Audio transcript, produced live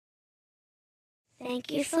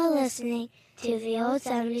Thank you for listening to the Old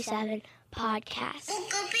 77 podcast.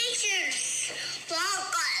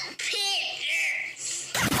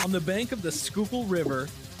 On the bank of the Schuylkill River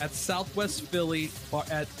at Southwest Philly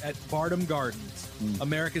at Bardham Gardens,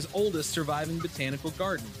 America's oldest surviving botanical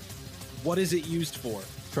garden. What is it used for?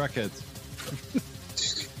 Truck heads.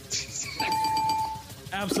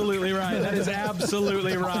 Absolutely right. That is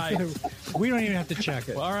absolutely right. We don't even have to check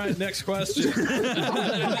it. All right, next question. Who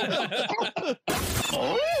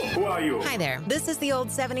are you? Hi there. This is the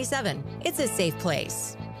Old 77. It's a safe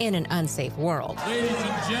place in an unsafe world. Ladies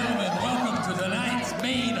and gentlemen, welcome to tonight's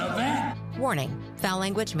main event. Warning. Foul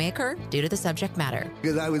language may occur due to the subject matter.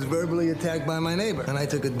 Because I was verbally attacked by my neighbor, and I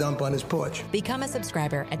took a dump on his porch. Become a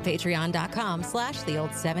subscriber at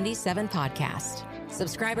patreon.com/theold77podcast.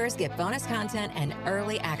 Subscribers get bonus content and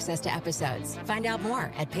early access to episodes. Find out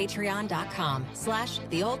more at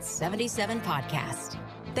patreon.com/theold77podcast.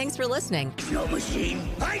 Thanks for listening. No machine.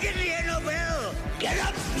 I can hear no bell. Get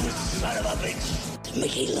up, you son of a bitch.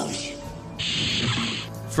 Mickey loves you.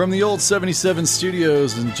 From the Old 77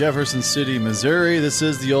 Studios in Jefferson City, Missouri, this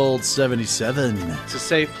is the Old 77. It's a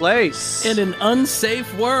safe place. In an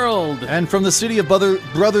unsafe world. And from the city of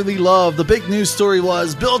brotherly love, the big news story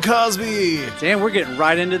was Bill Cosby. Damn, we're getting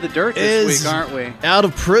right into the dirt this week, aren't we? Out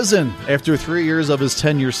of prison after 3 years of his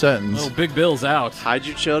 10-year sentence. Oh, Big Bill's out. Hide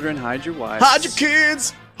your children, hide your wives. Hide your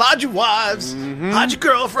kids, hide your wives, hide your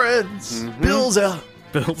girlfriends. Bill's out.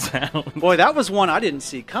 Bill's out. Boy, that was one I didn't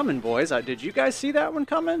see coming, boys. Did you guys see that one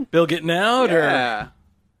coming? Bill getting out? Yeah. Or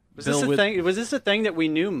Was this a thing that we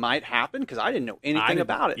knew might happen? Because I didn't know anything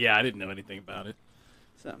about it. Yeah, I didn't know anything about it.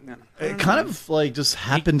 So, It kind of like just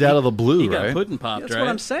happened out of the blue, He right? got pudding popped, That's right? what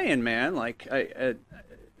I'm saying, man. Like,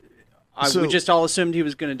 So- we just all assumed he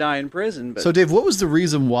was going to die in prison. But So, Dave, what was the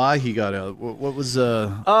reason why he got out? What was so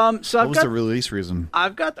what I've was got the release reason?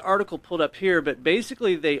 I've got the article pulled up here, but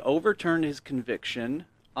basically they overturned his conviction.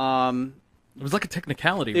 It was like a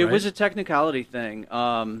technicality, It right? was a technicality thing.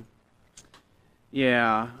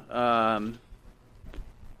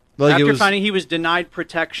 Like After it was, finding he was denied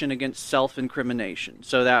protection against self-incrimination.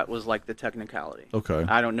 So that was like the technicality. Okay.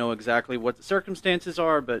 I don't know exactly what the circumstances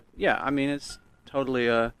are, but yeah, I mean, it's totally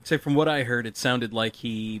Say, from what I heard, it sounded like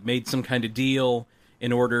he made some kind of deal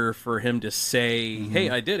in order for him to say, hey,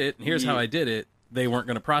 I did it, and here's how I did it. They weren't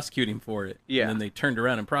going to prosecute him for it. Yeah. And then they turned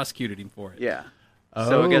around and prosecuted him for it. yeah. Oh,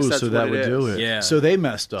 So I guess that's so what that it would is. do it. Yeah. So they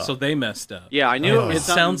messed up. So they messed up. Yeah, I knew it was It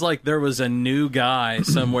sounds like there was a new guy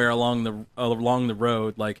somewhere along the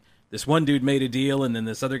road. Like, this one dude made a deal, and then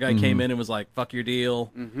this other guy came in and was like, fuck your deal.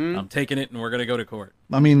 I'm taking it, and we're going to go to court.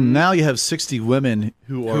 I mean, now you have 60 women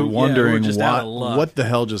who are wondering just out of luck. what the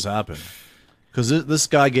hell just happened. Because this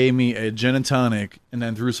guy gave me a gin and tonic and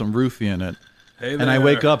then threw some roofie in it. Hey And I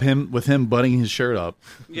wake up with him butting his shirt up,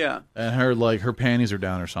 Yeah. and her panties are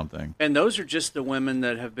down or something. And those are just the women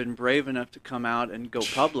that have been brave enough to come out and go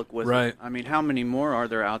public with Right. it. I mean, how many more are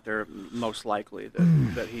there out there, most likely,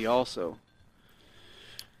 that he also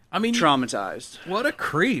I mean, traumatized? what a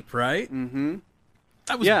creep, right? Mm-hmm.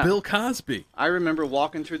 That was Yeah. Bill Cosby. I remember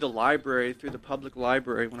walking through the public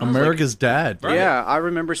library when I was America's Dad. Yeah, I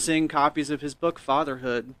remember seeing copies of his book,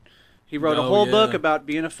 Fatherhood. He wrote a Oh, whole yeah. book about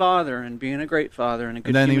being a father and being a great father and a good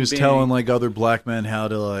And then he human was being. telling like other black men how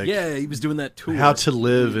to Yeah, he was doing that tour. how to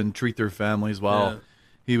live and treat their families while Yeah.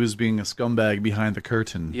 he was being a scumbag behind the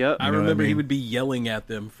curtain. Yep. I You know what remember he mean? would be yelling at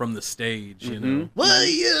them from the stage, you know. What are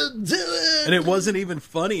you doing? And it wasn't even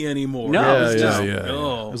funny anymore. No, Yeah, it was yeah, just- yeah.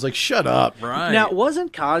 Oh. It was like, shut up. Right. Now,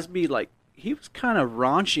 wasn't Cosby like he was kind of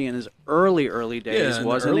raunchy in his early days, yeah,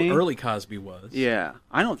 wasn't early, he? Early Cosby was. Yeah,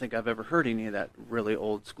 I don't think I've ever heard any of that really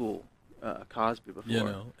old school Cosby before. You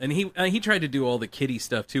know, and he tried to do all the kiddie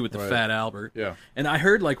stuff too with the Right. Fat Albert. Yeah. And I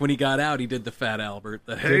heard like when he got out, he did the Fat Albert.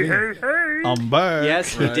 The hey, hey, hey. I'm back.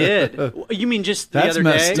 Yes, he did. You mean just the That's other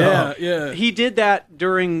messed day? up. Yeah. He did that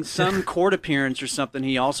during some court appearance or something.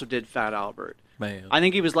 He also did Fat Albert. Man. I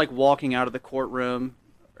think he was like walking out of the courtroom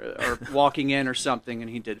or walking in or something,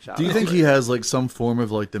 and he did Fat Do you Albert. think he has like some form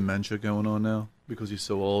of like dementia going on now because he's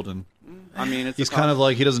so old and I mean, it's he's a kind of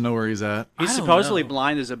like he doesn't know where he's at? he's I don't supposedly know.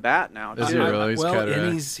 blind as a bat now. Is he too. really? He's well, cataract.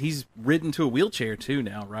 and he's ridden to a wheelchair too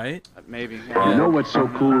now, right? Maybe. You know what's so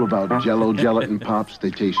cool about Jell-O gelatin pops? They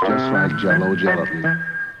taste just like Jell-O gelatin.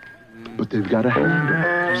 But they've got a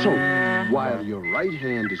handle. So, while your right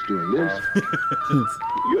hand is doing this,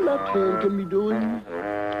 your left hand can be doing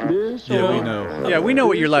this. Yeah, or we know. Yeah, we know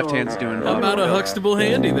what your this, left or- hand's doing. How about a Huxtable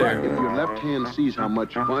handy But there? if your left hand sees how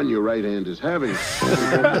much fun your right hand is having,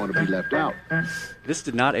 you don't want to be left out. This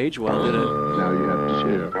did not age well, did it? Now you have to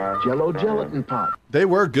share. Jell-O gelatin pop. They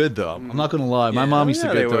were good though. I'm not gonna lie. My mom used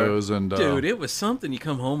to get those, and dude, it was something. You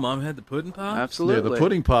come home, mom had the pudding pops. Absolutely. yeah, the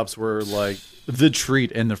pudding pops were like the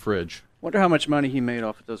treat in the fridge. Wonder how much money he made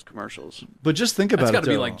off of those commercials. But just think about It's it. got to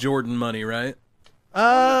be though. like Jordan money, right?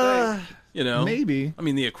 You know, maybe. I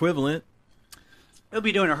mean, the equivalent. He'll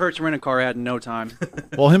be doing a Hertz rent-a-car ad in no time.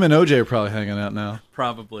 Well, him and OJ are probably hanging out now.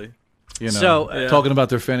 Probably. You know, So, talking about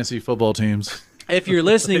their fantasy football teams. If you're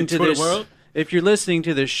listening to Twitter this, world? if you're listening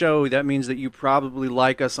to this show, that means that you probably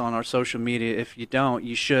like us on our social media. If you don't,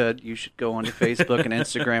 you should. You should go onto Facebook and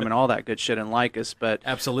Instagram and all that good shit and like us. But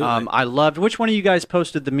Absolutely. I loved. Which one of you guys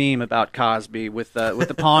posted the meme about Cosby with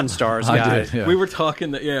the Pawn Stars guy? I did. Yeah. We were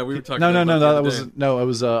talking. We were talking. No, about the that other was day. no. It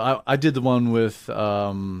was. I did the one with.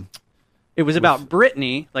 It was about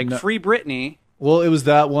Britney, like Free Britney. Well, it was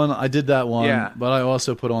that one. I did that one. Yeah. But I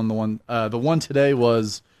also put on the one. The one today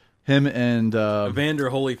was him and. Evander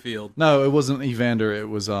Holyfield. No, it wasn't Evander. It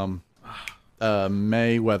was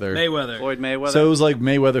Mayweather. Floyd Mayweather. So it was like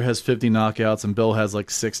Mayweather has 50 knockouts and Bill has like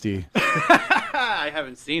 60. I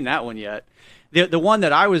haven't seen that one yet. The one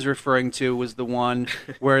that I was referring to was the one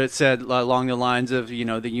where it said along the lines of, you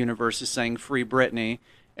know, the universe is saying Free Britney,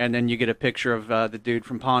 and then you get a picture of the dude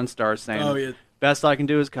from Pawn Stars saying, Oh, yeah. best I can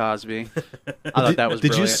do is Cosby. I thought that was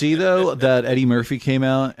Did you brilliant. see, though, that Eddie Murphy came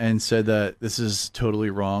out and said that this is totally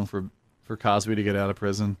wrong for Cosby to get out of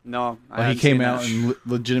prison? No, I Like, he haven't came seen out that. and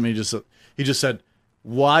legitimately just said,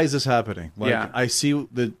 why is this happening? Like, Yeah. I see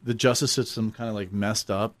the justice system kind of like messed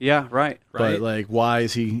up. Yeah, right. But like, why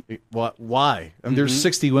is he? Why? I mean, there's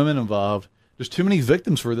 60 women involved. There's too many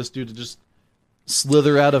victims for this dude to just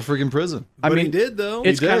slither out of friggin' prison. But he did, though.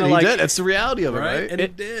 It's he kind did. of He like did. That's the reality of it, Right? right? And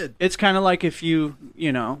it did. It's kind of like if you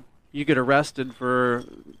get arrested for,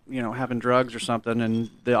 having drugs or something, and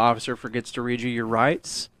the officer forgets to read you your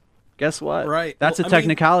rights. Guess what? Right. That's Well, a I mean,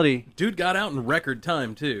 technicality. Dude got out in record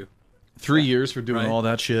time, too. 3 years for doing Right. all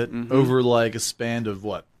that shit over like a span of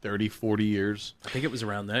what, 30, 40 years. I think it was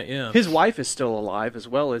around that, yeah. His wife is still alive as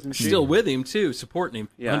well, isn't she? Still with him, too, supporting him.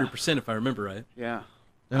 Yeah. 100% if I remember right. Yeah.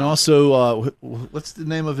 And also, what's the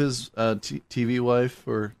name of his TV wife?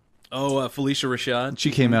 Or Felicia Rashad. she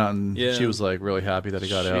came out and Yeah. she was like really happy that he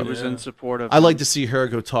got out. She was in support of I him. like to see her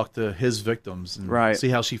go talk to his victims and Right. see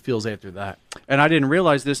how she feels after that. And I didn't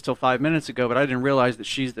realize this till 5 minutes ago, but I didn't realize that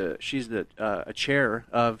she's a chair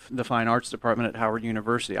of the Fine Arts Department at Howard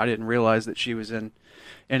University. I didn't realize that she was in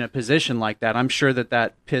a position like that. I'm sure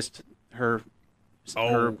that pissed her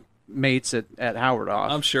mates at Howard off.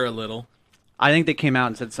 I'm sure a little. I think they came out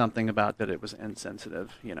and said something about that it was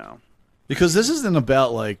insensitive, Because this isn't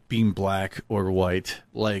about like being black or white.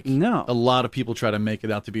 Like No. a lot of people try to make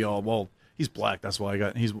it out to be he's black, that's why I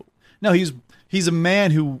got he's a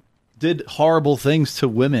man who did horrible things to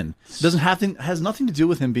women. Has nothing to do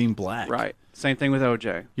with him being black. Right. Same thing with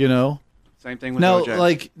OJ. You know? Same thing with Now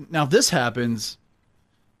OJ. now if this happens,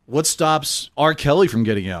 what stops R. Kelly from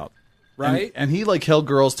getting out? Right. And he like held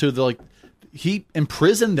girls to he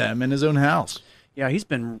imprisoned them in his own house. Yeah, he's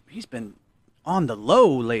been on the low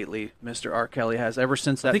lately, Mr. R. Kelly has, ever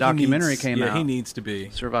since that I think he documentary needs- came yeah, out. he needs to be.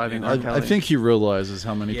 Surviving R. Kelly. I think he realizes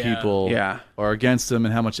how many people Yeah. are against him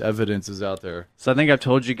and how much evidence is out there. So I think I've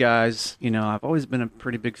told you guys, I've always been a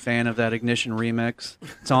pretty big fan of that Ignition remix.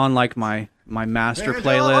 It's on like my master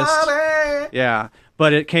playlist. Yeah,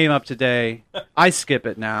 but it came up today. I skip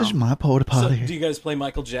it now. This is my porta So, potty. do you guys play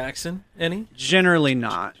Michael Jackson any? Generally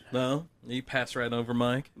not. No? You pass right over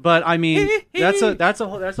Mike? But I mean, that's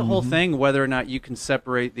a whole thing. Whether or not you can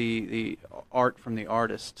separate the art from the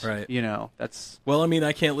artist, Right. That's. Well, I mean,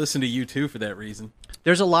 I can't listen to you two for that reason.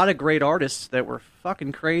 There's a lot of great artists that were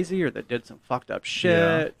fucking crazy or that did some fucked up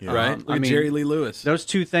shit. Yeah. Right? Look at Jerry Lee Lewis. Those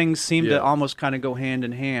two things seem Yeah. to almost kind of go hand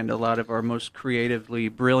in hand. A lot of our most creatively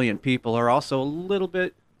brilliant people are also a little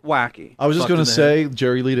bit wacky. I was just Fucked going in to the say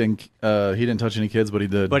Jerry Lee didn't he didn't touch any kids, but he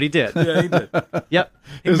did. But he did. Yeah, he did. Yep.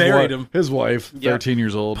 He married him. His wife, Yep. 13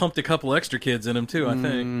 years old. Pumped a couple extra kids in him, too, I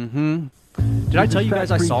think. Mm-hmm. Did I tell you guys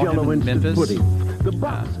I saw him in Memphis? The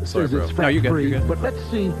box sorry, says bro. it's No, you're good, fat-free, you're good. but let's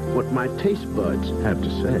see what my taste buds have to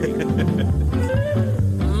say.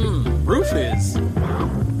 Roof is.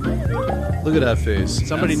 Look at that face.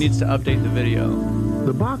 Somebody needs to update the video.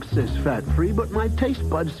 The box says fat-free, but my taste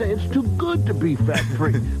buds say it's too good to be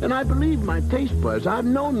fat-free. And I believe my taste buds. I've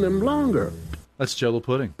known them longer. That's Jello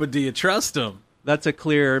pudding. But do you trust him? That's a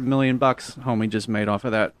clear $1 million homie just made off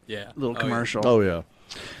of that Yeah. little Oh, yeah. commercial. Oh yeah.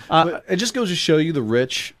 But it just goes to show you the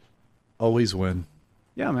rich always win.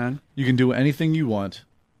 Yeah, man. You can do anything you want,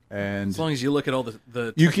 and As long as you look at all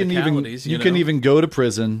the you can technicalities, can even go to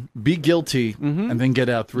prison, be guilty, and then get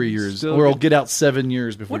out 3 years, or get out 7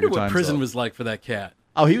 years before Wonder your what time's prison up. was like for that cat.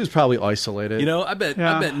 Oh, he was probably isolated. You know, I bet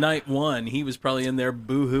night one he was probably in there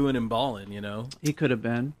boo-hooing and bawling, you know. He could have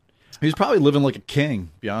been. He was probably living like a king,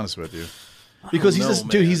 to be honest with you. Because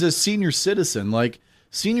he's a senior citizen. Like,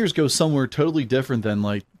 seniors go somewhere totally different than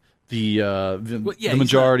like the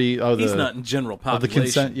majority of the. He's not in general population. Of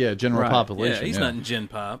the consent, general population. Yeah, he's not in gen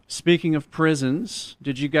pop. Speaking of prisons,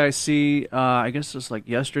 did you guys see? I guess it was like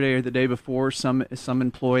yesterday or the day before. Some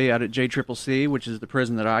employee out at JCCC, which is the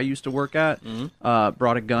prison that I used to work at,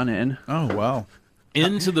 brought a gun in. Oh wow!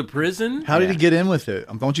 Into the prison? How did he get in with it?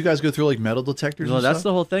 Don't you guys go through like metal detectors? Well, and that's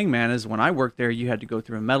stuff? the whole thing, man. Is when I worked there, you had to go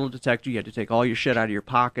through a metal detector. You had to take all your shit out of your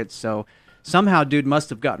pockets. So somehow, dude must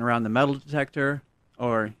have gotten around the metal detector.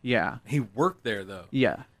 Or he worked there though.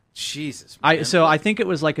 Yeah, Jesus. Man. I think it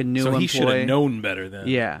was like a new. So he should employee. have known better then.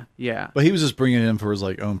 Yeah. But he was just bringing it in for his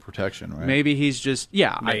like own protection, right? Maybe he's just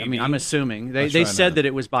I mean, I'm assuming they said that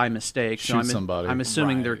it was by mistake. Shoot somebody. I'm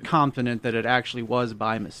assuming they're confident that it actually was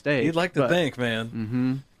by mistake. You'd like to think, man.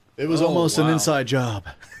 Mm-hmm. It was almost an inside job.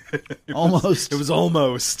 Almost. It was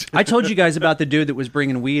almost. I told you guys about the dude that was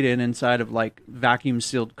bringing weed inside of like vacuum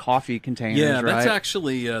sealed coffee containers. Yeah, right?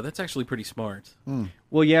 that's actually pretty smart.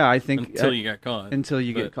 Well, yeah, I think until you got caught. Until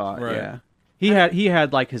you get caught, right. yeah. He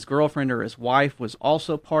had like his girlfriend or his wife was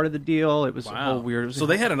also part of the deal. It was a whole weird. So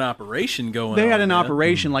they had an operation going. They had on, an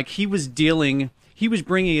operation like he was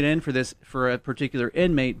bringing it in for a particular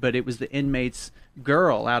inmate, but it was the inmate's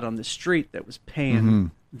girl out on the street that was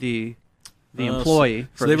paying the employee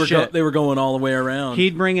for they the were shit. They were going all the way around.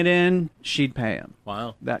 He'd bring it in, she'd pay him.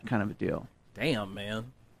 Wow, that kind of a deal. Damn,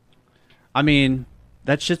 man. I mean,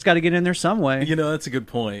 that shit's got to get in there some way. You know, that's a good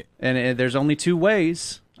point. And there's only two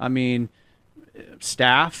ways. I mean,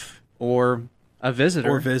 staff or a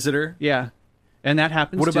visitor. Yeah, and that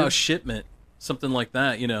happens. What too. about shipment? Something like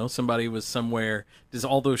that, you know, somebody was somewhere. Does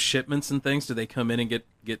all those shipments and things, do they come in and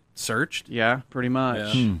get searched? Yeah, pretty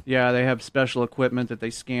much. Yeah, they have special equipment that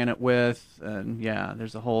they scan it with, and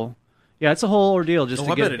there's a whole, it's a whole ordeal just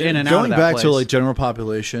to get in and out of that Going back place. to like general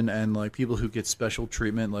population and like people who get special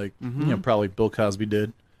treatment, like you know, probably Bill Cosby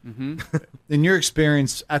did. In your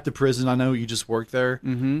experience at the prison, I know you just worked there,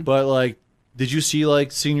 but like, did you see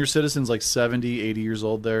like senior citizens like 70, 80 years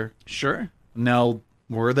old there? Sure. Now,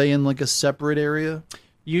 were they in like a separate area?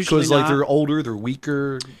 Usually because like they're older, they're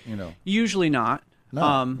weaker, you know. Usually not.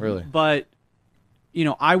 No, really. But you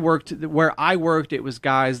know, where I worked. It was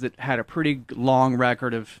guys that had a pretty long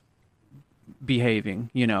record of behaving,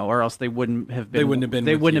 you know, or else they wouldn't have been. They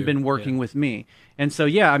wouldn't have been working with me. And so,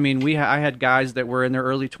 I mean, I had guys that were in their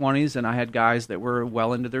early 20s, and I had guys that were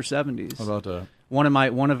well into their 70s. How about that?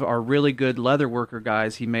 One of our really good leather worker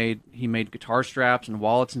guys, he made guitar straps and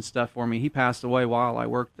wallets and stuff for me. He passed away while I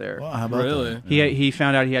worked there. Wow, how about that? He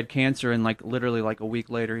found out he had cancer, and like literally like a week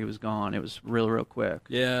later he was gone. It was real quick.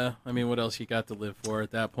 Yeah, I mean, what else you got to live for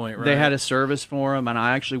at that point, right? They had a service for him, and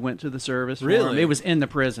I actually went to the service. Really? For him. It was in the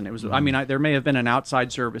prison. It was. I mean, there may have been an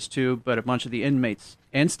outside service too, but a bunch of the inmates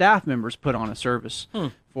and staff members put on a service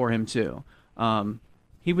for him too.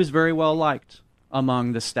 He was very well liked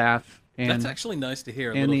among the staff. And that's actually nice to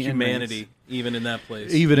hear. A little humanity, even in that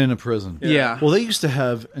place. Even in a prison. Yeah. Well, they used to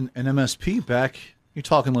have an MSP back, you're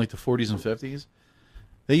talking like the 40s and 50s.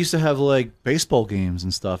 They used to have like baseball games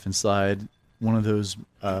and stuff inside one of those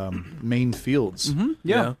main fields.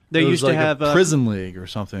 Yeah. They used like to have a prison league or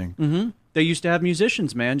something. They used to have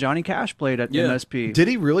musicians, man. Johnny Cash played at MSP. Did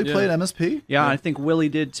he really play at MSP? Yeah, I think Willie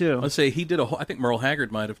did too. I'd say he did I think Merle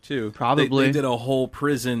Haggard might have too. Probably. They did a whole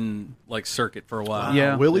prison like circuit for a while.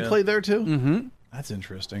 Yeah. Willie played there too? Mm-hmm. That's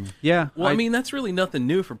interesting. Yeah. Well, I mean, that's really nothing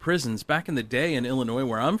new for prisons. Back in the day in Illinois,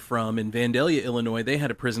 where I'm from, in Vandalia, Illinois, they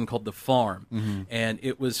had a prison called the Farm. And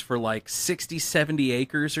it was for like 60, 70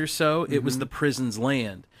 acres or so. It was the prison's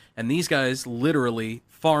land. And these guys literally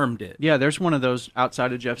farmed it. Yeah, there's one of those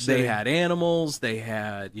outside of Jeff City. They had animals. They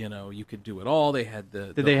had, you know, you could do it all. They had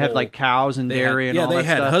they had like cows and dairy and all that stuff?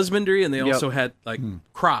 Yeah, they had husbandry, and they also had like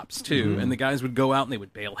crops too. And the guys would go out and they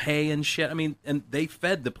would bale hay and shit. I mean, and they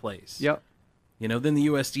fed the place. Yep. You know, then the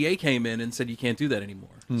USDA came in and said you can't do that anymore.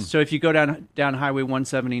 So if you go down Highway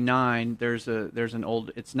 179, there's an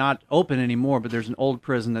old. It's not open anymore, but there's an old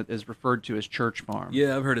prison that is referred to as Church Farm.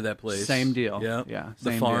 Yeah, I've heard of that place. Same deal. Yeah,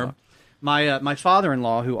 Same the farm. Deal. My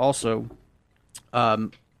father-in-law, who also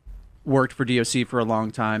worked for DOC for a long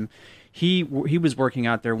time, he was working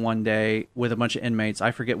out there one day with a bunch of inmates. I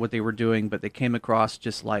forget what they were doing, but they came across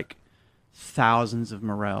just like thousands of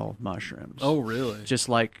morel mushrooms. Oh, really? Just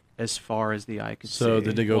like as far as the eye could see. So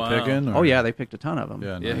did they go picking? Or? Oh yeah, they picked a ton of them.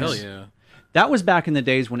 Yeah, yeah, nice. hell yeah. That was back in the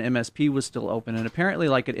days when MSP was still open, and apparently,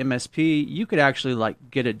 like at MSP, you could actually like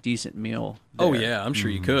get a decent meal there. Oh yeah, I'm sure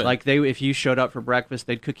you could. Like if you showed up for breakfast,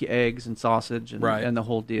 they'd cook you eggs and sausage and, Right. and the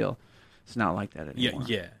whole deal. It's not like that anymore.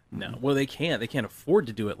 Yeah. No. Well, they can't afford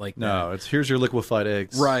to do it like that. No, it's here's your liquefied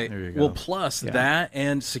eggs. Right. There you go. Well, plus that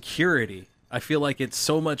and security. I feel like it's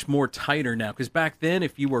so much more tighter now. Because back then,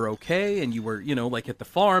 if you were okay and you were, like at the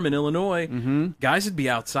farm in Illinois, guys would be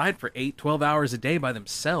outside for 8, 12 hours a day by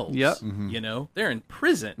themselves. Yep. They're in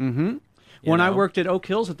prison. Mm-hmm. When I worked at Oak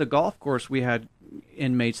Hills at the golf course, we had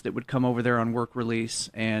inmates that would come over there on work release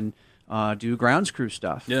and do grounds crew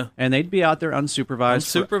stuff. Yeah. And they'd be out there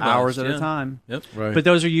unsupervised for hours at a time. Yep. Right. But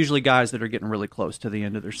those are usually guys that are getting really close to the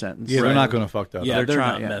end of their sentence. Yeah, they're not going to fuck that Yeah, up. they're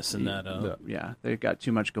not trying- messing that up. Yeah, they've got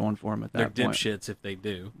too much going for them at They're that point. dipshits if they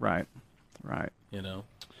do. Right.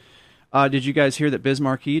 Did you guys hear that Biz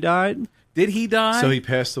Markie died? Did he die? So he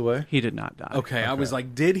passed away? He did not die. Okay, I was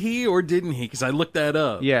like, did he or didn't he? Because I looked that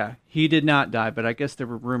up. Yeah, he did not die, but I guess there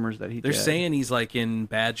were rumors that he They're did. saying he's like in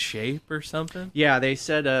bad shape or something. Yeah, they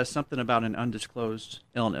said something about an undisclosed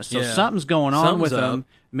illness. So Yeah. something's going on Something's with him. up.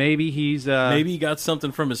 Maybe he's... Maybe he got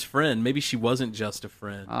something from his friend. Maybe she wasn't just a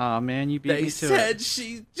friend. Oh, man, you beat They me to said it.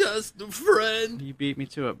 she's just a friend. You beat me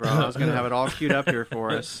to it, bro. I was going to have it all queued up here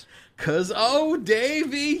for us. Because, oh,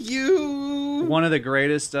 Davey, you... One of the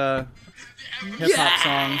greatest hip-hop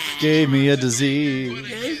songs. Gave me a disease.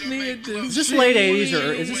 Gave me a disease. Is this late 80s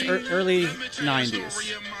or is this early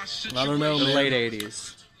 90s? I don't know, The man. late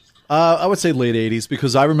 80s. I would say late 80s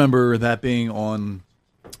because I remember that being on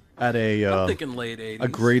at I'm thinking late 80s. a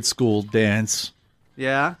grade school dance.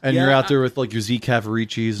 Yeah? And Yeah, you're out there with like your Z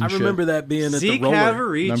Cavaricis and I shit. remember that being at Z the roller.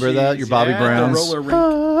 Cavaricis. Remember that? Your Bobby yeah. Browns? The roller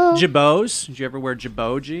rink. Jabos. Did you ever wear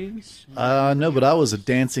Jabot jeans? No, but I was a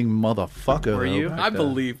dancing motherfucker. Were though, you? back I then.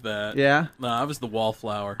 believe that. Yeah? No, I was the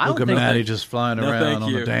wallflower. I don't Look at think Matty that- just flying No, around thank on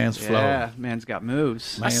you. the dance floor. Yeah, man's got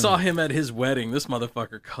moves. I saw him at his wedding. This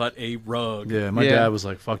motherfucker cut a rug. Yeah, my Yeah. dad was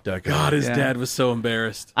like, fuck that guy. God, his Yeah. dad was so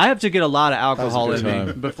embarrassed. I have to get a lot of alcohol good in me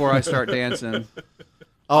time. before I start dancing.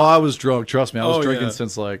 Oh, I was drunk. Trust me. I was Oh, drinking yeah.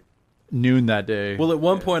 since like noon that day. Well, at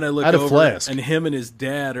one point I looked I had a over flask. and him and his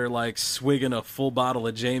dad are like swigging a full bottle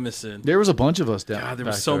of Jameson. There was a bunch of us down God, there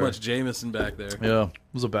was back so there. much Jameson back there. Yeah,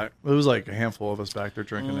 it was like a handful of us back there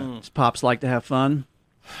drinking it. Does Pops like to have fun?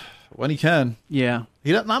 When he can. Yeah.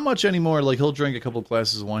 He not much anymore. Like he'll drink a couple of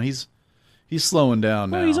glasses of wine. He's slowing down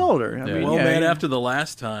now. Well, he's older. I Yeah. mean, Well, yeah, man, he- after the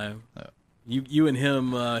last time, you and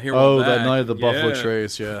him here. Oh, back. that night of the Buffalo Yeah.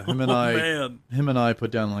 Trace, yeah. Him and Oh, I, man.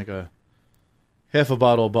 put down like a half a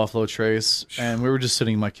bottle of Buffalo Trace, and we were just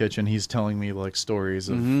sitting in my kitchen. He's telling me like stories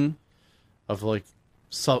of like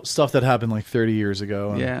stuff that happened like 30 years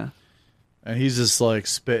ago. And, Yeah. and he's just like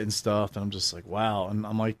spitting stuff, and I'm just like, wow. And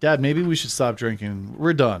I'm like, Dad, maybe we should stop drinking.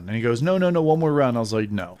 We're done. And he goes, no, one more round. I was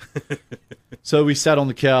like, no. So we sat on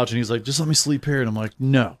the couch, and he's like, just let me sleep here. And I'm like,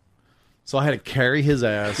 no. So I had to carry his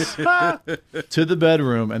ass to the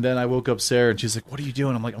bedroom, and then I woke up Sarah, and she's like, what are you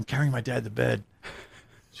doing? I'm like, I'm carrying my dad to bed.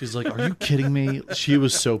 She's like, are you kidding me? She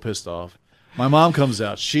was so pissed off. My mom comes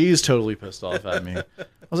out. She's totally pissed off at me. I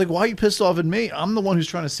was like, why are you pissed off at me? I'm the one who's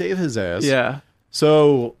trying to save his ass. Yeah.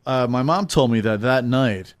 So my mom told me that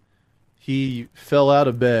night he fell out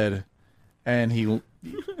of bed, and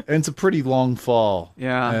it's a pretty long fall.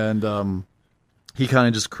 Yeah. And he kind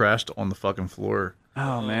of just crashed on the fucking floor.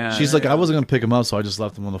 Oh, man. She's like, I wasn't going to pick him up, so I just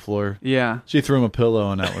left him on the floor. Yeah. She threw him a pillow,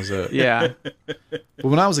 and that was it. Yeah. But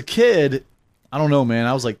when I was a kid, I don't know, man.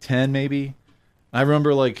 I was like 10 maybe. I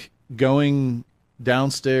remember like going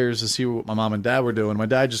downstairs to see what my mom and dad were doing. My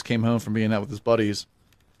dad just came home from being out with his buddies.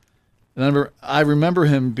 And I remember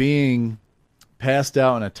him being passed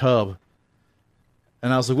out in a tub.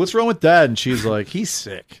 And I was like, what's wrong with Dad? And she's like, he's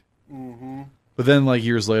sick. Mm-hmm. But then like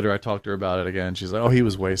years later, I talked to her about it again. She's like, oh, he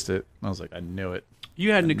was wasted. And I was like, I knew it.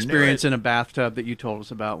 You had an I knew experience it. in a bathtub that you told us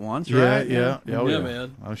about once, Yeah, right? yeah. Oh, Yeah, yeah,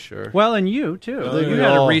 man. Oh, sure. Well, and you, too. You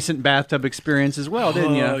had a recent bathtub experience as well,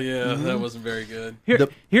 didn't you? Oh, yeah, that wasn't very good.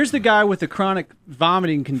 Here's the guy with the chronic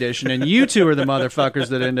vomiting condition, and you two are the motherfuckers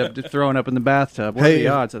that end up throwing up in the bathtub. What are the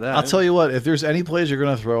odds of that? I'll tell you what, if there's any place you're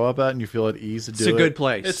going to throw up at and you feel at ease to do it. It's a good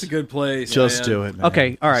place. It's a good place. Just man. do it, man.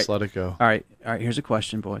 Okay, all right. Just let it go. All right. Here's a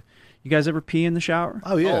question, boy. You guys ever pee in the shower?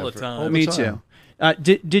 Oh, yeah. All the time. all the Me time. too.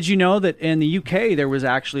 Did you know that in the UK there was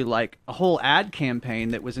actually like a whole ad campaign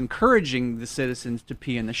that was encouraging the citizens to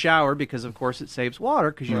pee in the shower because of course it saves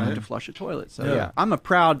water because you don't have to flush a toilet. So yeah, I'm a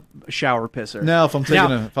proud shower pisser. Now, if I'm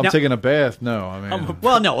taking a bath, no. I mean,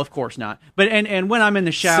 well, no, of course not. But and when I'm in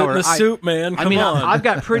the shower, Sit in the soup, man. I Come mean, on. I've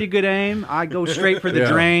got pretty good aim. I go straight for the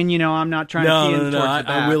Yeah. drain. You know, I'm not trying to pee in towards the I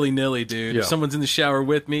back. willy nilly, dude. Yeah. If someone's in the shower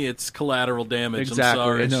with me, it's collateral damage. Exactly. I'm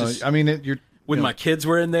sorry. It's no, just- I mean, When my kids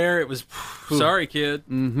were in there, it was sorry, kid.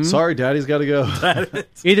 Sorry, Daddy's got to go.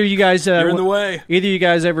 Either you guys You're in the way. Either you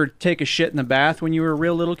guys ever take a shit in the bath when you were a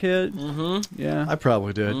real little kid? Mm-hmm. Yeah, I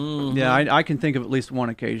probably did. yeah. I can think of at least one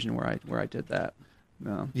occasion where I did that.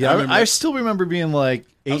 No. Yeah, I still remember being like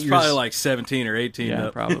 8 I was years. probably like 17 or 18. Yeah,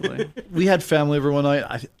 up. probably. We had family over one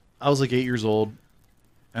night. I was like 8 years old,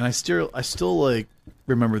 and I still like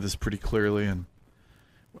remember this pretty clearly. And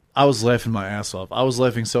I was laughing my ass off. I was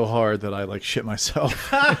laughing so hard that I like shit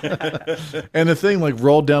myself. And the thing like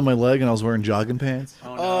rolled down my leg, and I was wearing jogging pants.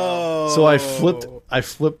 Oh, So I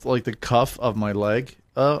flipped like the cuff of my leg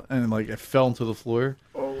up, and like it fell into the floor.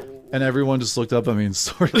 And everyone just looked up at me and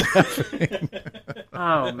started laughing.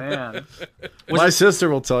 Oh man! My sister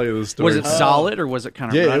will tell you the story. Was it solid or was it kind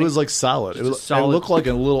of? Yeah, runny? it was like solid. It looked like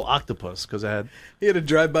a little octopus because he had a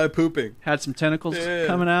drive-by pooping. Had some tentacles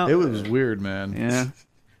coming out. It was weird, man. Yeah.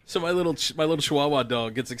 So my little Chihuahua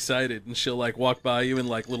dog gets excited and she'll like walk by you and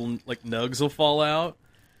like little like nugs will fall out.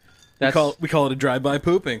 We call it a drive-by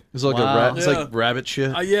pooping. It's like it's like rabbit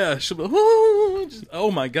shit. Yeah, she'll be, oh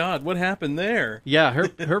my god, what happened there? Yeah,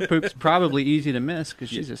 her poop's probably easy to miss because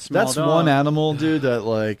she's a small That's dog. one animal, dude, that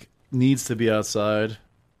like needs to be outside.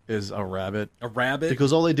 Is a rabbit. A rabbit?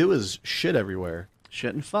 Because all they do is shit everywhere.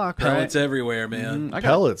 Shit and fuck. Pellets right? everywhere, man.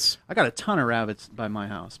 Pellets. I got a ton of rabbits by my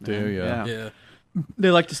house, man. Do you? Yeah. They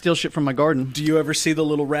like to steal shit from my garden. Do you ever see the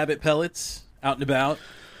little rabbit pellets out and about?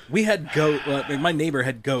 We had my neighbor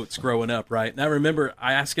had goats growing up, right? And I remember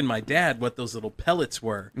asking my dad what those little pellets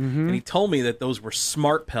were, and he told me that those were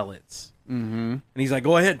smart pellets. Mm-hmm. And he's like,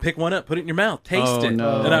 "Go ahead, pick one up, put it in your mouth, taste it."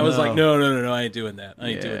 No, and I was like, "No, I ain't doing that. I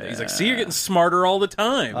ain't doing that." He's like, "See, you're getting smarter all the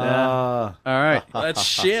time." All right, that's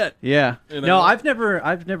shit. Yeah. You know? No, I've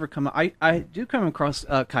never come. I do come across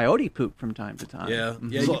coyote poop from time to time. Yeah,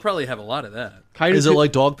 yeah. You probably have a lot of that. Coyote Is it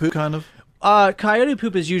like dog poop, kind of? Coyote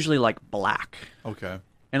poop is usually like black. Okay.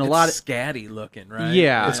 And it's a lot of scatty looking, right?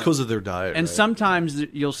 Yeah, it's because of their diet. And right? sometimes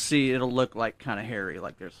you'll see it'll look like kind of hairy,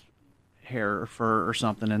 like there's hair or fur or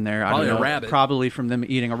something in there. Probably I don't know, a rabbit. Probably from them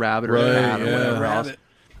eating a rabbit or a cat or whatever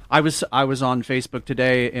else. I was on Facebook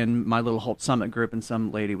today in my little Holt Summit group, and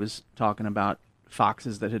some lady was talking about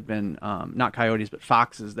foxes that had been not coyotes, but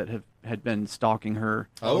foxes that had been stalking her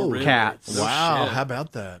cats. Wow, how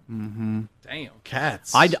about that? Mm-hmm. Damn,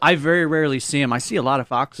 cats. I very rarely see them. I see a lot of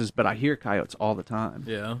foxes, but I hear coyotes all the time.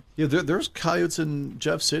 Yeah, there's coyotes in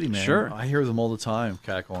Jeff City, man. Sure, I hear them all the time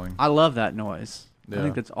cackling. I love that noise. Yeah. I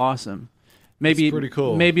think that's awesome. Maybe it's pretty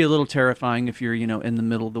cool. Maybe a little terrifying if you're in the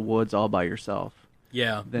middle of the woods all by yourself.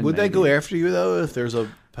 Yeah. Would they go after you though if there's a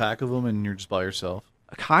pack of them and you're just by yourself?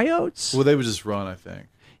 Coyotes? Well, they would just run, I think.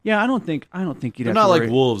 Yeah, I don't think you'd They're have to not worry. like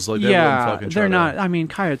wolves. Like they wouldn't fucking try they're to- not. I mean,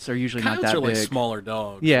 coyotes are usually Coyotes not that are like big. smaller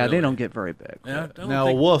dogs. Yeah, really. they don't get very big. Yeah, I don't Now a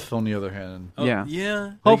think- wolf, on the other hand. Oh, yeah.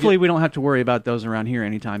 yeah. Hopefully, we don't have to worry about those around here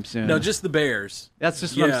anytime soon. No, just the bears. That's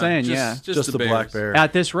just what I'm saying. Just the black bear.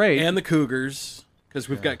 At this rate, and the cougars, because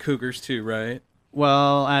we've got cougars too, right?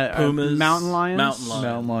 well, Pumas, mountain lions.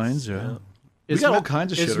 Mountain lions, yeah. We Is got all mou-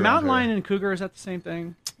 kinds of shit Is around mountain here. lion and cougar, is that the same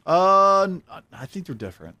thing? I think they're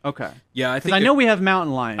different. Okay. Yeah, I Because think I know we have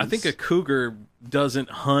mountain lions. I think a cougar doesn't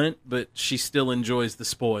hunt, but she still enjoys the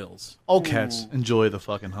spoils. All cats enjoy the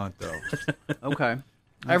fucking hunt, though. Okay.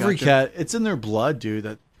 Every Gotcha. cat, it's in their blood, dude.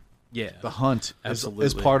 That Yeah, the hunt absolutely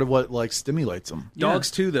is part of what like stimulates them.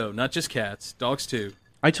 Dogs too, though, not just cats. Dogs too.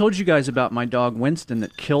 I told you guys about my dog Winston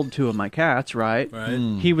that killed 2 of my cats, right? Right.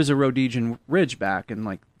 Mm. He was a Rhodesian Ridgeback,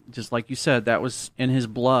 and just like you said, that was in his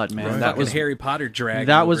blood, man. Right. That Fucking was Harry Potter dragon.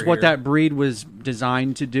 That was over what here. that breed was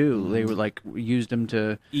designed to do. They were used him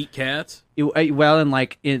to Eat cats. well,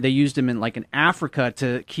 and they used him in Africa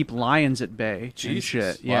to keep lions at bay and Jesus.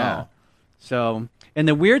 shit. Yeah. Wow. So, and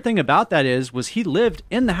the weird thing about that was he lived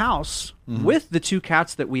in the house with the 2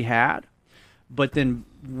 cats that we had, but then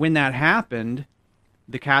when that happened,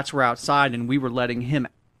 the cats were outside and we were letting him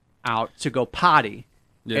out to go potty.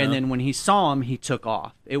 Yeah. And then when he saw him, he took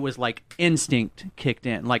off. It was like instinct kicked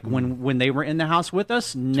in. Like when they were in the house with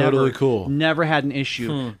us, Totally cool. never had an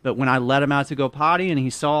issue. But when I let him out to go potty and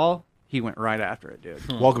he went right after it,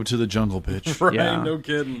 dude. Welcome to the jungle, bitch. Right, Yeah. no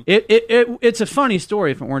kidding. It's a funny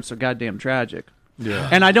story if it weren't so goddamn tragic. Yeah.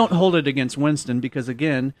 And I don't hold it against Winston because,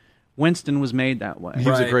 again, Winston was made that way. He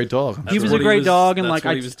was a Right. great dog. He was a what he great was- dog, and that's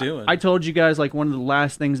what he was doing. I told you guys one of the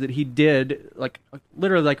last things that he did,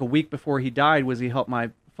 literally a week before he died, was he helped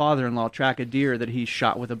my father-in-law track a deer that he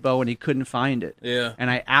shot with a bow and he couldn't find it. Yeah. And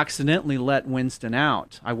I accidentally let Winston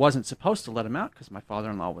out. I wasn't supposed to let him out because my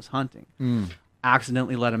father-in-law was hunting.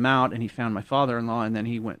 Accidentally let him out, and he found my father-in-law, and then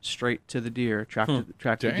he went straight to the deer, tracked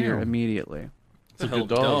the deer Damn. immediately. That's a hell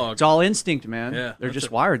good of a dog. It's all instinct, man. Yeah, They're that's just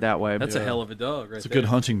a- wired that way. That's a hell of a dog, right? It's a good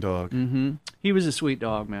hunting dog. Mm-hmm. He was a sweet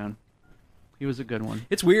dog, man. He was a good one.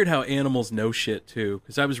 It's weird how animals know shit too.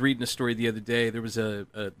 Because I was reading a story the other day. There was the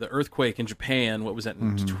earthquake in Japan. What was that?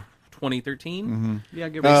 In 2013? Mm-hmm. Yeah,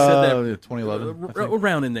 give They said that 2011.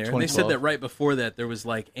 around in there. And they said 2012. that right before that there was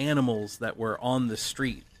like animals that were on the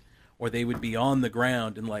street, or they would be on the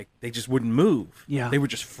ground and like they just wouldn't move. Yeah. They were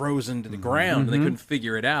just frozen to the ground and they couldn't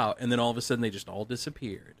figure it out. And then all of a sudden they just all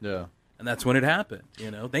disappeared. Yeah. And that's when it happened.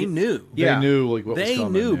 You know, they knew. Yeah. They knew like what was They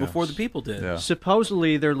coming, knew yeah. before the people did. Yeah.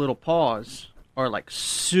 Supposedly, their little paws are like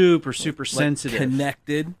super Like, sensitive.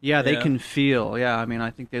 connected. Yeah, they can feel. Yeah, I mean, I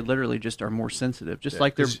think they literally just are more sensitive. Just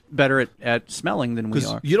like they're better at smelling than we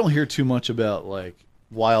Because are. you don't hear too much about like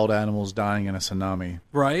wild animals dying in a tsunami.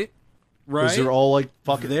 Right. Because they're all like,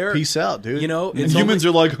 fucking peace out, dude. You know, and it's humans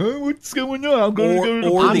are like, huh, what's going on? I'm going to go to the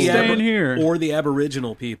or pool. the or the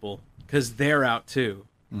Aboriginal people, because they're out too.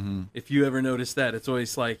 Mm-hmm. If you ever notice that, it's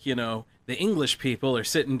always like, you know, the English people are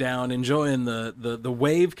sitting down enjoying the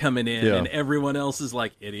wave coming in, Yeah. and everyone else is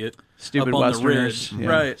like, idiot, Stupid up on Westerners. the ridge. Yeah.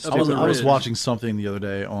 Right. Up on the I was ridge. watching something the other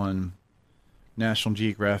day on National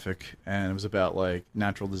Geographic, and it was about like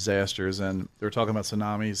natural disasters, and they were talking about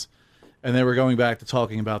tsunamis, and they were going back to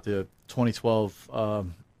talking about the 2012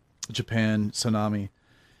 Japan tsunami,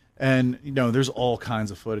 and you know, there's all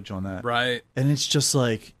kinds of footage on that, Right. and it's just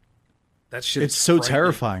like That shit. it's is so frightening.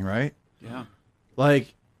 terrifying, right? Yeah.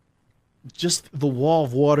 Like just the wall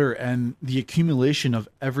of water and the accumulation of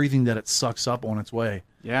everything that it sucks up on its way.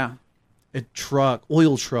 Yeah.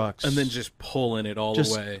 Oil trucks, And then just pulling it all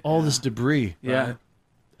just away. all this debris. Yeah. Right.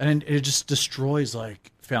 And it just destroys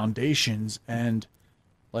like foundations and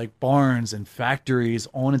like barns and factories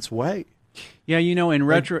on its way. Yeah, you know, in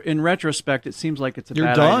retrospect, it seems like it's a You're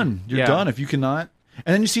bad done. idea. You're Yeah. done if you cannot.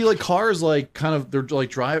 And then you see like cars like kind of they're like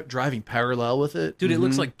driving parallel with it, Dude, it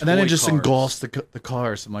looks like and then it toy just cars. engulfs the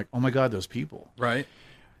cars. I'm like, oh my god, those people. Right.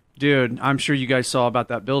 Dude, I'm sure you guys saw about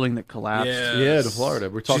that building that collapsed. Yes. Yeah, to Florida.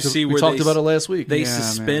 We Did you talked. see We where talked they- about it last week. They Yeah,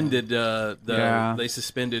 suspended Yeah. they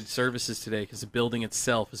suspended services today because the building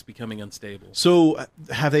itself is becoming unstable. So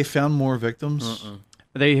have they found more victims?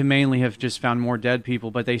 They mainly have just found more dead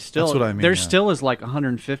people, but they still That's what I mean, there yeah. still is like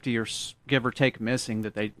 150 or give or take missing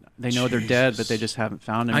that they know they're dead, but they just haven't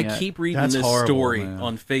found them I yet. keep reading That's this horrible, story man.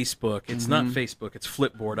 on Facebook. It's not Facebook, it's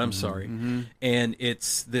Flipboard. I'm sorry. And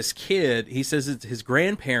it's this kid. He says it's his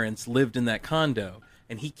grandparents lived in that condo,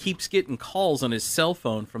 and he keeps getting calls on his cell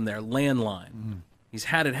phone from their landline. He's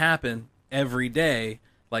had it happen every day,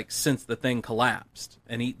 like since the thing collapsed,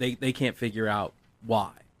 and they can't figure out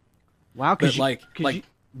why. Wow,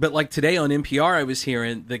 But like today on NPR, I was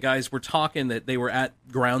hearing the guys were talking that they were at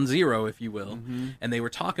ground zero, if you will, and they were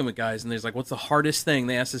talking with guys, and there's like, what's the hardest thing?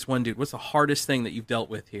 They asked this one dude, what's the hardest thing that you've dealt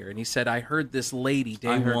with here? And he said, I heard this lady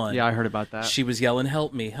day one. Yeah, I heard about that. She was yelling,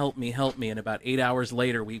 help me, help me, help me. And about 8 hours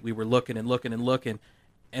later, we were looking and looking and looking,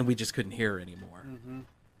 and we just couldn't hear her anymore.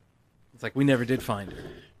 It's like we never did find her.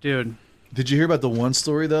 Dude. Did you hear about the one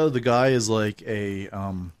story though? The guy is like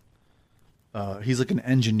he's like an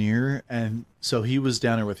engineer, and so he was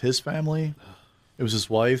down there with his family. It was his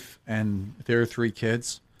wife and their 3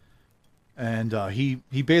 kids, and he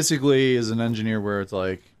basically is an engineer where it's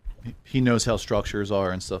like he knows how structures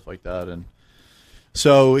are and stuff like that, and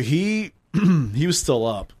so he he was still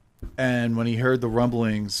up, and when he heard the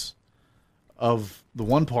rumblings of the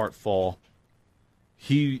one part fall,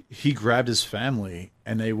 he grabbed his family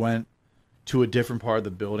and they went to a different part of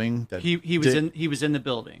the building. That He was in the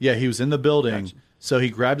building. Yeah, he was in the building. Gotcha. So he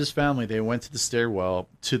grabbed his family. They went to the stairwell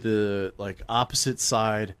to the like opposite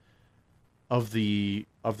side of the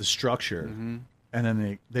structure, and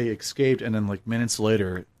then they escaped. And then like minutes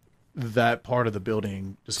later, that part of the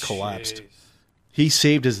building just collapsed. He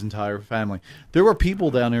saved his entire family. There were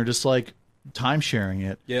people down there just like time sharing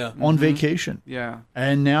it. Yeah. On vacation. Yeah.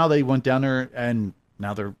 And now they went down there, and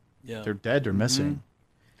now they're dead. They're missing.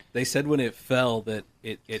 They said when it fell that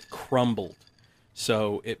it crumbled.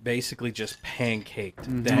 So it basically just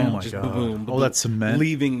pancaked down, Oh my just God. boom, Oh, that cement?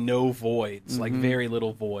 leaving no voids, like very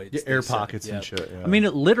little voids. Yeah, they air said. pockets and Yep. shit. Yeah. I mean,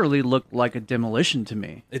 it literally looked like a demolition to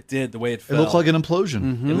me. It did the way it it fell. looked like an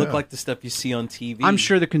implosion. It looked like the stuff you see on TV. I'm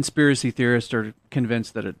sure the conspiracy theorists are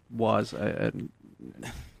convinced that it was,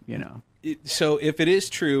 you know. So if it is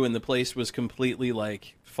true and the place was completely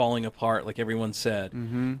like falling apart, like everyone said,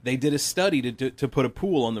 they did a study to put a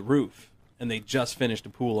pool on the roof, and they just finished a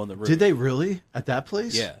pool on the roof. Did they really at that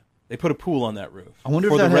place? Yeah, they put a pool on that roof. I wonder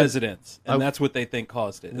for if the that had- residents, and that's what they think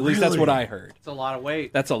caused it. At least that's what Really? I heard. It's a lot of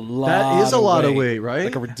weight. That's a lot. That is a lot of weight, right?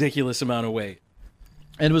 Like a ridiculous amount of weight.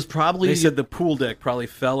 And it was probably They said the pool deck probably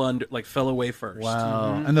fell away first.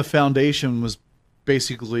 wow. And the foundation was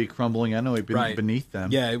basically crumbling anyway Right. beneath them.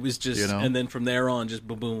 Yeah, it was just, You know? and then from there on, just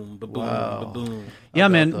ba-boom, ba-boom, Wow. ba-boom. Yeah,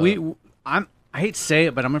 man. I hate to say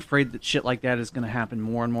it, but I'm afraid that shit like that is going to happen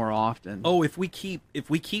more and more often. Oh, if we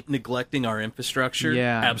keep neglecting our infrastructure,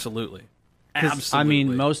 Yeah. absolutely. 'Cause, Absolutely. I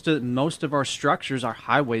mean, most of our structures, our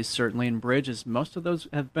highways certainly, and bridges, most of those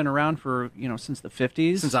have been around for since the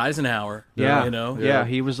 50s. Since Eisenhower, Yeah, you know, yeah,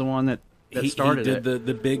 he was the one that started he it. did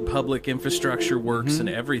the big public infrastructure works and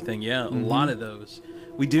everything. Yeah, a lot of those.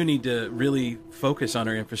 We do need to really focus on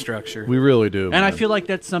our infrastructure. We really do. And I feel like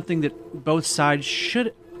that's something that both sides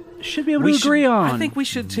should be able We to should- agree on. I think we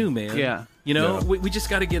should too, man. Yeah. You know, Yeah. we just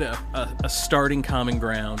got to get a starting common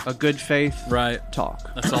ground. A good faith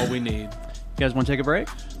talk. That's all we need. You guys want to take a break?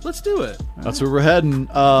 Let's do it. That's where we're heading.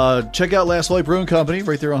 Check out Last Flight Brewing Company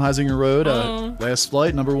right there on Heisinger Road. Last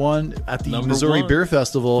Flight, #1 at the Number Missouri one. Beer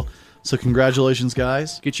Festival. So congratulations,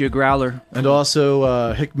 guys. Get you a growler. And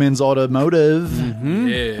also Hickman's Automotive.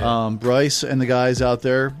 Yeah. Bryce and the guys out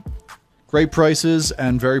there. Great prices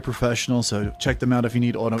and very professional. So check them out if you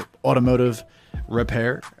need automotive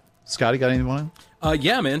repair. Scotty, got anyone?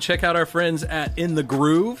 Yeah, man. Check out our friends at In the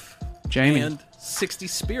Groove, Jamie. and 60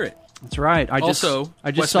 Spirit. That's right. I just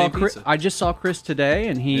West saw Main Chris, Pizza. I just saw Chris today,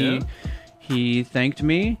 and he thanked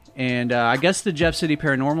me. And I guess the Jeff City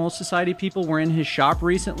Paranormal Society people were in his shop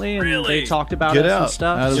recently, and Really? they talked about Get us out. and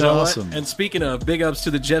stuff. That is You know what? awesome. And speaking of, big ups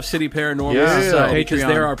to the Jeff City Paranormal Yeah. Society because Patreon.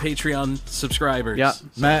 they're our Patreon subscribers. Yeah.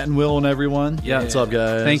 Matt and Will and everyone. Yeah. What's up,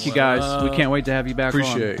 guys? Thank you guys. We can't wait to have you back.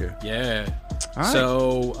 Appreciate you. Yeah. All right.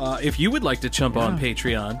 So if you would like to jump on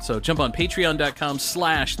Patreon, so jump on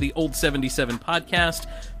patreon.com/the old 77 podcast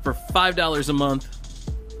for $5 a month.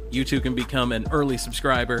 You too can become an early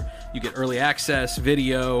subscriber. You get early access,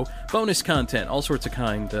 video, bonus content, all sorts of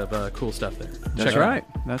kind of cool stuff there. That's Check it right.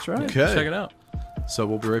 out. That's right. Okay. Check it out. So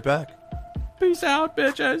we'll be right back. Peace out,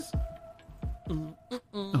 bitches.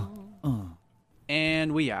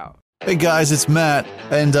 And we out. Hey guys, it's Matt,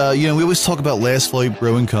 and we always talk about Last Flight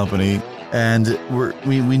Brewing Company, and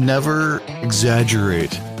we never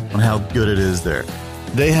exaggerate on how good it is there.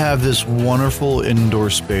 They have this wonderful indoor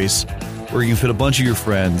space where you can fit a bunch of your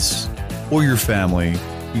friends or your family.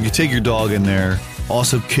 You can take your dog in there.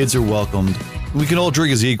 Also, kids are welcomed. We can all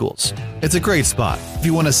drink as equals. It's a great spot. If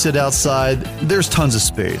you want to sit outside, there's tons of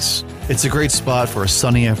space. It's a great spot for a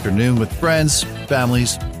sunny afternoon with friends,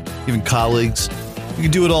 families, even colleagues. You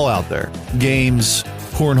can do it all out there. Games,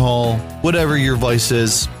 cornhole, whatever your vice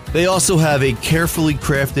is. They also have a carefully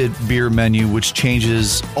crafted beer menu which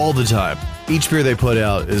changes all the time. Each beer they put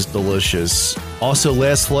out is delicious. Also,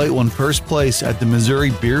 Last Flight won first place at the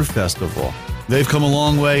Missouri Beer Festival. They've come a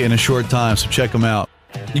long way in a short time, so check them out.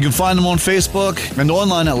 You can find them on Facebook and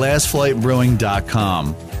online at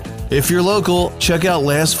lastflightbrewing.com. If you're local, check out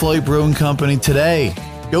Last Flight Brewing Company today.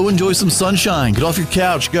 Go enjoy some sunshine. Get off your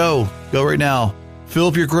couch. Go. Go right now. Fill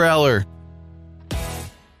up your growler.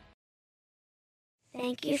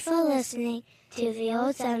 Thank you for listening to the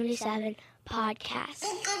Old 77 podcast.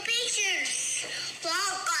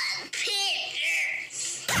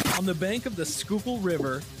 On the bank of the Schuylkill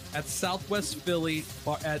River at Southwest Philly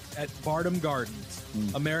at Bardham Gardens,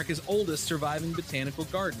 America's oldest surviving botanical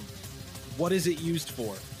garden. What is it used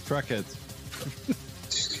for? Crackheads.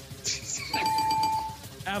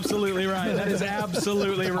 Absolutely right. That is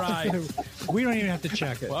absolutely right. We don't even have to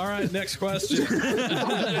check it. All right, next question.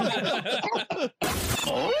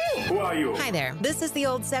 Who are you? Hi there. This is the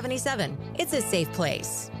Old 77. It's a safe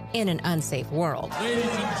place in an unsafe world. Ladies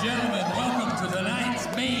and gentlemen, welcome to tonight's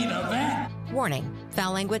main event. Warning: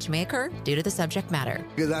 foul language may occur due to the subject matter.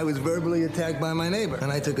 Because I was verbally attacked by my neighbor,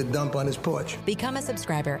 and I took a dump on his porch. Become a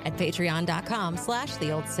subscriber at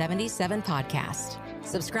patreon.com/the-old-77-podcast.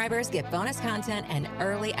 Subscribers get bonus content and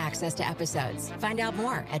early access to episodes. Find out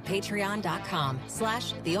more at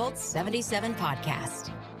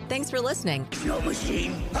patreon.com/the-old-77-podcast. Thanks for listening. No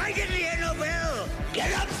machine. I didn't hear no bell.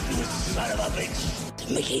 Get up, you son of a bitch.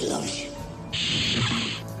 Mickey loves you.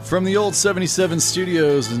 From the Old 77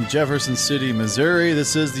 Studios in Jefferson City, Missouri,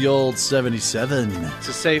 this is the Old 77. It's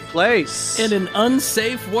a safe place. In an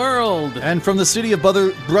unsafe world. And from the city of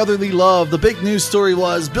brotherly love, the big news story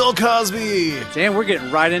was Bill Cosby Damn, we're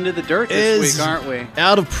getting right into the dirt this is week, aren't we?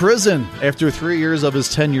 out of prison after 3 years of his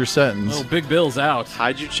 10-year sentence. Oh, Big Bill's out.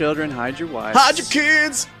 Hide your children, hide your wives. Hide your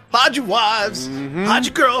kids, hide your wives, hide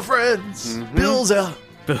your girlfriends. Bill's out.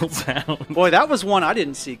 Bill's out. Boy, that was one I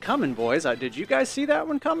didn't see coming, boys. Did you guys see that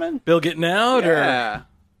one coming? Bill getting out? Yeah.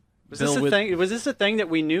 Was Bill this a with- thing? Was this a thing that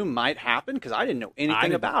we knew might happen? Because I didn't know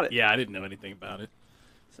anything about it. Yeah, I didn't know anything about it.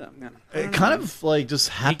 So, man, It kind of like just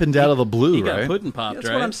happened out of the blue, He right? got pudding popped, that's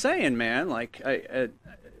right? what I'm saying, man. Like,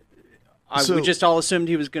 we just all assumed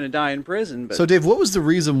he was going to die in prison. But So, Dave, what was the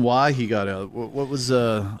reason why he got out? What was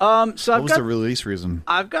so what was the release reason?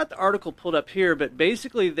 I've got the article pulled up here, but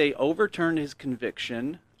basically they overturned his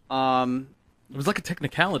conviction. It was like a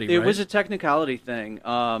technicality, right? It was a technicality thing.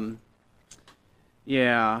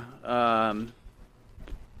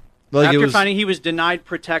 Like After it was, finding he was denied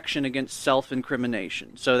protection against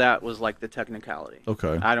self-incrimination. So that was like the technicality.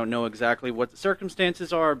 Okay. I don't know exactly what the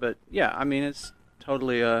circumstances are, but yeah, I mean, it's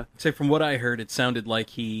totally Say from what I heard, it sounded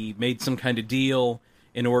like he made some kind of deal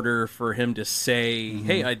in order for him to say,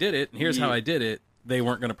 hey, I did it, and here's how I did it. They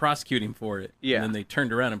weren't going to prosecute him for it. Yeah. And then they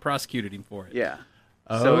turned around and prosecuted him for it. Yeah.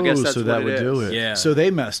 Oh, So I guess that's so what that it would is. do it. Yeah. So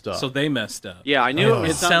they messed up. So they messed up. Yeah, I knew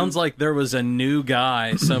It sounds like there was a new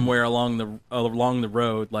guy somewhere along the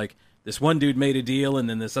road. Like this one dude made a deal, and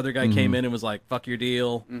then this other guy came in and was like, "Fuck your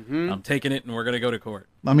deal, I'm taking it, and we're gonna go to court."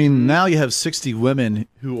 I mean, now you have 60 women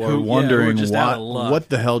who are wondering just out of luck. what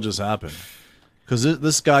the hell just happened. Because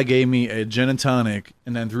this guy gave me a gin and tonic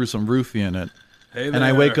and then threw some roofie in it. Hey And I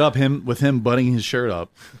there. wake up with him butting his shirt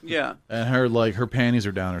up, Yeah. and her panties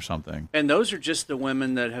are down or something. And those are just the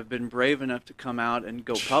women that have been brave enough to come out and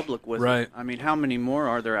go public with Right. it. I mean, how many more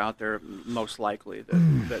are there out there, most likely,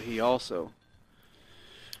 that he also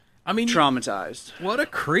I mean, traumatized? what a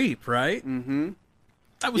creep, right? Mm-hmm.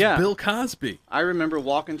 That was Yeah. Bill Cosby. I remember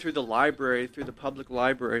walking through the public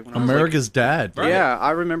library when I was America's Dad. like, yeah,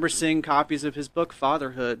 I remember seeing copies of his book,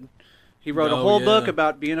 Fatherhood. He wrote a Oh, whole yeah. book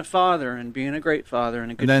about being a father and being a great father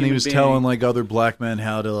and a good And then he human was being. telling like other black men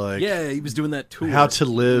how to Yeah, he was doing that tour. how to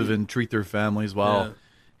live and treat their families while Yeah.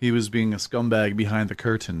 he was being a scumbag behind the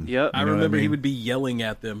curtain. Yep. I You know what remember he mean? would be yelling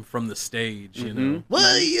at them from the stage, you know. What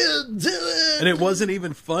are you doing? And it wasn't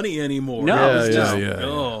even funny anymore. No, It Yeah, was yeah, just, yeah.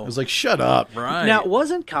 oh, It was like, shut up. right. Now,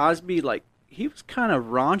 wasn't Cosby like he was kind of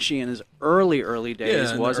raunchy in his early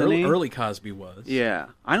days, yeah, wasn't early, he? early Cosby was. Yeah,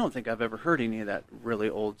 I don't think I've ever heard any of that really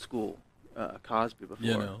old school Cosby before.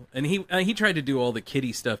 You know, and he tried to do all the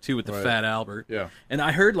kiddie stuff too with the Right. Fat Albert. Yeah. And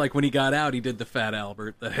I heard like when he got out, he did the Fat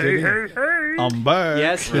Albert. The hey. I'm back.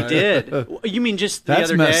 Yes, he did. You mean just the That's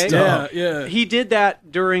other messed day? up. Yeah. He did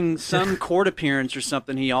that during some court appearance or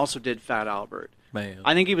something. He also did Fat Albert. Man.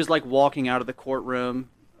 I think he was like walking out of the courtroom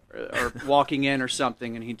or walking in or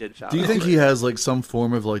something, and he did Fat Do you Albert. think he has like some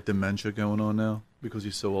form of like dementia going on now because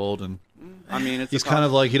he's so old and I mean, it's he's kind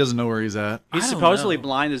of like he doesn't know where he's at? he's I don't supposedly know.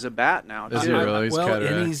 blind as a bat now. Is too. he really? He's well,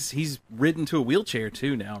 cataract. and he's ridden to a wheelchair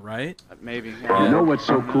too now, right? Maybe. You know what's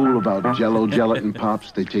so cool about Jello gelatin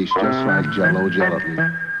pops? They taste just like Jello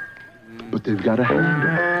gelatin. But they've got a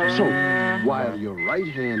handle. So while your right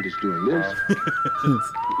hand is doing this,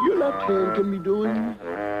 your left hand can be doing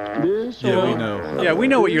this. Yeah, or we know. Yeah, we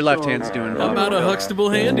know what your left hand's doing. How about a Huxtable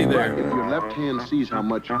handy there? If your left hand sees how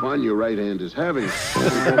much fun your right hand is having,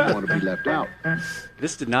 you don't want to be left out.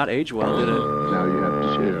 This did not age well, did it? Now you have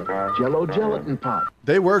to share Jello gelatin pop.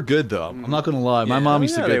 They were good though. I'm not gonna lie. My mom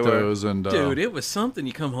used to Yeah, get they were. those, and Dude, it was something.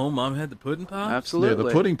 You come home, mom had the pudding pop. yeah, Absolutely.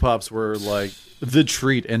 the pudding pops were like the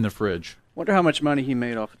treat in the fridge. Wonder how much money he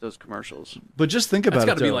made off of those commercials. But just think about That's it.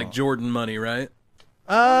 got to be though. like Jordan money, right?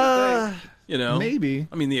 You know, maybe.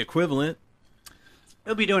 I mean, the equivalent.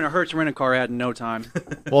 He'll be doing a Hertz rent-a-car ad in no time.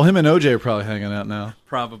 Well, him and OJ are probably hanging out now.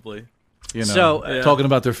 Probably. You know, So, talking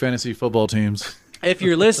about their fantasy football teams. If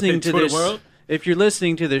you're listening to Twitter this, world? if you're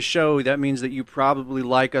listening to this show, that means that you probably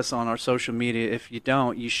like us on our social media. If you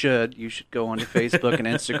don't, you should. You should go onto Facebook and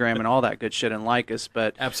Instagram and all that good shit and like us.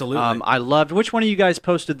 But Absolutely. I loved. Which one of you guys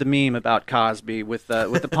posted the meme about Cosby with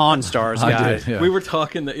the Pawn Stars I guy? did, yeah. We were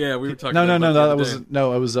talking. We were talking. No, about the that other was day.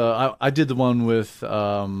 no. It was I did the one with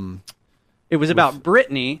It was about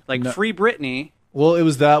Britney, like No. Free Britney. Well, it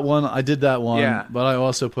was that one. I did that one. Yeah. But I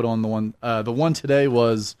also put on the one. The one today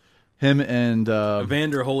was him and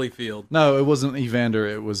Evander Holyfield. no, it wasn't Evander.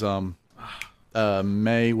 It was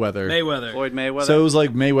Mayweather. Floyd Mayweather. So it was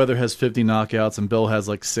like Mayweather has 50 knockouts and Bill has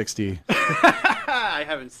like 60. I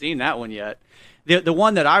haven't seen that one yet. The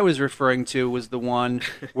one that I was referring to was the one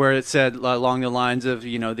where it said along the lines of,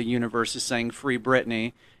 you know, the universe is saying Free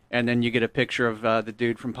Britney, and then you get a picture of the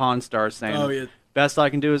dude from Pawn Stars saying, Oh, yeah. best I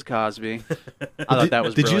can do is Cosby. I thought that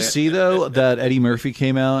was Did you brilliant. see though that Eddie Murphy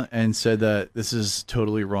came out and said that this is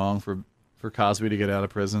totally wrong for Cosby to get out of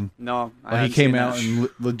prison? No, I He haven't came seen out that. and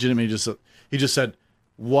legitimately just said,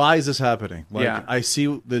 "Why is this happening? Like Yeah. I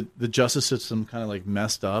see the justice system kind of like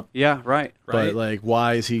messed up, Yeah, right. but like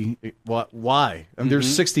why is he why? I mean, there's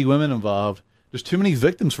Mm-hmm. 60 women involved. There's too many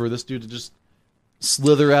victims for this dude to just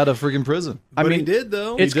slither out of freaking prison. I But mean, he did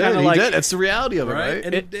though. it's he did. kinda He like- did. That's the reality of it, right, right?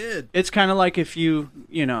 and it did. It's kind of like if you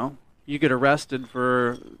get arrested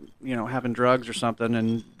for, having drugs or something,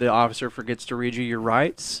 and the officer forgets to read you your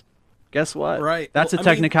rights. guess what? Right. That's Well, a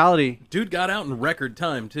technicality. I mean, dude got out in record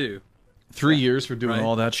time, too. 3 years for doing Right.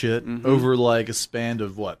 all that shit over like a span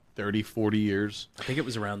of what, 30, 40 years. I think it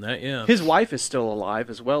was around that, yeah. His wife is still alive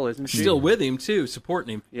as well, isn't she? Still with him, too,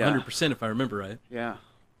 supporting him. Yeah. 100% if I remember right. Yeah.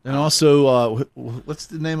 And also, what's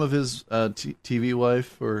the name of his TV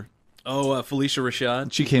wife? Or Oh, Felicia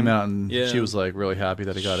Rashad. she came out and Yeah. she was like really happy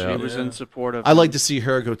that he got out. She was in support of I him. like to see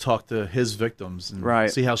her go talk to his victims and Right.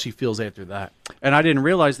 see how she feels after that. And I didn't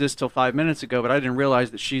realize this till 5 minutes ago, but I didn't realize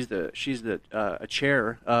that she's a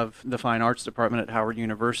chair of the Fine Arts Department at Howard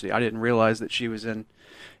University. I didn't realize that she was in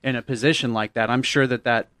a position like that. I'm sure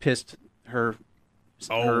that pissed her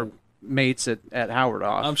mates at Howard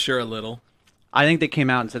off. I'm sure a little. I think they came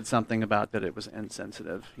out and said something about that it was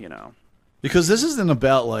insensitive, you know. Because this isn't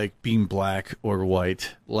about like being black or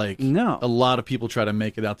white. Like No. a lot of people try to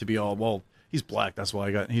make it out to be all, well, he's black, that's why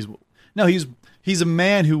I got he's a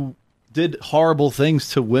man who did horrible things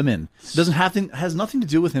to women. Has nothing to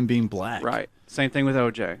do with him being black. Right. Same thing with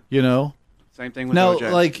OJ. You know? Same thing with Now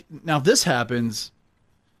OJ. now if this happens,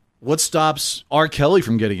 what stops R. Kelly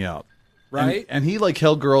from getting out? Right. And he like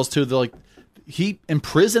held girls to the he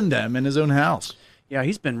imprisoned them in his own house. Yeah,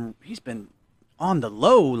 he's been on the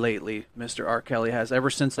low lately, Mr. R. Kelly has, ever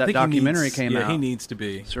since I that think he documentary needs- came yeah, out. he needs to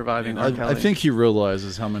be. Surviving I, R. Kelly. I think he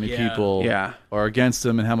realizes how many Yeah. people Yeah. are against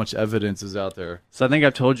him and how much evidence is out there. So I think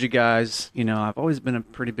I've told you guys, you know, I've always been a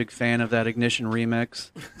pretty big fan of that Ignition remix.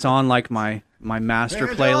 It's on like my master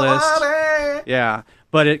playlist. Yeah,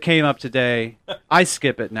 but it came up today. I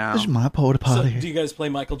skip it now. This is my porta So, potty. do you guys play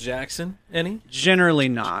Michael Jackson any? Generally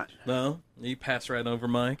not. No? You pass right over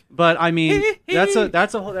Mike? But I mean, that's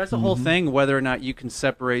a whole thing. Whether or not you can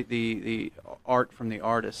separate the art from the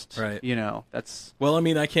artist, Right. You know, that's. Well, I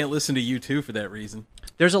mean, I can't listen to you two for that reason.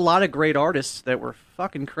 There's a lot of great artists that were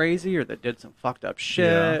fucking crazy or that did some fucked up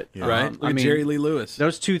shit. Yeah. Right? Look at Jerry Lee Lewis.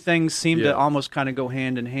 Those two things seem Yeah. to almost kind of go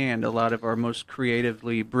hand in hand. A lot of our most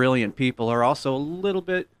creatively brilliant people are also a little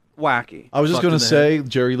bit wacky. I was just Fucked going in to the say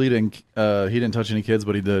Jerry Lee didn't he didn't touch any kids,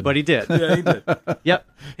 but he did. But he did. Yeah, he did. Yep.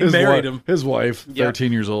 He his married wi- him. His wife, Yeah.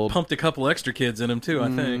 13 years old. Pumped a couple extra kids in him, too, I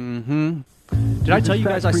think. Mm-hmm. Did I tell you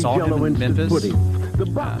guys I saw him in Memphis? The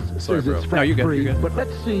box Sorry, says bro. it's No, you're good, fat-free, you're good. but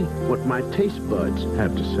let's see what my taste buds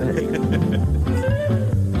have to say.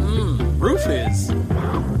 Rufus.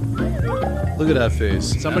 Look at that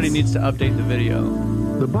face. Somebody needs to update the video.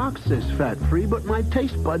 The box says fat-free, but my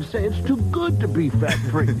taste buds say it's too good to be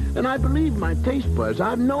fat-free. And I believe my taste buds.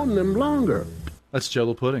 I've known them longer. That's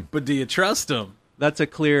Jello pudding. But do you trust him? That's a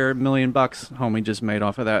clear $1 million homie just made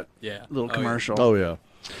off of that Yeah. little Oh, yeah. commercial. Oh yeah.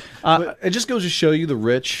 But it just goes to show you the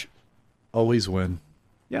rich always win.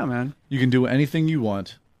 Yeah, man. You can do anything you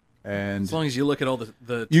want, and As long as you look at all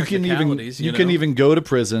the you can even technicalities, you know? can even go to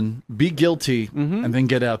prison, be guilty, and then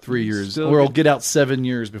get out 3 years, Still or get- get out 7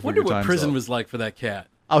 years before Wonder your what time's prison up. was like for that cat.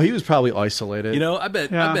 Oh, he was probably isolated. You know, I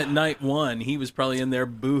bet Yeah. night one he was probably in there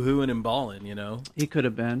boo-hooing and bawling, you know? He could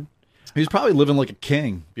have been. He was probably living like a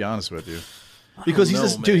king. To be honest with you, because he's know,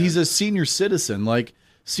 a, dude. man. He's a senior citizen. Like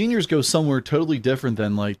seniors go somewhere totally different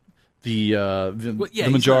than like the Well, yeah, the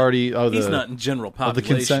he's majority not, of the he's not in general of the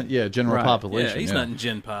population. consent. Yeah, general Right. population. Yeah, he's not in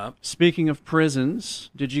Gen Pop. Speaking of prisons,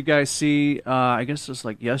 did you guys see? I guess it was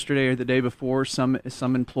like yesterday or the day before. Some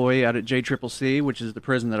employee out at JCCC, which is the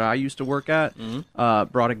prison that I used to work at,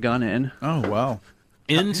 brought a gun in. Oh wow.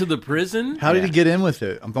 Into the prison? How did he get in with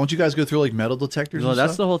it? Don't you guys go through like metal detectors? Well, and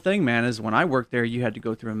that's stuff? the whole thing, man. Is when I worked there, you had to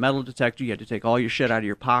go through a metal detector. You had to take all your shit out of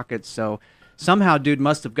your pockets. So somehow, dude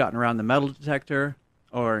must have gotten around the metal detector,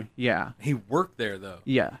 or yeah, He worked there, though.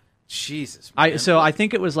 yeah. Jesus, man. I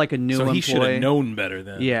think it was like a new So employee. he should have known better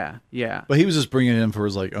then. Yeah, yeah. But he was just bringing it in for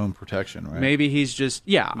his like own protection, right? Maybe he's just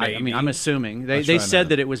I mean, Maybe. I'm assuming they trying said to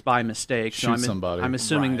that it was by mistake. So shoot I'm somebody. I'm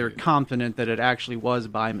assuming they're Right. confident that it actually was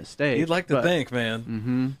by mistake. You'd like to but- think,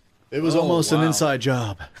 man. It was Oh, almost an wow. inside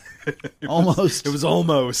job. Almost. It was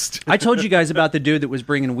almost. I told you guys about the dude that was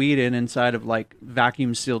bringing weed inside of like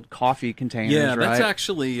vacuum sealed coffee containers. Yeah, right? that's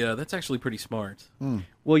actually pretty smart.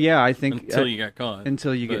 Well, yeah, I think Until you got caught.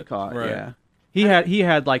 Until you But, get caught. right. Yeah. He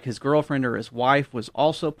had like his girlfriend or his wife was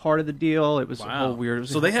also part of the deal. It was a whole weird. it was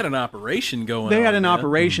So a- they had an operation going on. They had an man.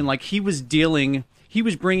 operation like he was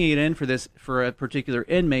bringing it in for a particular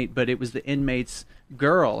inmate, but it was the inmate's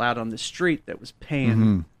girl out on the street that was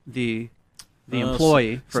paying the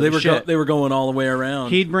employee So for they the were shit. they were going all the way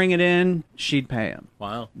around. He'd bring it in, she'd pay him.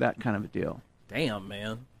 Wow. That kind of a deal. Damn,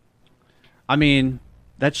 man. I mean,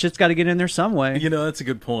 that shit's got to get in there some way. You know, that's a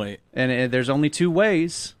good point. And there's only two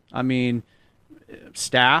ways. I mean,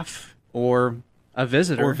 staff or a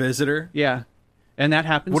visitor. Or visitor. Yeah. And that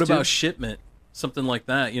happens What too. about shipment? Something like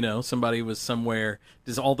that, you know, somebody was somewhere.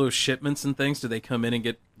 Does all those shipments and things, do they come in and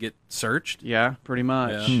get get searched. Yeah, pretty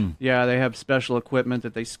much. Yeah, they have special equipment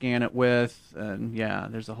that they scan it with, and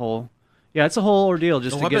there's a whole. Yeah, it's a whole ordeal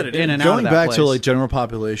just to get in and out of Going that back place. to like general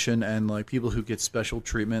population and like people who get special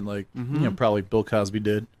treatment, like you know, probably Bill Cosby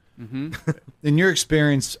did. In your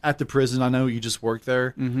experience at the prison, I know you just worked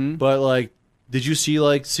there, but like, did you see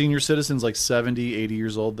like senior citizens like 70, 80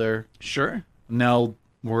 years old there? Sure. Now,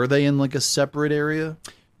 were they in like a separate area?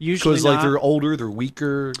 Usually because like they're older, they're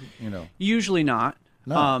weaker, you know. Usually not.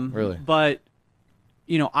 No, really. But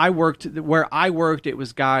you know, where I worked. It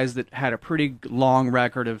was guys that had a pretty long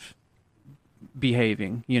record of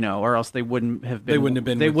behaving, you know, or else they wouldn't have been. They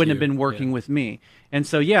wouldn't have been working with me. And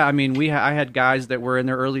so, yeah, I mean, I had guys that were in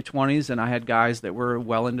their early 20s, and I had guys that were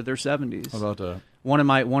well into their 70s. How about that?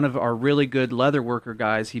 One of our really good leather worker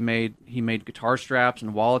guys, he made guitar straps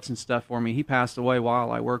and wallets and stuff for me. He passed away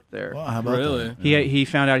while I worked there. Wow, how about that? He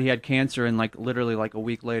found out he had cancer, and like literally like a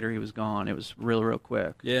week later he was gone. It was real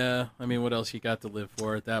quick. Yeah, I mean, what else you got to live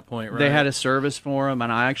for at that point, right? They had a service for him,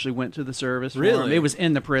 and I actually went to the service. For him. Really? It was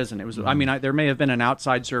in the prison. It was. I mean, there may have been an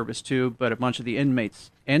outside service too, but a bunch of the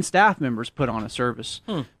inmates and staff members put on a service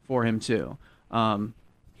for him too.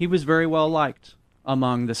 He was very well liked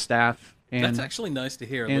among the staff. And that's actually nice to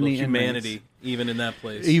hear. A little humanity, even in that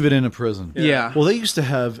place. Even in a prison. Yeah. Well, they used to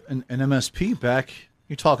have an MSP back,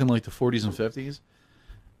 you're talking like the 40s and 50s.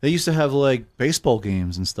 They used to have like baseball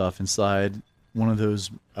games and stuff inside one of those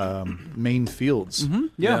main fields.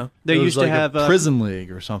 Yeah. They used like to have a prison league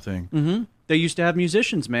or something. They used to have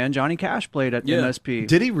musicians, man. Johnny Cash played at MSP.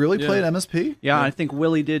 Did he really play at MSP? Yeah, I think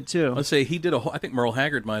Willie did too. Let's say he did a whole, I think Merle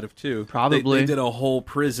Haggard might have too. Probably. They did a whole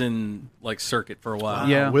prison like circuit for a while.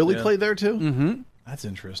 Yeah. Willie played there too? Mm-hmm. That's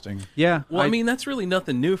interesting. Yeah. Well, I mean, that's really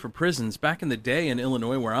nothing new for prisons. Back in the day in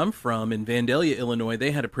Illinois, where I'm from, in Vandalia, Illinois,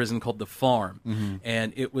 they had a prison called the Farm.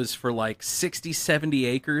 And it was for like 60, 70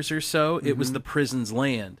 acres or so. It was the prison's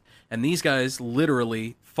land. And these guys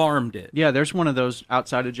literally farmed it. Yeah, there's one of those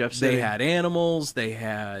outside of Jeff City. They had animals. They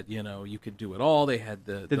had, you know, you could do it all. They had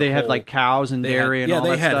Did they have like cows and dairy and all that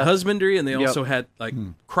they had stuff? husbandry, and they also had like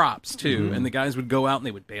crops too. And the guys would go out and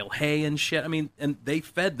they would bale hay and shit. I mean, and they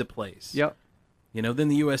fed the place. Yep. You know, then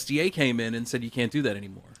the USDA came in and said you can't do that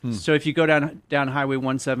anymore. So if you go down Highway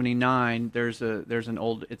 179, there's an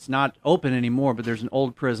old. It's not open anymore, but there's an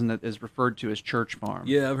old prison that is referred to as Church Farm.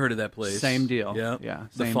 Yeah, I've heard of that place. Same deal. Yeah,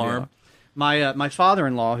 Same the farm. Deal. My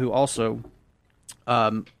father-in-law, who also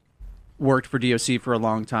worked for DOC for a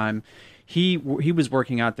long time, he was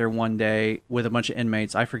working out there one day with a bunch of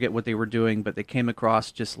inmates. I forget what they were doing, but they came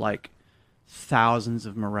across just like thousands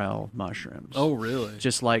of morel mushrooms. Oh, really?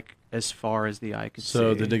 Just like as far as the eye could see.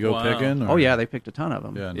 So did they go picking? Oh yeah, they picked a ton of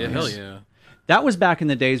them. Yeah, Yeah, nice. hell yeah. That was back in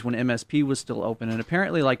the days when MSP was still open, and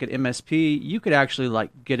apparently, like at MSP, you could actually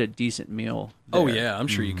like get a decent meal there. Oh yeah, I'm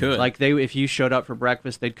sure you could. Like if you showed up for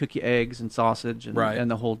breakfast, they'd cook you eggs and sausage and, Right. and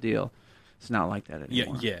the whole deal. It's not like that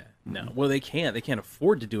anymore. yeah. No. Well, they can't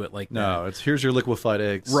afford to do it like that. No, it's here's your liquefied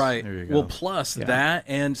eggs. Right. There you go. Well, plus that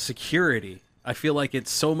and security. I feel like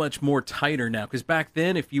it's so much more tighter now. Because back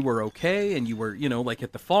then, if you were okay and you were, you know, like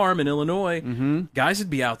at the farm in Illinois, guys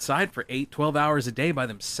would be outside for 8, 12 hours a day by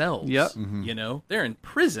themselves. Yep. You know, they're in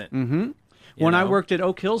prison. When I worked at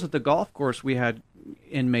Oak Hills at the golf course, we had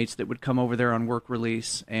inmates that would come over there on work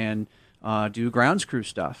release and do grounds crew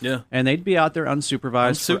stuff. Yeah. And they'd be out there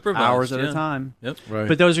unsupervised for hours at a time. Yep. Right.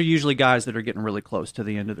 But those are usually guys that are getting really close to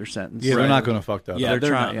the end of their sentence. Yeah, they're not going to fuck that Yeah, up.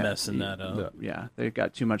 they're not trying- messing that up. Yeah, they've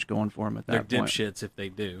got too much going for them at They're that point. dipshits if they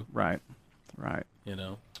do. Right. You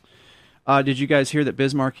know. Did you guys hear that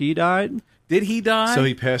Biz Markie died? Did he die? So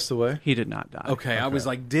he passed away? He did not die. Okay, I was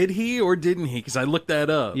like, did he or didn't he? Because I looked that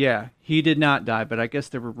up. Yeah, he did not die, but I guess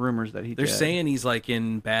there were rumors that he They're did. saying he's like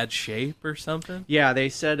in bad shape or something. Yeah, they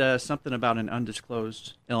said something about an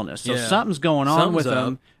undisclosed illness. So Yeah. something's going on Something's with up.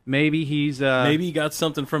 him. Maybe he's... Maybe he got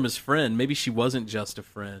something from his friend. Maybe she wasn't just a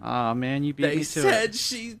friend. Oh, man, you beat They me to said it.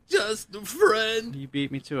 she's just a friend. You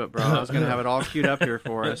beat me to it, bro. I was going to have it all queued up here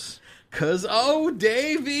for us. 'Cause, oh,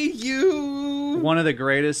 Davey, you... One of the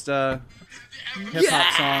greatest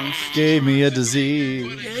hip-hop songs. Gave me a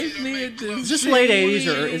disease. Gave me a disease. Is this late 80s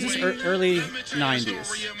or is this early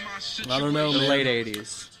 90s? I don't know, Or man. late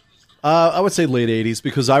 80s. I would say late 80s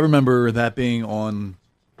because I remember that being on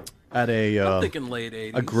at I'm a thinking late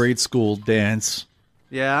 80s. a grade school dance.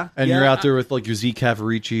 Yeah? And Yeah, you're out there with like your Z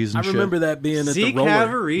Cavaricis and I shit. remember that being at Z the roller.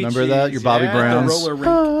 Cavaricis. Remember that? Your Bobby yeah. Browns. The roller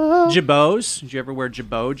rink. Jabots? Did you ever wear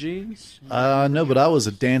Jabot jeans? No, but I was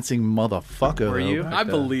a dancing motherfucker. Were you? I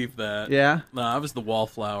believe that. Yeah. No, I was the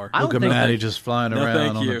wallflower. Look at Matty just flying No, around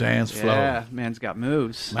thank on you. the dance floor. Yeah, man's got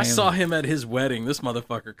moves. I saw him at his wedding. This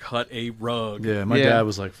motherfucker cut a rug. Yeah, my dad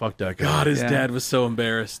was like, "Fuck that guy." God, his dad was so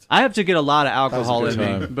embarrassed. I have to get a lot of alcohol That was a in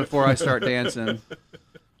good me time. before I start dancing.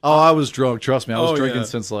 Oh, I was drunk. Trust me, I was Oh, drinking yeah.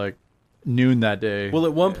 since like noon that day. Well,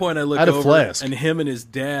 at one point I looked I had a over flask. and him and his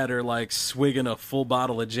dad are like swigging a full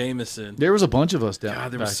bottle of Jameson. There was a bunch of us down.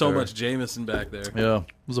 God, there back was so there. much Jameson back there. Yeah,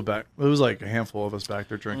 it was like a handful of us back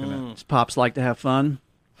there drinking it. Does Pops like to have fun?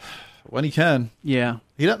 When he can. Yeah.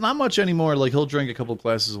 He not much anymore. Like he'll drink a couple of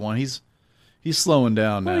glasses of wine. He's slowing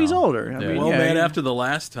down now. Well, he's older. I mean, Well, yeah, man, he- after the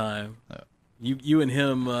last time, you and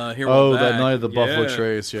him here. Oh, went that back. night of the Buffalo Yeah.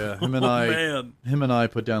 Trace, yeah. Him and Oh, I, man.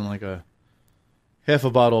 put down like a half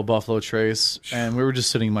a bottle of Buffalo Trace, and we were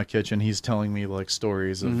just sitting in my kitchen. He's telling me like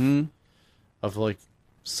stories of like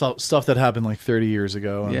stuff that happened like 30 years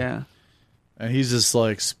ago. And, Yeah. and he's just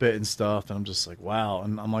like spitting stuff, and I'm just like, wow.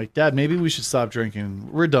 And I'm like, Dad, maybe we should stop drinking.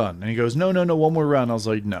 We're done. And he goes, no, one more round. I was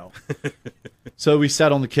like, no. So we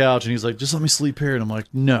sat on the couch, and he's like, just let me sleep here. And I'm like,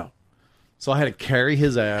 no. So I had to carry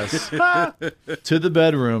his ass to the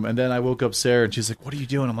bedroom, and then I woke up Sarah, and she's like, what are you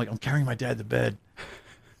doing? I'm like, I'm carrying my dad to bed.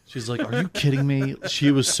 She's like, are you kidding me? She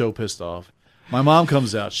was so pissed off. My mom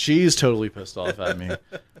comes out. She's totally pissed off at me. I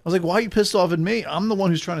was like, why are you pissed off at me? I'm the one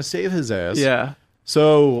who's trying to save his ass. Yeah.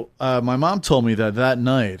 So my mom told me that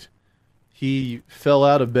night he fell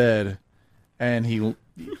out of bed, and and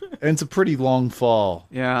it's a pretty long fall.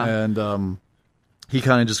 Yeah. And he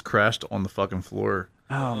kind of just crashed on the fucking floor.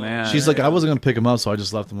 Oh, man. She's like, I wasn't going to pick him up, so I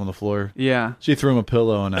just left him on the floor. Yeah. She threw him a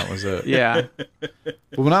pillow, and that was it. Yeah. But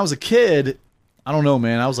when I was a kid, I don't know,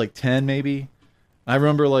 man. I was like 10 maybe. I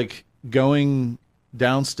remember like going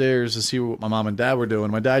downstairs to see what my mom and dad were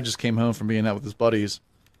doing. My dad just came home from being out with his buddies.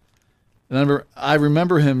 And I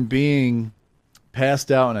remember him being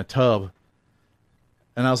passed out in a tub.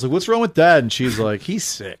 And I was like, what's wrong with Dad? And she's like, he's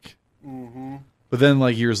sick. But then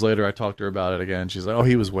like years later, I talked to her about it again. She's like, oh,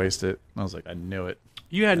 he was wasted. And I was like, I knew it.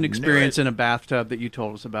 You had an I knew experience it. in a bathtub that you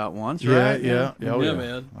told us about once, Yeah, right? yeah. Oh, Yeah, yeah,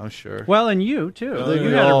 man. I'm sure. Well, and you, too. I think You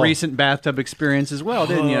we had a all- recent bathtub experience as well,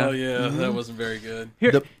 didn't you? Oh yeah, that wasn't very good.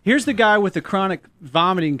 Here's the guy with the chronic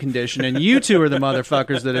vomiting condition, and you two are the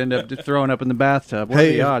motherfuckers that end up throwing up in the bathtub. What are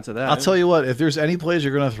the odds of that? I'll tell you what, if there's any place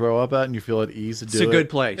you're going to throw up at and you feel at ease to do It's it. a good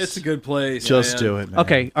place. It's a good place. Just man. do it, man.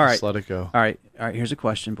 Okay, all right. Just let it go. All right. Here's a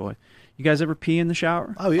question, boy. You guys ever pee in the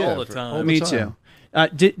shower? Oh, yeah. All the time. Me too.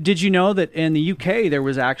 Did you know that in the UK there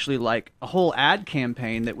was actually like a whole ad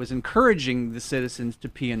campaign that was encouraging the citizens to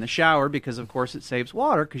pee in the shower because, of course, it saves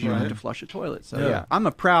water because you don't have to flush a toilet. So yeah, I'm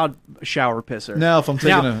a proud shower pisser. Now, if I'm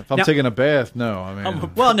taking a bath, no. I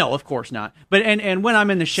mean, well, no, of course not. But and when I'm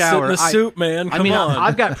in the shower, Sit in the soup, man. I Come mean, on.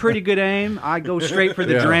 I've got pretty good aim. I go straight for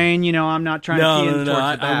the Yeah. drain. You know, I'm not trying to pee in towards the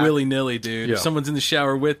I back. willy nilly, dude. Yeah. If someone's in the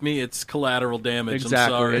shower with me, it's collateral damage.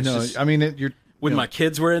 Exactly. I'm sorry. It's no, just- I mean, you're. when you know, my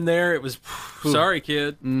kids were in there, it was sorry,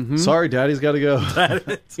 kid. Sorry, Daddy's got to go.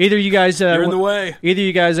 Either you guys, You're in the way. Either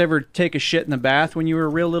you guys ever take a shit in the bath when you were a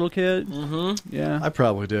real little kid? Mm-hmm. Yeah, I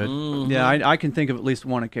probably did. yeah. I can think of at least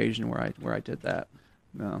one occasion where I did that.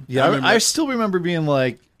 No. Yeah, I still remember being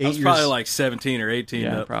like 8 I was years. probably like 17 or 18.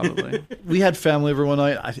 Yeah, up. probably. We had family over one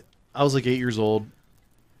night. I was like 8 years old,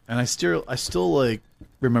 and I still like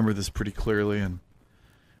remember this pretty clearly. And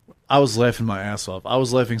I was laughing my ass off. I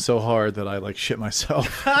was laughing so hard that I like shit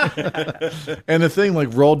myself. And the thing like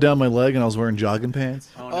rolled down my leg, and I was wearing jogging pants.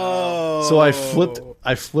 Oh, So I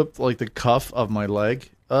flipped like the cuff of my leg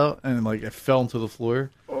up, and like it fell into the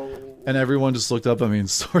floor. And everyone just looked up at me and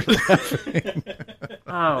started laughing.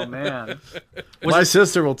 Oh man. My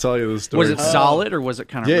sister will tell you the story. Was it solid or was it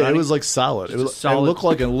kind of? Yeah, runny? it was like solid. Just a It solid- looked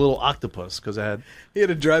like a little octopus because it had. He had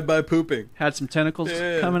a drive-by pooping. Had some tentacles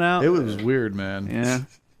Yeah. coming out. It was weird, man. Yeah.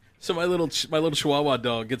 So my little Chihuahua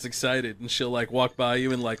dog gets excited and she'll like walk by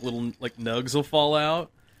you and like little like nugs will fall out.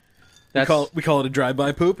 We call it a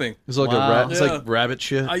drive-by pooping. It's like Wow. it's like rabbit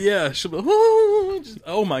shit. Yeah, she'll be,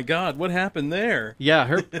 oh my god, what happened there? Yeah,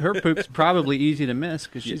 her poop's probably easy to miss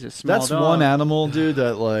because she's a small That's dog. one animal, dude,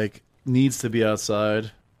 that like needs to be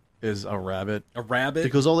outside. Is a rabbit. A rabbit?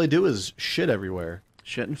 Because all they do is shit everywhere.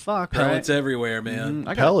 Shit and fuck. Pellets right? everywhere, man.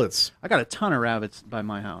 Pellets. I got a ton of rabbits by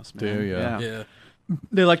my house, man. Do ya? Yeah.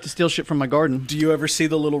 They like to steal shit from my garden. Do you ever see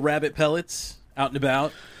the little rabbit pellets out and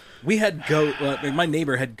about? We had my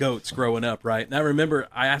neighbor had goats growing up, right? And I remember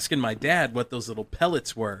asking my dad what those little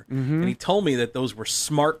pellets were, and he told me that those were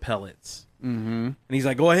smart pellets. And he's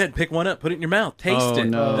like, go ahead, pick one up, put it in your mouth, taste it.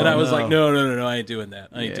 no. And I was like, no, I ain't doing that.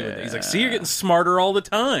 I ain't doing that. He's like, see, you're getting smarter all the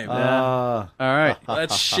time. All right.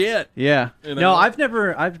 That's shit. Yeah. You know? No, I've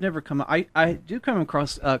never come. I do come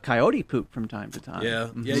across coyote poop from time to time. Yeah,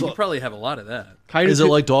 yeah. You probably have a lot of that. Coyote Is it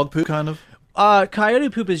poop, like dog poop, kind of? coyote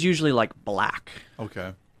poop is usually like black,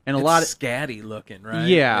 Okay. and a It's lot of scatty looking, right?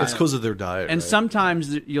 Yeah. It's because of their diet, and right?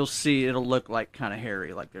 sometimes you'll see it'll look like kind of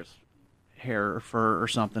hairy, like there's hair or fur or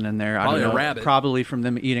something in there. Probably I don't a know, rabbit. Probably from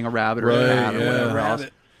them eating a rabbit or Right, a cat or yeah. whatever else.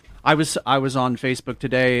 Rabbit. I was on Facebook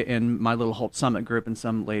today in my little Holt Summit group, and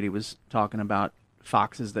some lady was talking about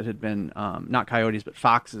foxes that had been not coyotes, but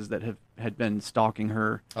foxes that had been stalking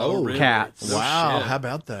her really? cats. No Wow, shit. how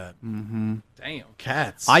about that? Damn.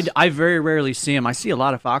 Cats. I very rarely see them. I see a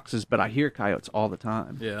lot of foxes, but I hear coyotes all the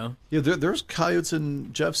time. Yeah. Yeah, there's coyotes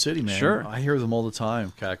in Jeff City, man. Sure. I hear them all the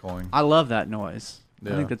time cackling. I love that noise.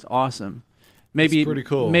 Yeah. I think that's awesome. Maybe It's pretty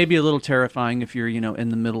cool. Maybe a little terrifying if you're in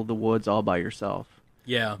the middle of the woods all by yourself.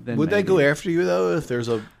 Yeah. Then Would they maybe. go after you, though, if there's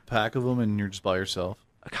a pack of them and you're just by yourself?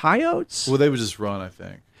 Coyotes? Well, they would just run, I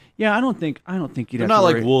think. Yeah, I don't think you'd They're have not to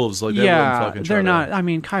like worry. wolves. Like, they wouldn't yeah, fucking try they're to- not. I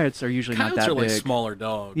mean, coyotes are usually Coyotes not that are like big. smaller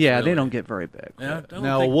dogs. Yeah, really. they don't get very big. Yeah, I don't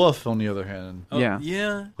Now, think- a wolf, on the other hand. Oh, Yeah.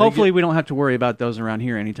 Yeah. Hopefully, we don't have to worry about those around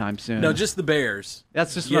here anytime soon. No, just the bears.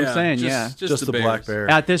 That's just what I'm saying. Just the black bear.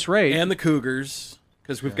 At this rate, And the cougars,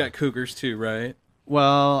 because we've got cougars too, right?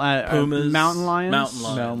 well, Pumas, mountain lions. mountain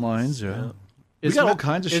lions. Mountain lions, yeah. Is We got ma- all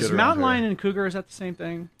kinds of shit Is around mountain here. lion and cougar, is that the same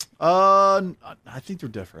thing? I think they're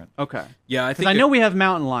different. Okay. Yeah, I Because think I know we have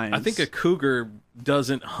mountain lions. I think a cougar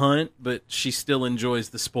doesn't hunt, but she still enjoys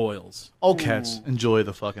the spoils. All cats enjoy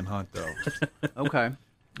the fucking hunt, though. Okay.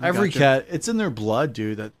 Every gotcha. cat, it's in their blood,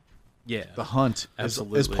 dude, that Yeah, the hunt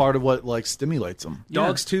Absolutely. is part of what like stimulates them.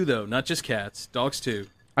 dogs too, though, not just cats. Dogs too.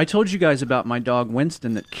 I told you guys about my dog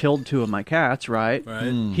Winston that killed 2 of my cats, right?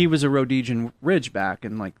 Right. He was a Rhodesian Ridgeback,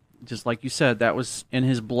 and just like you said, that was in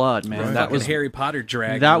his blood, man. That That was Harry Potter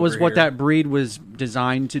dragon. that was over what here. that breed was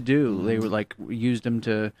designed to do. They were used them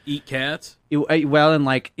to Eat cats. well, and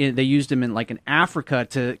they used him in Africa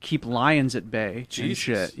to keep lions at bay and Jesus.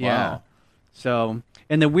 shit. Wow. Yeah. So,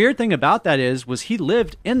 and the weird thing about that was he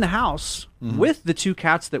lived in the house with the 2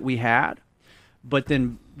 cats that we had, but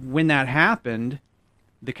then when that happened,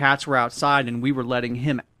 the cats were outside and we were letting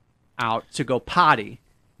him out to go potty.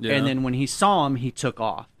 Yeah. And then when he saw him, he took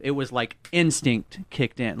off. It was like instinct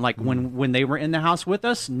kicked in. Like when they were in the house with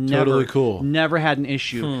us, Totally cool. never had an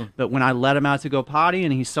issue. But when I let him out to go potty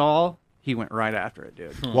and he went right after it,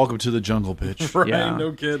 dude. Welcome to the jungle, bitch. Right? Yeah.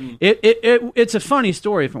 No kidding. It's a funny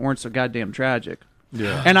story if it weren't so goddamn tragic.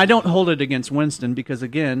 Yeah. And I don't hold it against Winston because,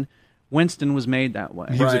 again, Winston was made that way.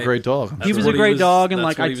 He was a Right. great dog. That's He was what a great dog, and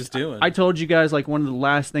that's what I he was doing. I told you guys one of the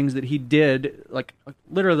last things that he did,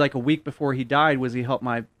 literally a week before he died, was he helped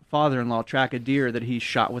my father-in-law track a deer that he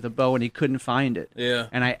shot with a bow and he couldn't find it. Yeah.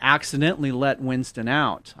 And I accidentally let Winston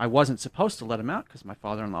out. I wasn't supposed to let him out because my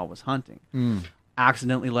father-in-law was hunting.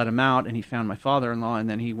 Accidentally let him out, and he found my father-in-law, and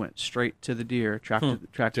then he went straight to the deer, tracked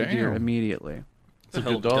the deer Damn. immediately. It's a good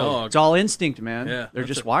hell of a dog. dog. It's all instinct, man. Yeah, They're that's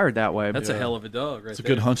just a- wired that way. That's a hell of a dog, right It's a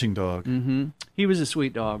there. good hunting dog. He was a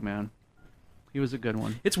sweet dog, man. He was a good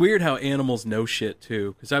one. It's weird how animals know shit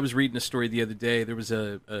too. Because I was reading a story the other day. There was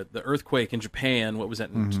the earthquake in Japan. What was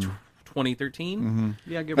that in 2013?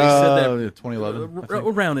 Yeah, give They us said that 2011. I think.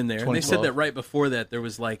 around in there. And they said 2012. that right before that there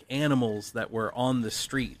was animals that were on the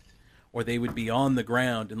street, or they would be on the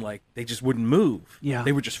ground and they just wouldn't move. Yeah.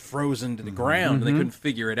 They were just frozen to the ground and they couldn't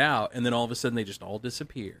figure it out. And then all of a sudden they just all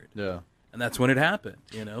disappeared. Yeah. And that's when it happened.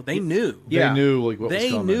 They knew. Yeah. They knew what was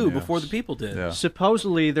They coming. knew yeah. before the people did. Yeah.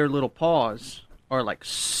 Supposedly, their little paws are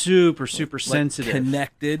super sensitive.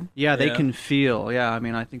 Connected. Yeah, they can feel. Yeah, I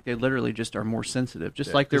mean, I think they literally just are more sensitive, just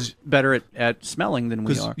Yeah, like they're 'cause- better at smelling than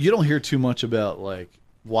we Because are. you don't hear too much about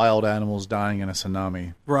wild animals dying in a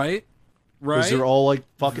tsunami. Right. Because they're all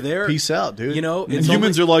fucking They're- peace out, dude. it's and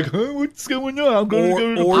humans are like, huh, what's going on? I'm going to go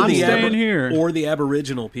to the I'm pool. staying here. Or the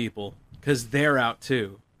Aboriginal people, because they're out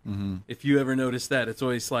too. Mm-hmm. If you ever notice that, it's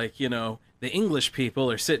always the English people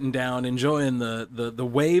are sitting down enjoying the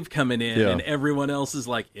wave coming in, Yeah. and everyone else is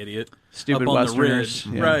like idiot, Stupid up on Westerners. the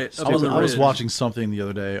ridge. Yeah. Right? Up I was, on the I was ridge. watching something the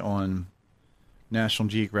other day on National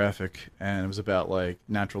Geographic, and it was about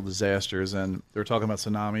natural disasters, and they were talking about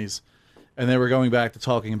tsunamis, and they were going back to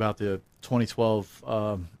talking about the 2012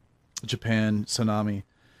 Japan tsunami,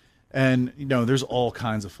 and there's all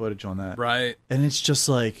kinds of footage on that, Right. and it's just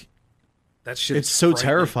That shit. it's so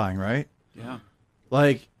terrifying, right? Yeah.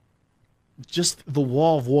 Just the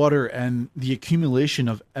wall of water and the accumulation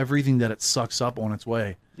of everything that it sucks up on its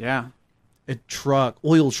way. Yeah.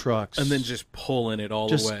 Oil trucks, And then just pulling it all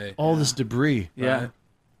just away. all this debris. Yeah.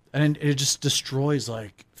 and it just destroys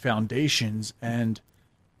like foundations and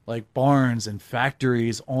like barns and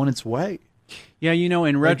factories on its way. Yeah,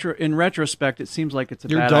 in retrospect, it seems like it's a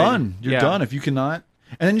You're bad done. idea. You're done if you cannot.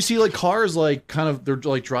 And then you see like cars like kind of they're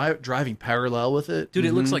like driving parallel with it, Dude,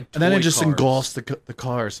 it looks like and then toy it just cars. engulfs the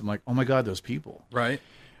cars. I'm like, oh my god, those people. Right.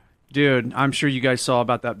 Dude, I'm sure you guys saw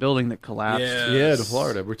about that building that collapsed. Yeah, to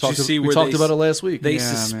Florida. We talked we about it last week. They Yeah,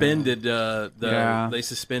 suspended Yeah. they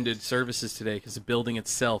suspended services today because the building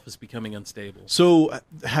itself is becoming unstable. So,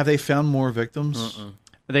 have they found more victims?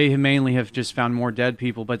 They mainly have just found more dead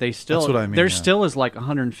people, but they still That's what I mean, there yeah. still is like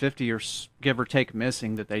 150 or give or take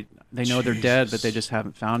missing that they know they're dead, but they just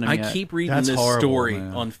haven't found them I yet. keep reading That's this horrible, story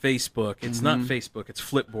man. on Facebook. It's not Facebook, it's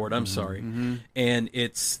Flipboard. I'm sorry. And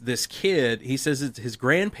it's this kid. He says his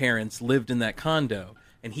grandparents lived in that condo,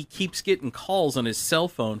 and he keeps getting calls on his cell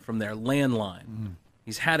phone from their landline.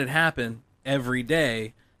 He's had it happen every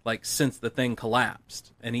day, like since the thing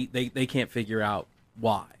collapsed, and they can't figure out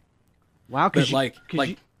why. Wow,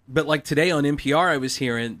 But like today on NPR, I was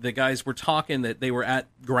hearing the guys were talking that they were at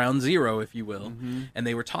ground zero, if you will, and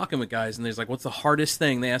they were talking with guys, and there's like, what's the hardest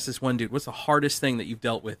thing? They asked this one dude, what's the hardest thing that you've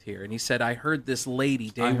dealt with here? And he said, I heard this lady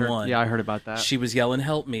day one. Yeah, I heard about that. She was yelling,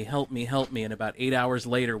 help me, help me, help me. And about 8 hours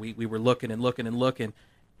later, we were looking and looking and looking,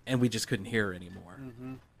 and we just couldn't hear her anymore.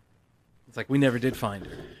 It's like we never did find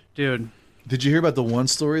her. Dude. Did you hear about the one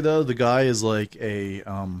story though? The guy is like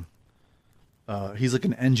he's like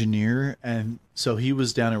an engineer, and so he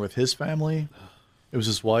was down there with his family. It was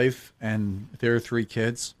his wife and their 3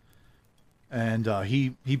 kids, and he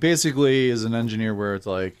basically is an engineer where it's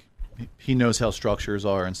like he knows how structures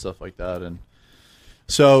are and stuff like that. And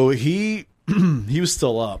so he was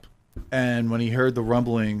still up, and when he heard the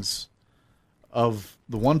rumblings of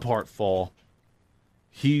the one part fall,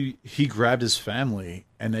 he grabbed his family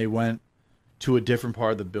and they went to a different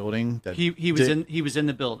part of the building. That He was in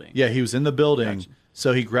the building. Yeah, he was in the building. Gotcha.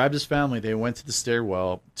 So he grabbed his family. They went to the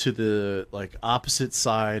stairwell to the like opposite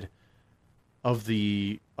side of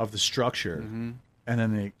the structure, and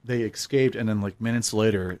then they escaped. And then like minutes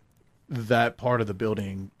later, that part of the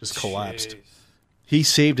building just collapsed. He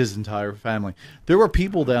saved his entire family. There were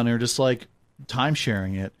people down there just like time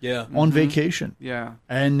sharing it. Yeah. On vacation. Yeah.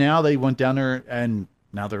 And now they went down there, and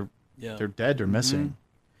now they're dead. They're missing.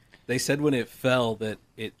 They said when it fell that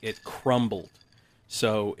it crumbled.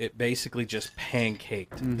 So it basically just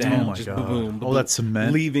pancaked down. Oh my just God. Boom, Oh, that's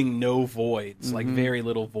cement? leaving no voids, like very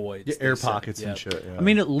little voids. Yeah, they air said. pockets and Yep. shit. Yeah. I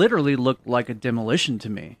mean, it literally looked like a demolition to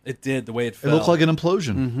me. It did, the way it it fell. looked like an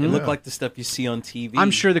implosion. It looked like the stuff you see on TV.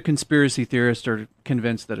 I'm sure the conspiracy theorists are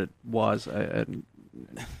convinced that it was,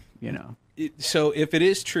 So if it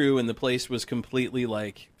is true and the place was completely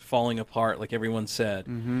like falling apart, like everyone said,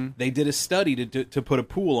 they did a study to put a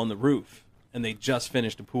pool on the roof, and they just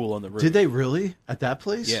finished a pool on the roof. Did they really at that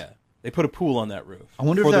place? Yeah. They put a pool on that roof I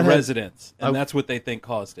wonder for if the that had- residents, and that's what they think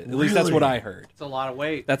caused it. At least that's Really? what I heard. it's a lot of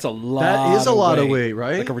weight. That's a lot. That is a lot of weight,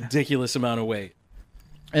 right? Like a ridiculous amount of weight.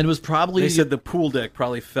 And it was probably They said the pool deck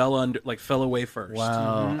probably fell away first.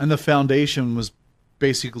 wow. And the foundation was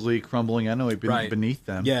basically crumbling anyway Right. beneath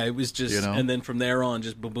them. Yeah, it was just, You know? and then from there on,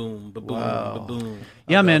 just ba-boom, ba-boom, Wow. ba-boom.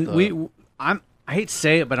 Yeah, man. that? I hate to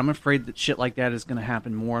say it, but I'm afraid that shit like that is going to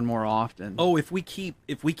happen more and more often. Oh, if we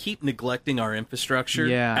keep neglecting our infrastructure,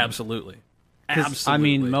 Yeah. absolutely. 'Cause, Absolutely. I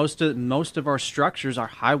mean, most of our structures, our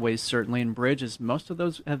highways certainly, and bridges, most of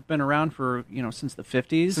those have been around for since the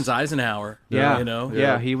 50s. since Eisenhower, Yeah, you know,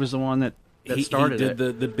 yeah, he was the one that started he it.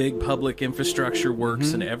 did the big public infrastructure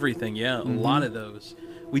works and everything. Yeah, a lot of those.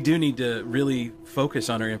 We do need to really focus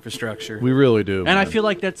on our infrastructure. We really do. And I man. feel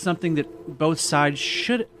like that's something that both sides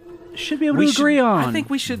should be able We to agree should- on. I think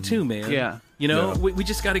we should too, man. Yeah. You know, Yeah. we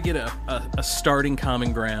just got to get a starting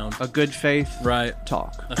common ground. a good faith Right.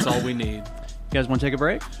 talk. That's all we need. You guys want to take a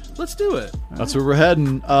break? Let's do it. That's where we're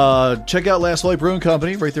heading. Check out Last Flight Brewing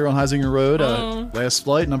Company right there on Heisinger Road. Last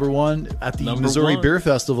Flight, #1 at the Number Missouri one. Beer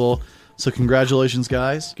Festival. So congratulations,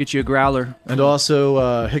 guys. Get you a growler. And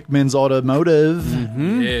also Hickman's Automotive.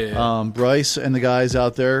 Yeah. Bryce and the guys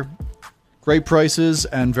out there. Great prices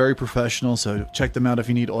and very professional. So check them out if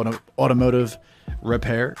you need automotive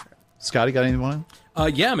repair. Scotty, got anyone?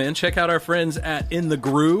 Yeah, man. Check out our friends at In the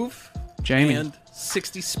Groove, Jamie. and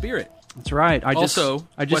 60 Spirit. That's right. I just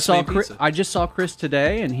West saw Main Chris, Pizza. I just saw Chris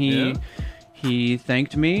today, and he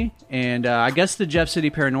thanked me. And I guess the Jeff City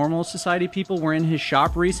Paranormal Society people were in his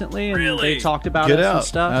shop recently, and Really? they talked about Get us out. and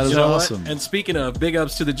stuff. That is You know awesome. what? And speaking of, big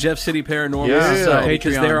ups to the Jeff City Paranormal Yeah. Society,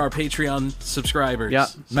 because Patreon. they're our Patreon subscribers. Yeah.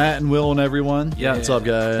 Matt and Will and everyone. Yeah. What's up,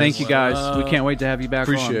 guys? Thank you guys. We can't wait to have you back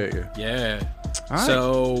on. Appreciate you. Yeah. right.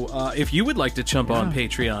 So if you would like to jump on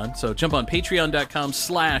Patreon, so jump on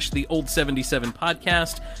patreon.com/the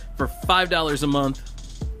old77podcast for $5 a month.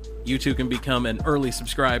 You too can become an early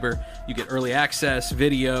subscriber. You get early access,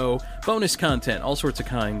 video, bonus content, all sorts of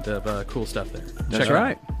kind of cool stuff there. That's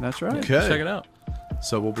right. That's right. Okay. Check it out.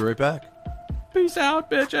 So we'll be right back. Peace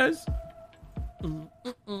out, bitches.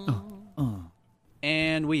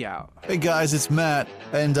 And we out. Hey guys, it's Matt,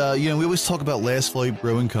 and we always talk about Last Flight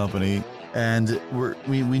Brewing Company, and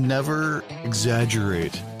we never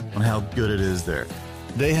exaggerate on how good it is there.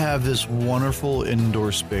 They have this wonderful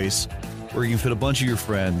indoor space where you can fit a bunch of your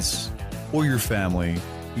friends or your family.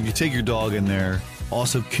 You can take your dog in there.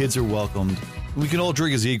 Also, kids are welcomed. We can all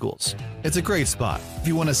drink as equals. It's a great spot. If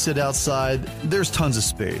you want to sit outside, there's tons of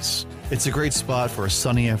space. It's a great spot for a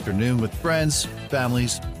sunny afternoon with friends,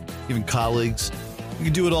 families, even colleagues. You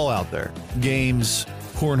can do it all out there. Games,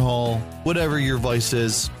 cornhole, whatever your vice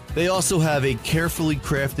is. They also have a carefully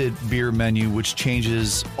crafted beer menu which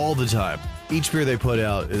changes all the time. Each beer they put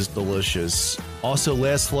out is delicious. Also,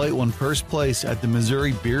 Last Flight won first place at the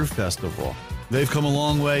Missouri Beer Festival. They've come a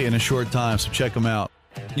long way in a short time, so check them out.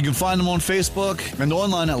 You can find them on Facebook and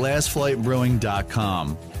online at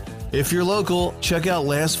lastflightbrewing.com. If you're local, check out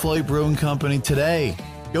Last Flight Brewing Company today.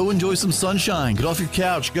 Go enjoy some sunshine. Get off your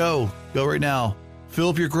couch. Go right now. Fill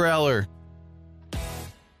up your growler.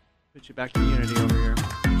 Put you back to Unity over here.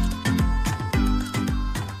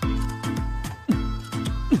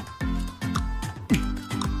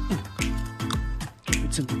 Give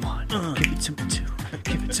it to me 1, give it to me 2,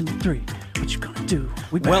 give it to me 3. What you gonna do?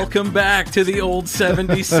 Welcome back to the old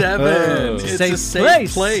 77. It's a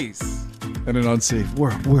safe place. And an unsafe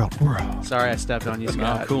world. Sorry, I stepped on you,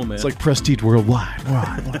 Scott. Oh, cool, man. It's like Prestige Worldwide.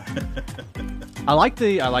 I like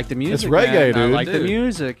the music. It's reggae, man. dude. I like the Dude.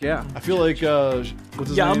 music. Yeah. I feel like what's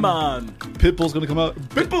his Yeah, name? man. Pitbull's gonna come out.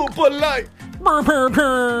 Pitbull Polite.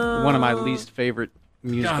 One of my least favorite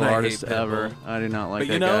musical God, I hate artists Pitbull. ever. I do not like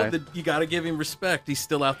But that guy. you got to give him respect. He's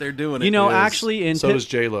still out there doing it. You know, is. actually, in So does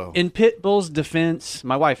J-Lo. In Pitbull's defense,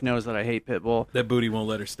 my wife knows that I hate Pitbull. That booty won't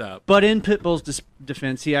let her stop. But in Pitbull's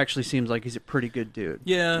defense, he actually seems like he's a pretty good dude.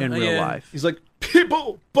 Yeah, in real yeah. life. He's like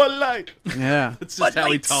Pitbull Polite. Yeah. That's just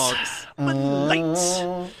how he talks.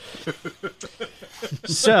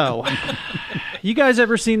 So, you guys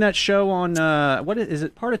ever seen that show on what is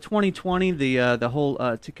it? Part of 2020, the whole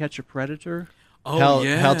To Catch a Predator. Oh, how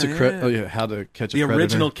yeah. how to yeah. how to catch a The predator.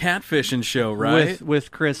 original catfishing show, right? With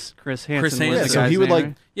Chris Hansen. Chris was the Hansen. So guy's he would name, like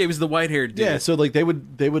right? Yeah, he was the white-haired dude. yeah. So like they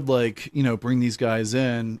would like bring these guys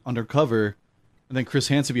in undercover, and then Chris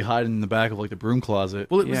Hansen would be hiding in the back of like the broom closet.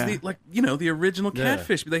 Well, it was Yeah. the original Yeah.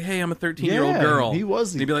 Catfish. Be like, hey, I'm a 13-year-old Yeah, girl. he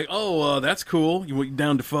was the- And he'd be like, oh, that's cool. You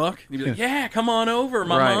down to fuck? And he'd be like, yeah, come on over.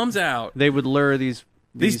 My Right. mom's out. They would lure these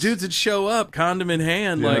These dudes would show up, condom in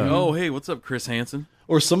hand, like, oh, hey, what's up, Chris Hansen?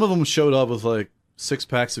 Or some of them showed up with like 6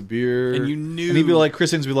 packs of beer, And you knew- And he'd be like,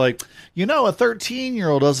 Chris Hansen would be like, a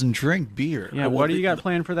 13-year-old doesn't drink beer. Yeah, what do you got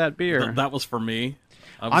planned for that beer? That was for me.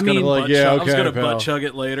 I mean, I was gonna pal. butt chug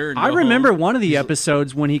it later. And I go remember home. one of the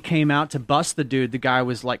episodes when he came out to bust the dude. The guy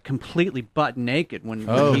was like completely butt naked when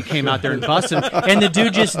he came out there and busted him. And the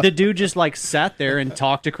dude just like sat there and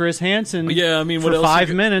talked to Chris Hansen. Yeah, I mean, for what else 5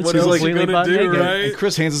 you- minutes. what He was else you completely gonna butt do, naked. right? And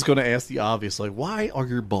Chris Hansen's going to ask the obvious, like, why are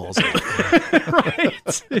your balls out?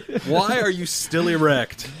 Right. Why are you still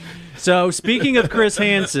erect? So speaking of Chris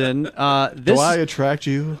Hansen, Do I attract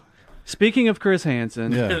you? speaking of Chris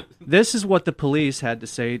Hansen, Yeah. this is what the police had to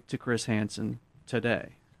say to Chris Hansen today.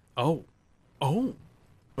 Oh.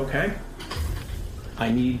 Okay.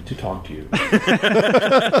 I need to talk to you.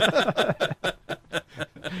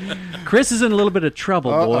 Chris is in a little bit of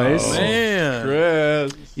trouble, boys. Man.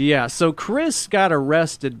 Chris. Yeah, so Chris got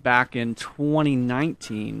arrested back in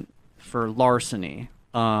 2019 for larceny.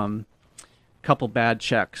 Couple bad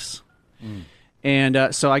checks.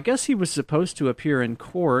 And so I guess he was supposed to appear in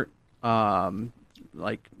court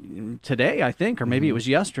like today, I think, or maybe it was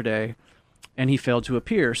yesterday, and he failed to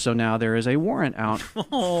appear. So now there is a warrant out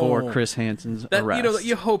for Chris Hansen's arrest.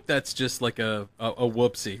 You hope that's just like a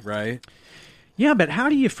whoopsie, right? Yeah, but how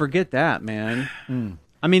do you forget that, man?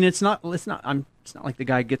 I mean, it's not like the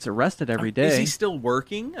guy gets arrested every day. Is he still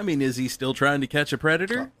working? I mean, is he still trying to catch a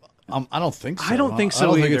predator? I don't think so. I don't think so I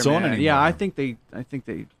don't either, think it's on man. anymore. Yeah, I think they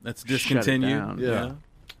That's shut it discontinued. down. Yeah.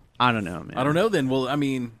 I don't know, man. I don't know then. Well, I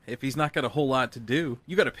mean, if he's not got a whole lot to do,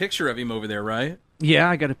 you got a picture of him over there, right? Yeah,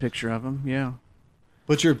 I got a picture of him. Yeah,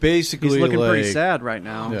 But you're basically he's looking pretty like- sad right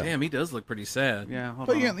now. Yeah. Damn, he does look pretty sad. Yeah, hold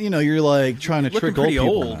But on. you're like trying to Looking trick old pretty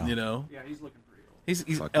people old, now. you know. Yeah, he's looking pretty old.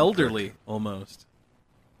 He's Fucking elderly almost.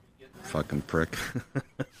 Fucking prick.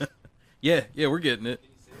 Yeah, we're getting it.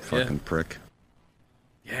 Fucking prick.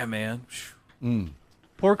 Yeah, man.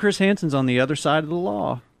 Poor Chris Hansen's on the other side of the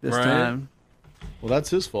law this time. Well, that's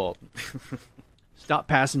his fault. Stop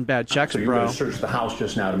passing bad checks, So you're bro. going to search the house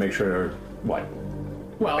just now to make sure what?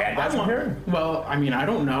 Well, Bad guys in here? Well, I mean, I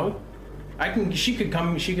don't know. She could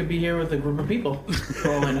come. She could be here with a group of people.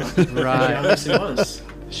 For all I know. Right. She obviously was.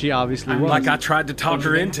 She obviously was. Like I tried to talk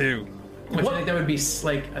her Don't you into. Would you think that would be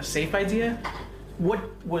like a safe idea? What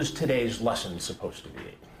was today's lesson supposed to be?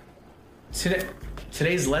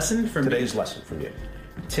 Today's lesson from Today's lesson from you.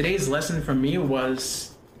 Today's lesson from me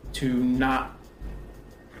was to not,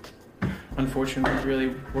 unfortunately,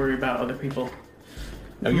 really worry about other people.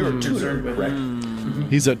 Now you're a tutor, Concerned with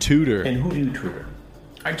correct? He's a tutor. And who do you tutor?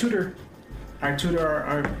 I tutor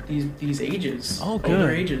these ages. Oh, good.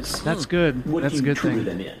 Older ages. That's good. What That's do a you good tutor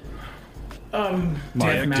thing. them in?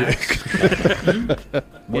 Mathematics.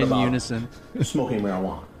 What In about unison. smoking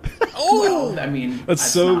marijuana? Well, I mean, It's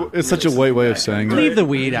such a white way of saying it. Leave the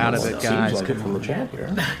weed out of it, Seems guys. like it from the chat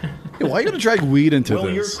here. Yeah, why are you going to drag weed into Well,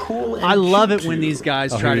 you're this? cool. And I love it cute, when too. these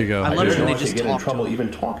guys Oh, try here to. you go. I I love it just when they don't want to just get in talk to trouble them.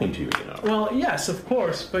 even talking to you. You know. Well, yes, of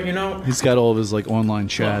course, but you know. He's got all of his like online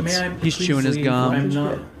Look, chats. may I He's please chewing his leave? gum. I'm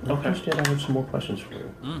not. Okay. Instead, I have some more questions for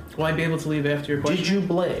you. Will I be able to leave after your question? Did you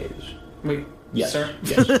blaze? Wait, Yes. sir.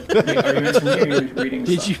 Yes. Wait, are you answering me or are you reading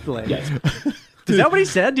Did stuff? you blaze? Yes. Is that what he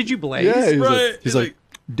said? Did you blaze? Yeah, he's Right. like, he's like,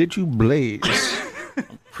 did you blaze?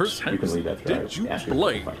 Chris You can leave after I did you ask you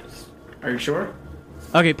blame? questions. Are you sure?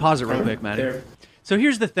 Okay, pause it real quick, Matty. There. So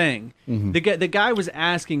here's the thing: the guy was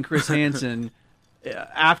asking Chris Hansen,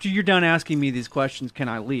 after you're done asking me these questions, can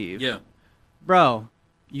I leave? Yeah. Bro,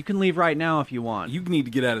 you can leave right now if you want. You need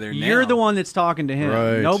to get out of there now. You're the one that's talking to him.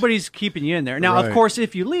 Right. Nobody's keeping you in there. Now, Right. of course,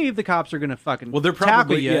 if you leave, the cops are going to fucking Well, they're tackle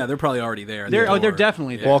probably you. they're probably already there. They're Door.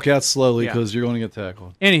 definitely there. Walk out slowly Yeah. because you're going to get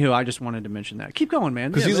tackled. Anywho, I just wanted to mention that. Keep going,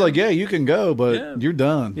 man. Because Yeah, he's man. like, yeah, you can go, but Yeah. you're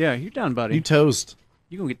done. yeah, you're done, buddy. You toast.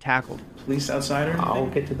 You're going to get tackled. Police outside or anything? I'll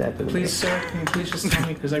get to that. In a minute. Please, sir, can you please just tell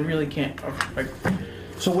me? Because I really can't.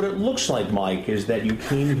 So what it looks like, Mike, is that you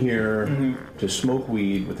came here to smoke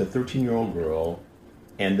weed with a 13-year-old girl,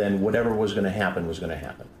 and then whatever was going to happen was going to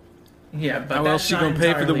happen. Yeah, but How that's else you not gonna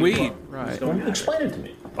pay for the entirely weed? what was Right. going Well, on. explain it to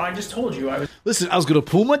me. I just told you I was. Listen, I was going to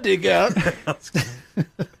pull my dick out.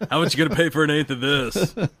 How much you gonna pay for an eighth of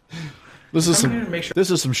this? This is I'm here to make sure. this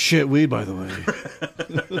is some shit weed, by the way.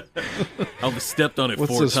 I've stepped on it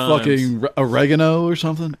What's 4 this times. fucking oregano or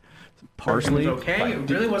something? Parsley. It was okay. It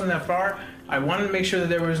really wasn't that far. I wanted to make sure that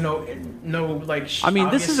there was no like. I mean,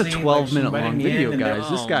 this is a obviously, 12-minute like, long letting me in video, and there- guys.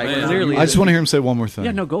 This Oh, guy man. clearly. I just want to hear him say one more thing.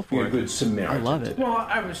 Yeah, no, go for You're a it. good I Samaritan. love it. Well,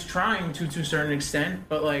 I was trying to a certain extent,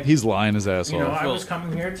 but like He's lying his ass you know, off. I was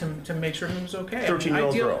coming here to make sure he was okay.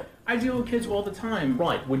 13-year-old girl. I deal with kids all the time.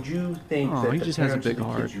 Right. Would you think Oh, that he the just has a parents of big the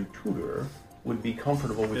heart. kids you tutor would be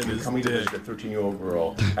comfortable with In you his coming to dick. visit a 13-year-old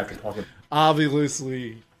girl after talking?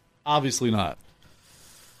 Obviously not.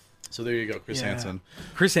 So there you go, Chris Hansen.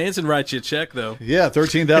 Chris Hansen writes you a check though. Yeah,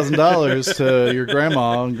 $13,000 to your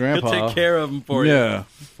grandma and He'll grandpa. take care of him for you. Yeah,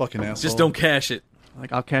 fucking asshole. Just don't cash it.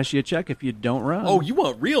 Like, I'll cash you a check if you don't run. Oh, you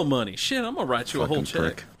want real money? Shit, I'm gonna write you a whole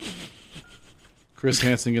check. Chris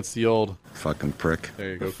Hansen gets the old fucking prick.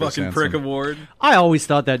 There you go, Chris Fucking Hansen. prick award. I always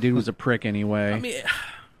thought that dude was a prick anyway. I mean,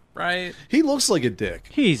 right? He looks like a dick.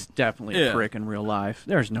 He's definitely Yeah. a prick in real life.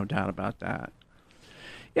 There's no doubt about that.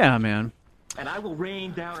 Yeah, man. And I will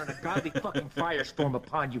rain down on a godly fucking firestorm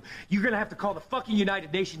upon you. You're gonna have to call the fucking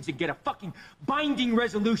United Nations and get a fucking binding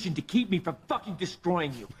resolution to keep me from fucking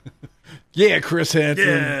destroying you. Yeah, Chris Hansen.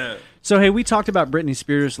 Yeah. So, hey, we talked about Britney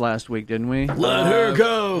Spears last week, didn't we? Let her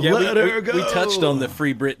go. Yeah, Let her go. We touched on the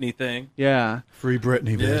Free Britney thing. Yeah. Free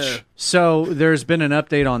Britney, bitch. Yeah. So there's been an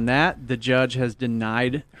update on that. The judge has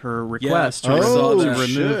denied her request I saw to that. remove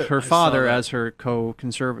Shit. her I saw father that. as her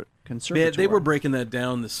co-conservator. Yeah, they were breaking that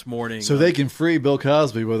down this morning. So they can free Bill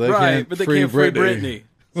Cosby, but they right, can't but they free can't free Britney. Britney.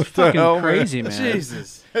 What the fucking hell, crazy, man.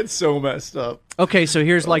 Jesus. That's so messed up. Okay, so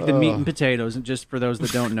here's like the meat and potatoes, and just for those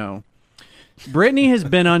that don't know. Britney has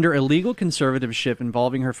been under illegal conservatorship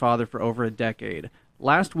involving her father for over a decade.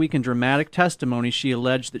 Last week, in dramatic testimony, she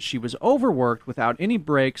alleged that she was overworked without any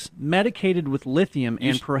breaks, medicated with lithium,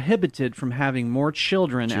 and prohibited from having more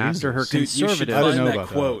children after her Dude, you should conservative. I didn't find know that about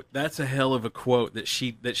that. quote. That's a hell of a quote that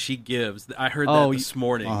she gives. I heard Oh, that this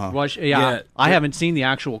morning. Yeah, I haven't seen the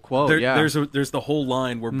actual quote. There's the whole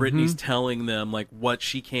line where Britney's telling them like what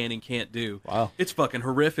she can and can't do. Wow. It's fucking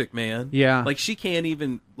horrific, man. Yeah. Like she can't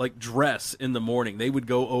even like dress in the morning. They would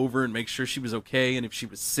go over and make sure she was okay, and if she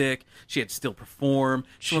was sick, she had to still perform.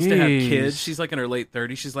 She wants to have Jeez. kids. She's like in her late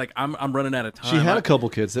 30s. She's like, I'm running out of time. She had a couple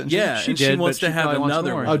kids, didn't she? Yeah, She and did, she wants but to she have probably wants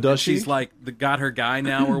another more. one. Oh, does And she? She's like got her guy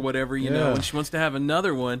now or whatever, you know, Yeah. and she wants to have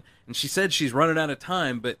another one. And she said she's running out of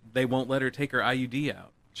time, but they won't let her take her IUD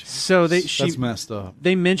out. So that's messed up.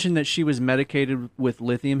 They mentioned that she was medicated with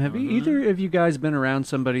lithium. Have either of you guys been around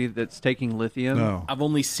somebody that's taking lithium? No. I've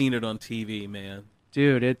only seen it on TV, man.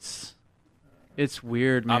 Dude, it's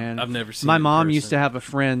weird, man. I've never seen My it in mom person. used to have a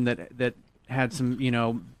friend that had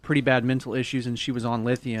some, pretty bad mental issues, and she was on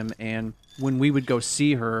lithium. And when we would go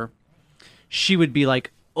see her, she would be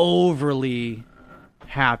like overly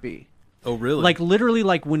happy. Oh, really? Like literally,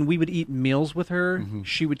 like when we would eat meals with her,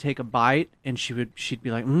 she would take a bite and she'd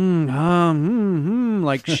be like,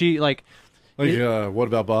 like she like. What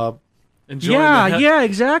about Bob? Yeah,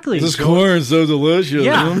 exactly. This corn's so delicious.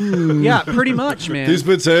 Yeah, yeah, pretty much, man. These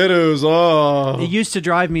potatoes, It used to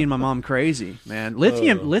drive me and my mom crazy, man.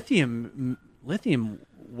 Lithium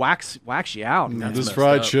whacks you out. Man. This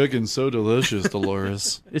fried chicken's so delicious,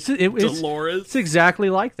 Dolores. It's Dolores. It's exactly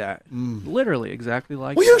like that. Literally, exactly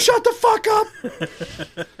like. Will that. you shut the fuck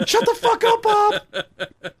up? Shut the fuck up, Bob.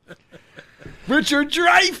 Richard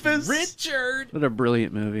Dreyfuss. Richard. What a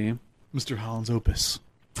brilliant movie. Mr. Holland's Opus.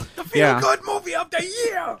 The feel-good movie of the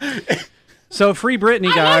year. So free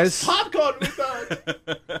Britney, guys. Popcorn with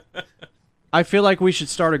that. I feel like we should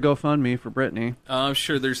start a GoFundMe for Britney. I'm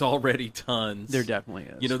sure there's already tons. There definitely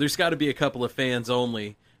is. There's got to be a couple of fans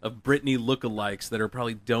only of Britney lookalikes that are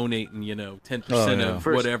probably donating, 10% of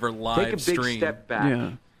First, whatever live take a stream. big step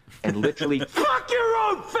back and literally fuck your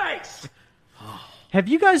own face. Have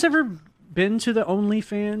you guys ever been to the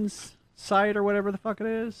OnlyFans site or whatever the fuck it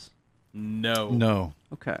is? No.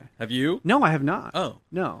 Okay. Have you? No, I have not. Oh.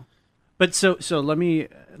 No. But so let me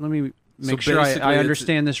make sure basically I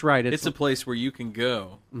understand this right. It's a place where you can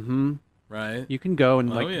go. Mm-hmm. Right? You can go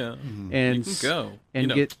and and you can go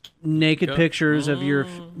and get naked pictures of your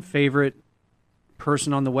favorite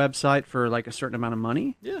person on the website for like a certain amount of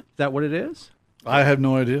money. Yeah. Is that what it is? I have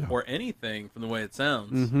no idea. Or anything from the way it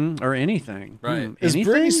sounds. Mm-hmm. Or anything. Right. Is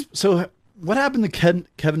Anything? Britney, so what happened to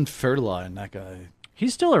Kevin Federline, that guy?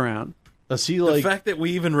 He's still around. Is he The fact that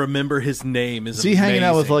we even remember his name is he hanging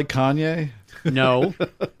out with amazing. like Kanye? No.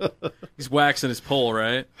 He's waxing his pole,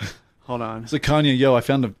 right? Hold on. It's like Kanye, yo, I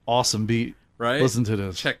found an awesome beat. Right? Listen to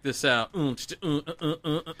this. Check this out. Fuck,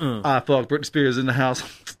 Britney Spears in the house.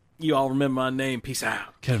 You all remember my name. Peace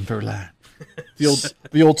out. Kevin Federline.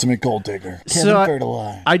 The ultimate gold digger. Kevin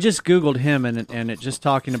Federline. I just Googled him, and it just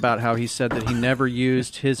talking about how he said that he never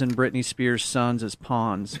used his and Britney Spears' sons as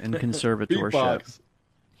pawns in conservatorship. Beatbox.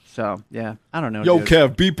 So, yeah, I don't know. Yo, dude.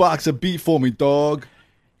 Kev, beatbox a beat for me, dog.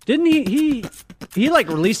 Didn't he like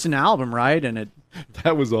released an album, right? And it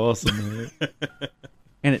That was awesome, man.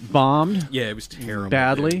 and it bombed Yeah, it was terrible.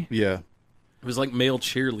 badly. Yeah. It was like male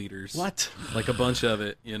cheerleaders. What? Like a bunch of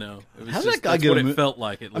it, It was How did just, that guy that's get what a it mo- felt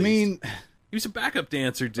like, at least. I mean, he was a backup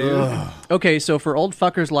dancer, dude. Okay, so for old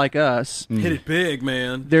fuckers like us, Hit it big,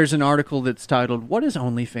 man. there's an article that's titled "What is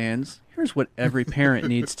OnlyFans? Here's what every parent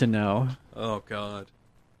needs to know." Oh, God.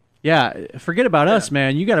 Yeah, forget about us,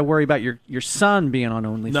 man. You got to worry about your son being on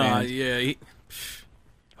OnlyFans. Nah, yeah.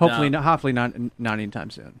 Hopefully nah. not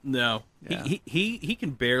anytime soon. No. Yeah. He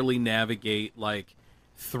can barely navigate, like,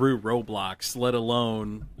 through Roblox, let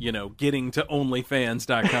alone, getting to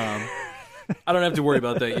OnlyFans.com. I don't have to worry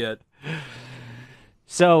about that yet.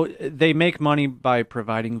 So they make money by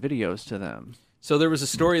providing videos to them. So there was a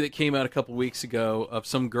story that came out a couple weeks ago of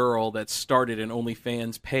some girl that started an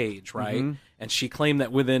OnlyFans page, right? Mm-hmm. And she claimed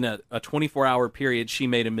that within a 24-hour period, she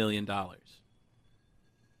made $1 million.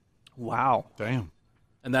 Wow. damn.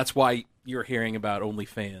 And that's why you're hearing about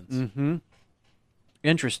OnlyFans. Mm-hmm.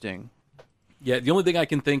 Interesting. Yeah, the only thing I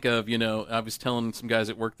can think of, I was telling some guys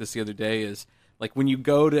at work this the other day is, like, when you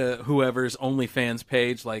go to whoever's OnlyFans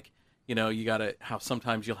page, like, you gotta, how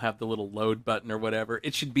sometimes you'll have the little load button or whatever.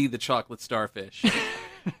 It should be the chocolate starfish.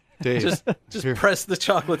 Dave, just press the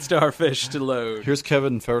chocolate starfish to load. Here's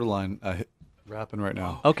Kevin Federline rapping right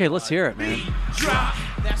now. Okay, let's hear it, man. Drop.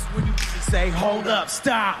 That's when you say, hold up,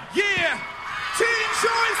 stop. Yeah. Teen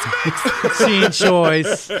Choice makes it. Teen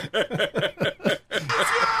Choice.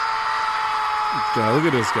 God, look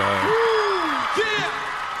at this guy. Yeah.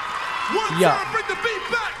 One Yeah. time, bring the beat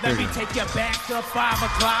back. Let me take you back to 5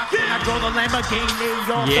 o'clock. When I drove the Lamborghini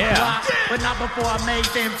off Yeah. the block. But not before I made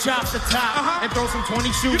them chop the top and throw some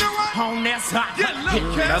 20 shooters on that's hot.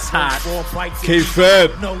 That's hot.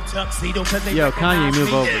 K-Fed. No tuxedo 'cause they Yo, Kanye, recognize move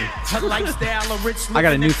me. over. Her lifestyle of rich I got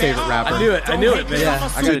a living new and favorite fat. rapper. I knew it, man. Yeah,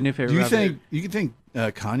 I got a new favorite Do you rapper. think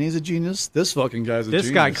Kanye's a genius? This fucking guy's a This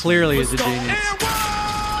genius. guy clearly is a genius.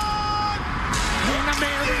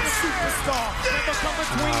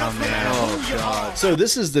 Oh, God. So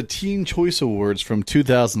this is the Teen Choice Awards from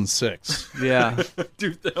 2006. Yeah.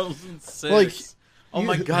 2006. Like, Oh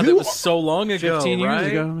my god, that was so long ago. 15 years right?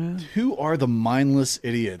 ago, man. Who are the mindless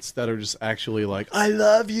idiots that are just actually like, I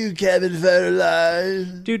love you, Kevin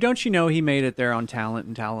Federline? Dude, don't you know he made it there on talent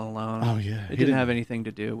and talent alone? Oh, yeah. It didn't have anything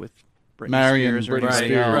to do with Britney Marrying Spears or Britney anybody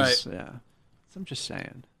Spears. else. Yeah. So I'm just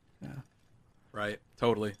saying. Yeah. Right,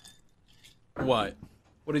 totally. What?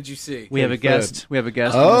 What did you see? We have a guest. We have a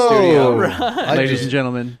guest in Oh, the studio. right. Ladies and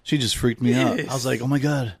gentlemen. She just freaked me out. Yes. I was like, oh my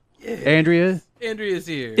God. Andrea Andrea's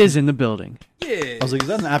here. is in the building. Yeah. I was like, is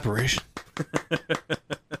that an apparition?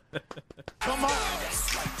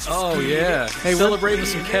 Oh yeah. Hey, celebrate with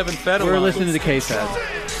some Kevin Federline. We're listening to K-Fed.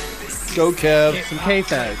 Go, Kev. Some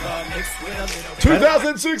K-Fed.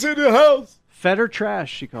 2006 in your house. Feder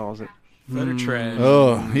trash, she calls it. Better trash.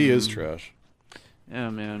 Oh, he is trash. Yeah,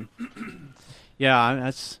 man.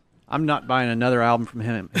 Yeah, I'm not buying another album from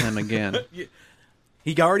him again.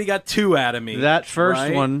 He already got 2 out of me. That first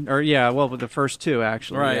right? one, or the first 2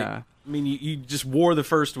 actually. Right. Yeah. I mean, you just wore the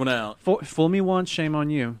first one out. Fool me once, shame on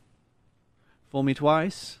you. Fool me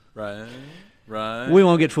twice. Right. Right. We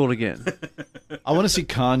won't get fooled again. I want to see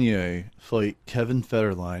Kanye fight Kevin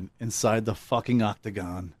Federline inside the fucking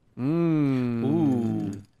octagon.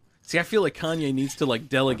 Ooh. See, I feel like Kanye needs to like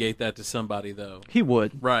delegate that to somebody, though. He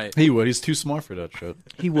would. Right. He would. He's too smart for that shit.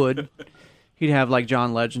 He would. He'd have like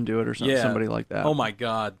John Legend do it or something, somebody like that. Oh my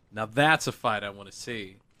God! Now that's a fight I want to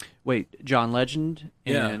see. Wait, John Legend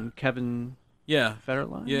Yeah. and Kevin Yeah.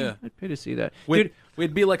 Federline? Yeah. I'd pay to see that. Dude,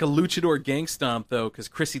 we'd be like a luchador gang stomp, though, because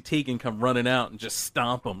Chrissy Teigen come running out and just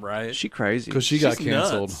stomp them, right? She crazy. Because she got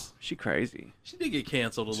canceled. Nuts. She crazy. She did get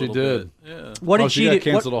canceled a She little did. bit. Yeah. What did she got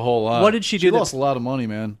canceled a whole lot. What did she do? She lost a lot of money,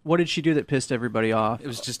 man. What did she do that pissed everybody off? It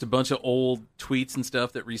was just a bunch of old tweets and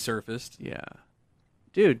stuff that resurfaced. Yeah.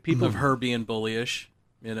 Dude, people Of her being bullyish,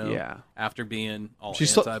 you know? Yeah. After being all She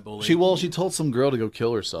anti-bully. she told some girl to go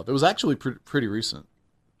kill herself. It was actually pretty recent.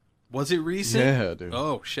 Was it recent? Yeah, dude.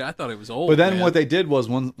 Oh, shit. I thought it was old. But then man. what they did was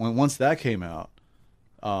once that came out,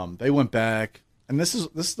 they went back, and this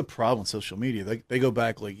is the problem with social media. They go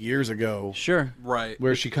back like years ago. Sure. Right.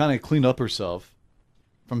 Where she kind of cleaned up herself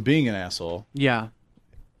from being an asshole. Yeah.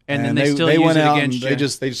 And then they still they use went it out against and you.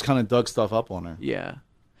 they just kind of dug stuff up on her. Yeah.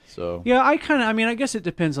 So Yeah, I mean, I guess it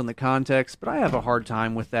depends on the context, but I have a hard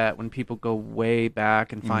time with that when people go way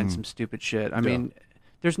back and find some stupid shit. I mean,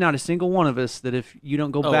 there's not a single one of us that if you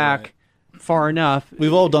don't go back far enough,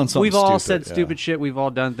 we've all done something. We've all stupid, said stupid shit. We've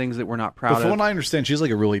all done things that we're not proud But from of. what I understand, she's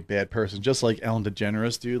like a really bad person, just like Ellen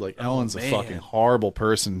DeGeneres, dude. Like Ellen's a man. fucking horrible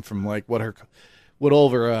person. From like what all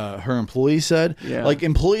of her employees said. Yeah. Like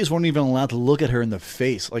employees weren't even allowed to look at her in the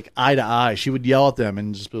face, like eye to eye. She would yell at them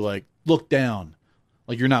and just be like, "Look down,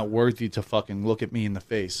 like you're not worthy to fucking look at me in the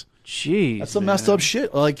face." Jeez, That's some messed up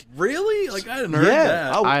shit. Like Really? Like, I hadn't heard yeah,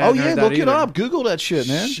 that. oh, I hadn't yeah, heard that look it either. up, Google that shit,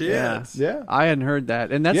 man. Shit. Yeah. I hadn't heard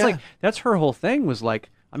that, and that's Yeah. like that's her whole thing was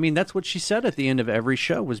like. I mean, that's what she said at the end of every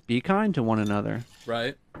show was be kind to one another.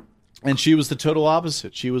 Right. And she was the total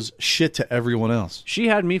opposite. She was shit to everyone else. She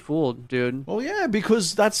had me fooled, dude. Well, yeah,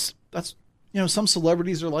 because that's some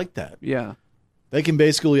celebrities are like that. Yeah. They can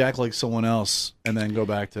basically act like someone else and then go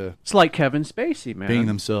back to It's like Kevin Spacey, man. being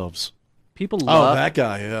themselves. People love that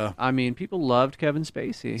guy, yeah. I mean, people loved Kevin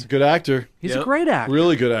Spacey. He's a good actor. He's a great actor.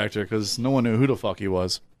 Really good actor because no one knew who the fuck he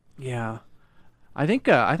was. Yeah. I think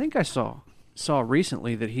I saw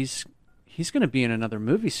recently that he's going to be in another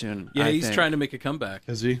movie soon. Yeah, I he's think. trying to make a comeback.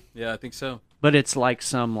 Is he? Yeah, I think so. But it's like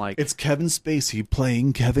some like It's Kevin Spacey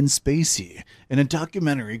playing Kevin Spacey in a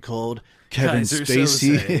documentary called Kevin Kaiser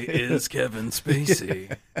Spacey Soze is Kevin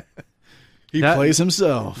Spacey. He That- plays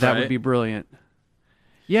himself. that Right. would be brilliant.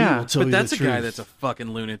 He Yeah. will tell But you that's the a guy truth. that's a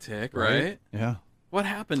fucking lunatic, right? Yeah. What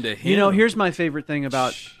happened to him? You know, here's my favorite thing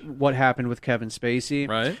about what happened with Kevin Spacey.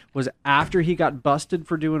 Right. Was after he got busted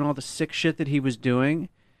for doing all the sick shit that he was doing,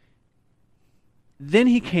 then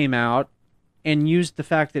he came out and used the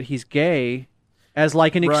fact that he's gay as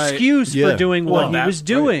like an Right. excuse Yeah. for doing Well, what that- he was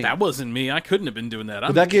doing. That wasn't me. I couldn't have been doing that.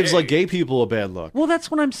 But that gives like gay people a bad look. Well,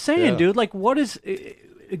 that's what I'm saying, Yeah. dude. Like, what is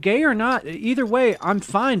gay or not? Either way, I'm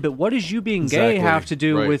fine. But what does you being gay Exactly. have to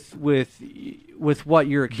do Right. with what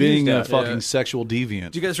you're accused Being a of? fucking sexual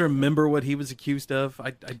deviant. Do you guys remember what he was accused of?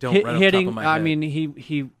 I don't. Right off the Hitting. top of my head. I mean,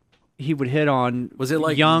 he would hit on. Was it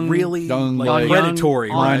like young, really young, like like, predatory?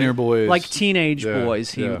 young- right? minor boys. like teenage Yeah,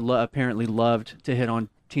 boys? He yeah. apparently loved to hit on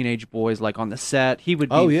teenage boys, like on the set. He would.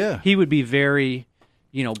 Be, Oh, yeah. He would be very,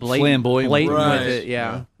 blatant, Flamboyant. blatant Right. with it.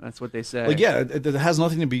 Yeah, Yeah. that's what they say. Like, yeah, it has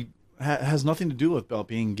nothing to be has nothing to do with about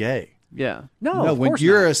being gay. yeah. No, No, of when course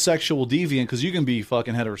you're not. a sexual deviant, because you can be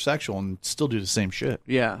fucking heterosexual and still do the same shit.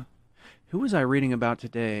 Yeah. Who was I reading about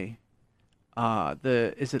today?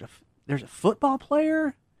 There's a football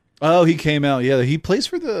player Oh, he came out. Yeah, he plays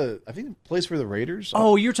for the. I think he plays for the Raiders.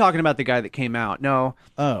 Oh, you're talking about the guy that came out. No.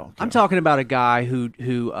 Oh, okay. I'm talking about a guy who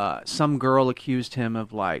some girl accused him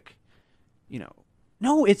of like,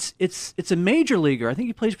 no, it's a major leaguer. I think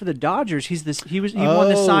he plays for the Dodgers. He won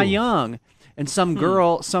the Cy Young, and some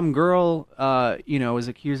girl, was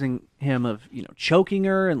accusing him of choking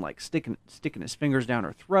her and like sticking his fingers down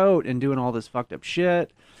her throat and doing all this fucked up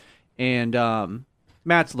shit, and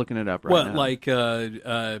Matt's looking it up right now. What, like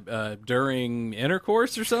during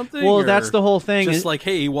intercourse or something? Well, or that's the whole thing. Just like,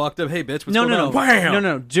 hey, he walked up, hey, bitch, what's no, going on? Wham!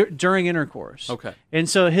 No, during intercourse. Okay. And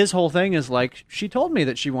so his whole thing is like, she told me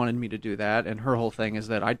that she wanted me to do that, and her whole thing is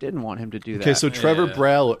that I didn't want him to do that. Okay, so Trevor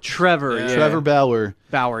Bauer. Trevor Bauer.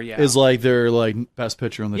 Yeah. Is like their best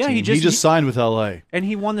pitcher on the team. He just signed with LA. And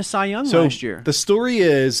he won the Cy Young So last year. the story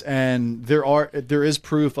is, and there is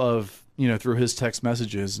proof of, through his text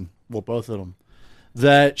messages, and both of them,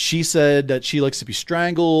 that she said that she likes to be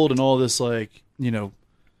strangled and all this hardcore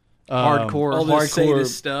all this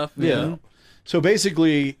sadist stuff. Yeah. So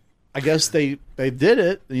basically, I guess they did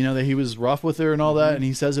it. That he was rough with her and all that, and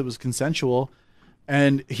he says it was consensual,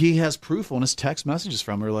 and he has proof on his text messages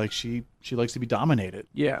from her, like she likes to be dominated.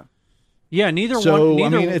 Yeah. Yeah. Neither So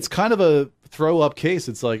one. I mean, it's kind of a throw up case.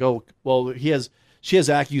 It's like, oh well, she has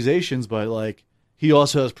accusations, but like he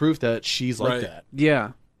also has proof that she's like that.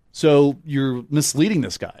 Yeah. So you're misleading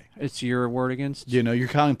this guy. It's your word against. You're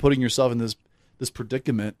kind of putting yourself in this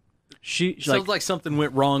predicament. Sounds like something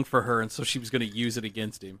went wrong for her, and so she was going to use it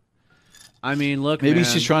against him. I mean, look, maybe man.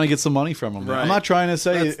 she's trying to get some money from him. Right. I'm not trying to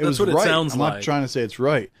say that's it was what right. It sounds I'm like. not trying to say it's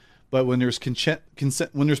right. But when there's consent,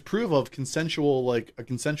 when there's proof of consensual, like a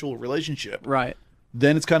consensual relationship, right?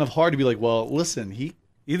 Then it's kind of hard to be like, well, listen,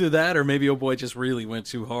 either that or maybe old boy just really went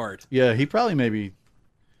too hard. Yeah, he probably maybe.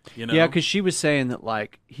 Yeah, because she was saying that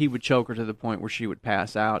like he would choke her to the point where she would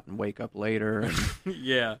pass out and wake up later. And,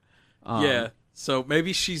 yeah. Yeah. So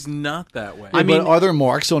maybe she's not that way. I mean, are there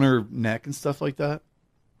marks on her neck and stuff like that?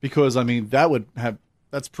 Because I mean,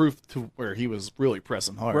 that's proof to where he was really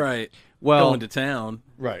pressing hard. Right. Well, going to town.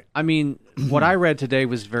 Right. I mean, what I read today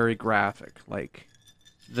was very graphic. Like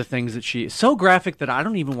the things that so graphic that I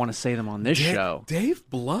don't even want to say them on this show. Dave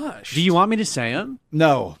blushed. Do you want me to say them?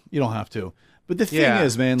 No, you don't have to. But the thing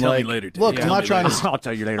is, man, Tell like, me later, Dave. look, Yeah. I'm not trying to. I'll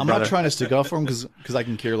tell you later. I'm not trying to stick up for him because I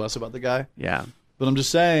can care less about the guy. Yeah. But I'm just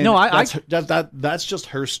saying. No, that's just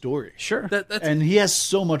her story. Sure. And he has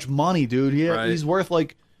so much money, dude. He's worth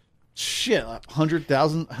like shit,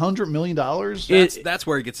 $100 million. That's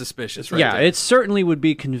where it gets suspicious, right? Yeah, there. it certainly would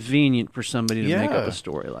be convenient for somebody to make up a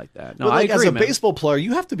story like that. No, but like, I agree, as a man. baseball player,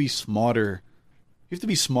 you have to be smarter. You have to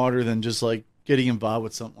be smarter than just like getting involved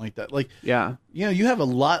with something like that. Like, yeah, you have a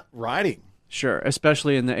lot riding. Sure,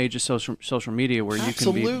 especially in the age of social media where you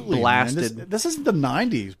can be blasted. Man. This isn't the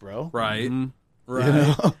 90s, bro. Right. Mm-hmm.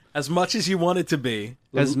 Right. As much as you want it to be.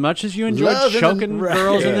 As much as you enjoyed choking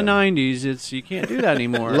girls in the 90s, you can't do that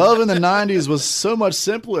anymore. Love in the 90s was so much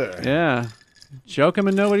simpler. Yeah. Choke him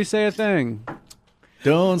and nobody say a thing.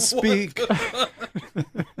 Don't speak.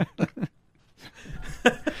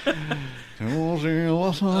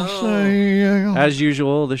 As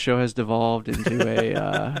usual, the show has devolved into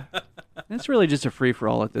a... it's really just a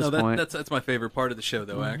free-for-all at this point. That's my favorite part of the show,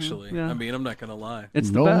 though, actually. Yeah. I mean, I'm not going to lie. It's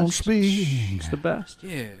the Don't best. speak. It's the best.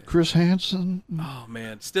 Yeah. Chris Hansen. Oh,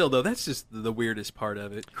 man. Still, though, that's just the weirdest part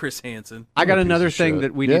of it. Chris Hansen. I got another thing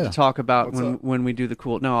that we need to talk about What's up? when we do the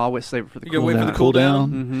cool... No, I'll always save it for the You cool gotta wait down. for the cool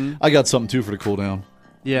down? Mm-hmm. I got something, too, for the cool down.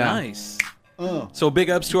 Yeah. Nice. So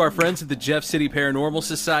big ups to our friends at the Jeff City Paranormal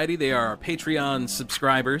Society. They are our Patreon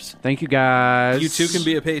subscribers. Thank you, guys. You too can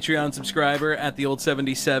be a Patreon subscriber at the Old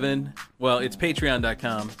 77. Well, it's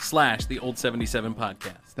patreon.com/the Old 77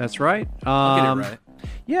 podcast. That's right. I'll get it right.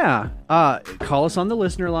 Yeah. Call us on the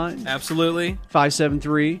listener line. Absolutely.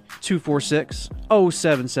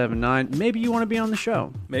 573-246-0779. Maybe you want to be on the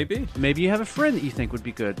show. Maybe. Maybe you have a friend that you think would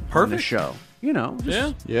be good on the Perfect. show.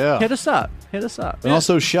 Just Yeah. hit us up. And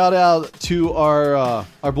also, shout out to our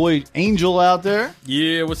boy Angel out there.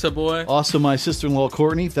 Yeah, what's up, boy? Also, my sister-in-law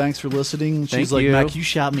Courtney. Thanks for listening. Thank She's like, you. Mac, you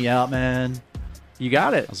shout me out, man. You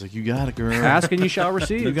got it. I was like, you got it, girl. Ask and you shall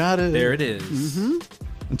receive. You got it. There it is. Mm-hmm.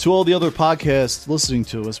 And to all the other podcasts listening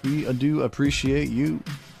to us, we do appreciate you.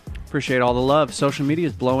 Appreciate all the love. Social media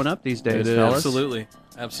is blowing up these days, It is. fellas. Absolutely.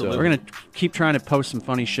 Absolutely. We're going to keep trying to post some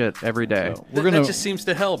funny shit every day. That just seems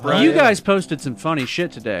to help, right? You guys posted some funny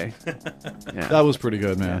shit today. Yeah. That was pretty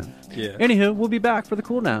good, man. Yeah. Anywho, we'll be back for the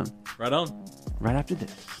cool down. Right on. Right after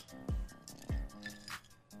this.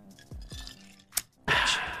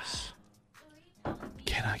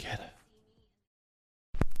 Can I get it?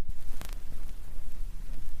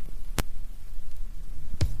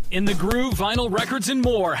 In the Groove, Vinyl Records and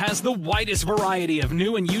More has the widest variety of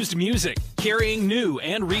new and used music, carrying new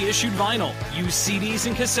and reissued vinyl, used CDs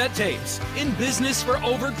and cassette tapes. In business for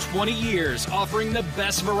over 20 years, offering the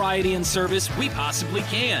best variety and service we possibly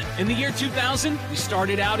can. In the year 2000, we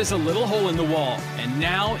started out as a little hole in the wall, and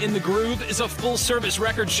now In the Groove is a full-service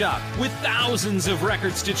record shop with thousands of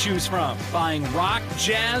records to choose from. Buying rock,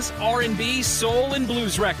 jazz, R&B, soul, and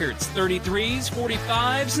blues records, 33s,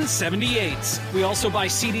 45s, and 78s. We also buy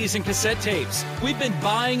CDs and cassette tapes. We've been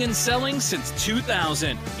buying and selling since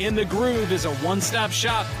 2000. In the Groove is a one-stop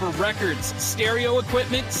shop for records, stereo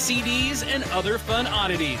equipment, CDs, and other fun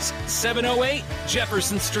oddities. 708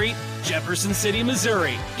 Jefferson Street, Jefferson City,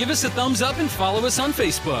 Missouri. Give us a thumbs up and follow us on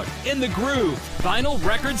Facebook. In the Groove, Vinyl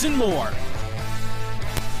Records and More.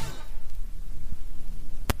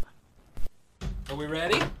 Are we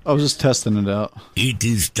ready? I was just testing it out. It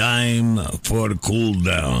is time for the cool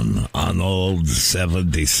down on Old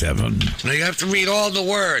 77. Now you have to read all the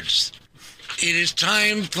words. It is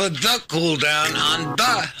time for the cool down on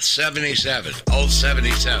the 77. Old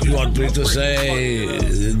 77. You want me to say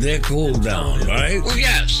the cool down, right? Well,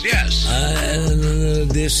 yes.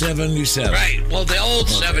 The 77. Right. Well, the old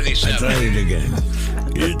 77. I try it again.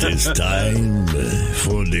 It is time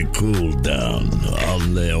for the cool down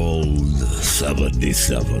on the old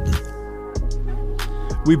 77.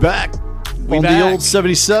 We back on the old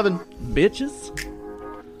 77. Bitches.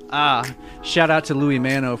 Shout out to Louis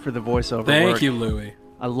Mano for the voiceover Thank work. you, Louis.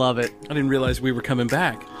 I love it. I didn't realize we were coming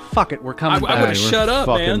back. Fuck it, we're coming back. I would have shut up,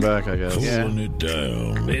 man. Fucking back, I guess. Pulling it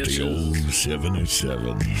down with the old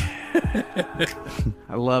 77.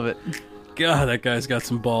 I love it. God, that guy's got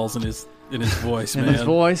some balls in his voice, man. In his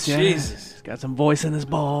voice, yeah. Jesus. He's got some voice in his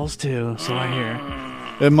balls, too, so I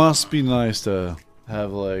hear. It must be nice to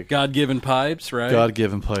have, like... God-given pipes, right?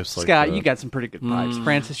 God-given pipes like Scott, that. you got some pretty good pipes.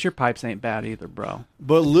 Francis, your pipes ain't bad either, bro.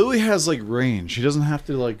 But Louis has, like, range. He doesn't have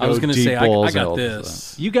to, like, go I was gonna deep say, balls I got all the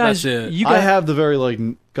this. time. You guys... That's it. I have the very, like,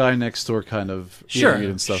 guy next door kind of Sure,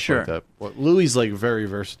 idiot and stuff sure. like that. But Louis, like, very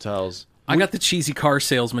versatile. I got the cheesy car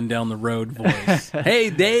salesman down the road voice. Hey,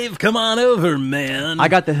 Dave, come on over, man. I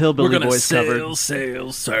got the hillbilly We're gonna voice covered.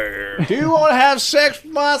 Sail, sir. Do you want to have sex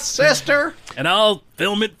with my sister? And I'll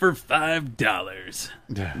film it for $5.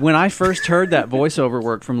 When I first heard that voiceover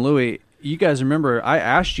work from Louis, you guys remember I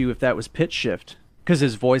asked you if that was pitch shift because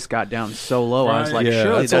his voice got down so low. I was like, Yeah,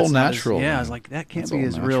 surely that's all not his- natural, yeah, I man. was like, that can't That's be all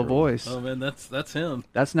his real natural. voice. Oh, man, that's him.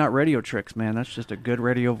 That's not radio tricks, man. That's just a good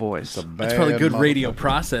radio voice. That's probably good radio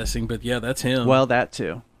processing, but yeah, that's him. Well, that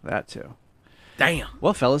too. That too. Damn.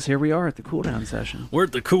 Well, fellas, here we are at the cool down session. We're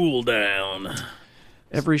at the cool down.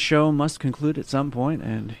 Every show must conclude at some point,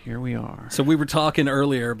 and here we are. So we were talking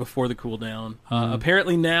earlier before the cool down.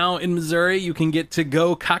 Apparently now in Missouri you can get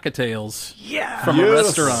to-go cocktails from a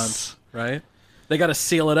restaurant, right? They got to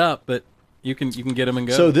seal it up, but you can get them and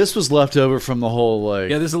go. So this was left over from the whole, like...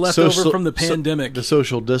 Yeah, this is left over from the pandemic. The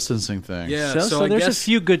social distancing thing. Yeah, So I there's guess, a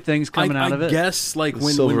few good things coming out of it. I guess like The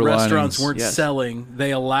when silver restaurants linings. weren't Yes. selling,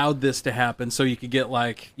 they allowed this to happen so you could get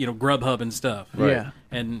like, Grubhub and stuff. Right. Yeah.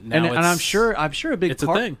 And now And it's, I'm sure a big it's a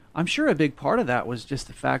part. thing. I'm sure a big part of that was just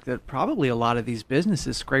the fact that probably a lot of these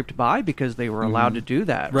businesses scraped by because they were allowed to do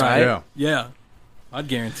that, right? Yeah. Yeah. I'd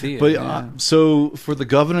guarantee it. But so for the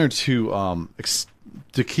governor to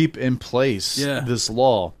to keep in place this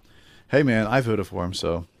law, hey man, I voted for him.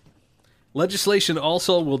 So legislation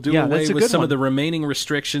also will do Yeah, away that's a with good some one. of the remaining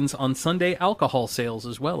restrictions on Sunday alcohol sales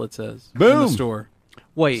as well, it says. In Boom. the store.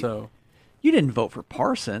 Wait, So you didn't vote for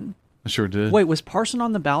Parson. I sure did. Wait, was Parson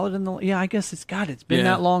on the ballot in the? Yeah, I guess it's been Yeah,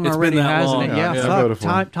 that long it's been already, that hasn't long. it? Yeah, Yeah, I voted for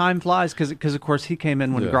him. time flies because of course he came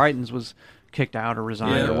in when Yeah. Greitens was kicked out or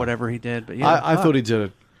resigned Yeah. or whatever he did. But yeah, I thought he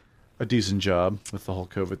did a decent job with the whole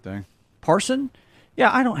COVID thing. Parson. Yeah,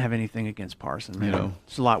 I don't have anything against Parson. Man. You know.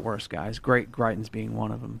 It's a lot worse guys. Greitens being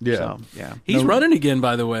one of them. Yeah. So, yeah. he's running again,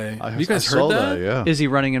 by the way. I Have you guys I saw heard that? Yeah. Is he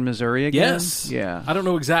running in Missouri again? Yes. Yeah. I don't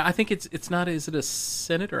know exactly. I think it's not. Is it a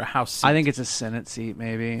Senate or a House seat? I think it's a Senate seat,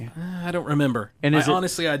 maybe. I don't remember. And is it-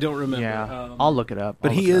 honestly, I don't remember. Yeah, I'll look it up.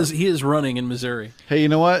 But I'll he look is running in Missouri. Hey, you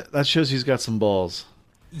know what? That shows he's got some balls.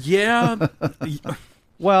 Yeah.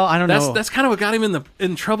 Well, I don't know. That's kind of what got him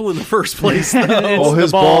in trouble in the first place, though. Oh, the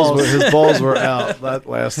his balls were out that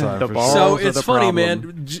last time. The for balls. sure. So are it's the funny,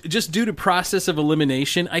 problem. man. Just due to process of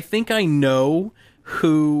elimination, I think I know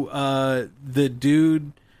who the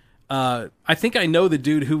dude. I think I know the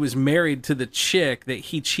dude who was married to the chick that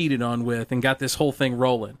he cheated on with and got this whole thing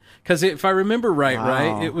rolling. Because if I remember right,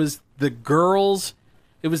 Wow. it was the girl's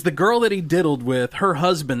It was the girl that he diddled with, her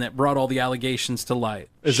husband, that brought all the allegations to light.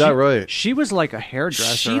 Is that right? She was like a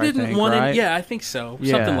hairdresser. She didn't I think, want right? it. Yeah, I think so.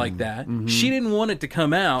 Yeah. Something like that. She didn't want it to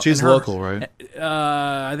come out. She's and her- local, right?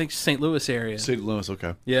 I think St. Louis area. St. Louis,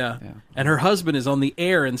 okay. Yeah. And her husband is on the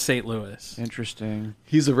air in St. Louis. Interesting.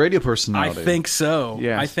 He's a radio I personality. think so.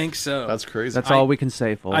 Yes. I think so. That's crazy. That's all we can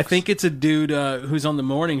say, folks. I think it's a dude who's on the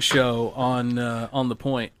morning show on The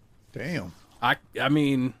Point. Damn. I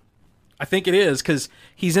mean, I think it is because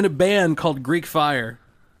he's in a band called Greek Fire,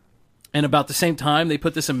 and about the same time they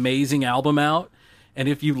put this amazing album out. And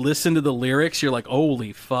if you listen to the lyrics, you're like,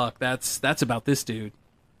 "Holy fuck, that's about this dude."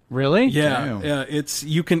 Really? Yeah, Damn. yeah. It's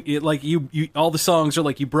you all the songs are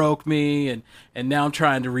like "You broke me" and now I'm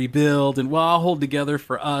trying to rebuild, and well, I'll hold together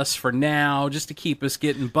for us for now just to keep us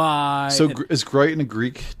getting by. So And is Greiton a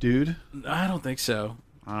Greek dude? I don't think so.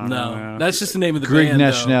 don't No, know. that's just the name of the Greek band. though.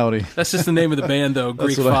 nationality. That's just the name of the band, though.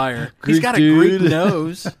 Greek what I- Fire. Greek He's got a dude. Greek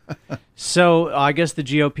nose. So I guess the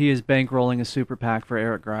GOP is bankrolling a super PAC for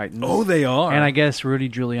Eric Greitens. Oh, they are. And I guess Rudy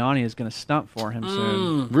Giuliani is going to stump for him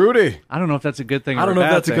soon. Rudy. I don't know if that's a good thing. I or don't know if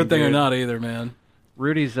bad that's a good thing or dude. not either, man.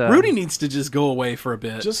 Rudy's Rudy needs to just go away for a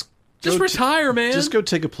bit. Just Just go retire, man. Just go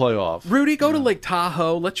take a play off. Rudy, go to Lake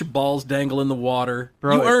Tahoe. Let your balls dangle in the water.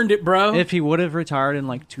 Bro, you earned it, bro. If he would have retired in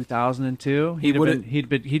like 2002,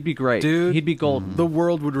 he'd be great. Dude, he'd be golden. The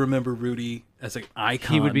world would remember Rudy as an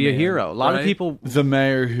icon. He would be a man, hero. A lot right? of people. The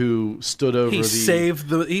mayor who stood over He saved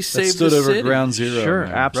the stood over city. Ground Zero. Sure,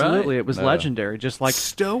 man. absolutely, Right. it was Yeah. legendary. Just like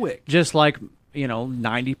stoic. Just like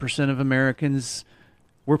 90% of Americans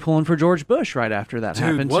were pulling for George Bush right after that Dude,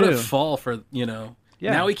 happened what too. a fall for Yeah.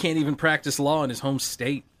 Now he can't even practice law in his home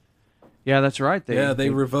state. Yeah, that's right. They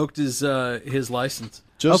revoked his license.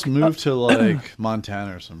 Just move to like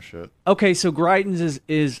Montana or some shit. Okay, so Greitens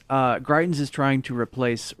is trying to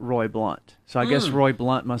replace Roy Blunt. So I guess Roy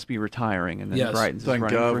Blunt must be retiring, and then Yes. Greitens is Thank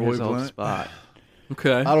running God, for Roy his old Blunt. spot.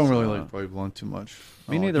 Okay. I don't really like Roy Blunt too much.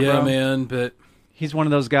 Me I don't neither, like- Yeah, bro. man, but He's one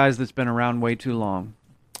of those guys that's been around way too long.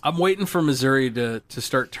 I'm waiting for Missouri to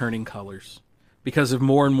start turning colors because of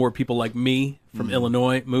more and more people like me from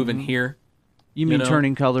Illinois moving here. You mean know?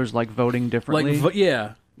 turning colors like voting differently?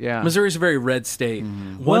 Yeah. Yeah. Missouri's a very red state.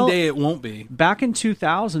 One Well, day it won't be. Back in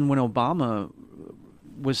 2000, when Obama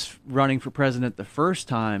was running for president the first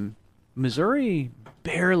time, Missouri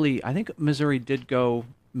barely. I think Missouri did go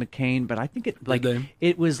McCain, but I think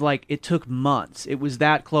it was like it took months. It was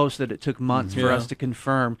that close that it took months for Yeah. us to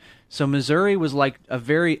confirm. So Missouri was like a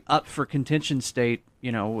very up for contention state,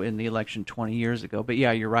 in the election 20 years ago. But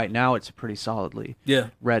yeah, you're right. Now it's a pretty solidly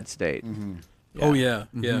red state. Oh yeah,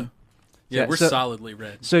 yeah, Yeah, we're so- solidly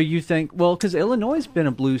red. So you think, well, because Illinois has been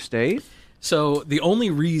a blue state. So the only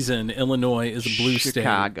reason Illinois is a blue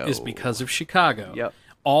Chicago. state is because of Chicago. Yep.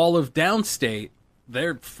 All of downstate,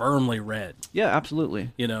 they're firmly red. Yeah,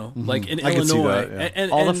 absolutely. Like in I can see Illinois, that, yeah.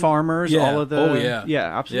 All the farmers, yeah. all of the Oh yeah,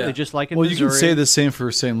 yeah, absolutely. Yeah. Just like in Well, Missouri. you can say the same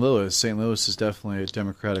for St. Louis. St. Louis is definitely a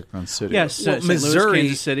Democratic-run city. Yes, Well, St. Louis, Missouri-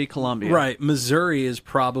 Kansas City, Columbia. Right. Missouri is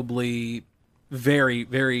probably very,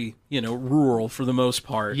 very, rural for the most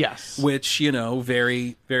part. Yes. Which,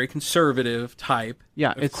 very, very conservative type.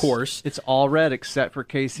 Yeah, of course. It's all red except for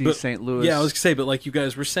KC, But- St. Louis. Yeah, I was gonna say, but like you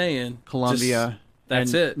guys were saying, Columbia. just-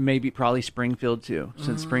 that's and it. Probably Springfield too,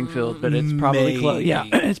 since Springfield, but it's probably close. Yeah,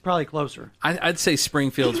 it's probably closer. I'd say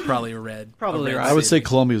Springfield's probably a red. Probably a red right. I would say city.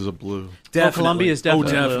 Columbia's a blue. Definitely. Columbia is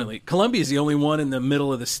definitely blue. definitely. Columbia's the only one in the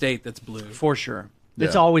middle of the state that's blue. For sure. Yeah.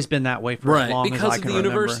 It's always been that way for as Right, long as because I of can the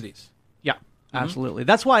remember. universities. Yeah, absolutely.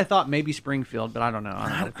 That's why I thought maybe Springfield, but I don't know. I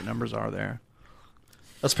don't know what the numbers are there.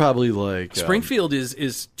 That's probably like Springfield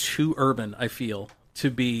is too urban, I feel, to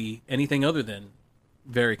be anything other than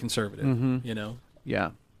very conservative.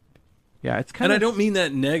 Yeah. Yeah, it's kind And of. I don't mean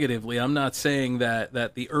that negatively. I'm not saying that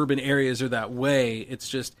the urban areas are that way. It's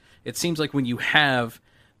just it seems like when you have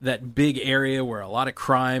that big area where a lot of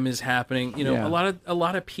crime is happening, Yeah. a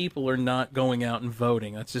lot of people are not going out and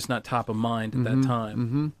voting. That's just not top of mind at that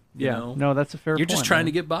time. You Yeah. know? No, that's a fair You're point. just trying man.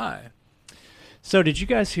 to get by. So, did you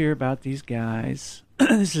guys hear about these guys?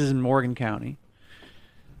 This is in Morgan County.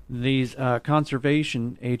 These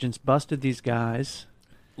conservation agents busted these guys.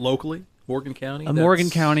 Locally, Morgan County. Morgan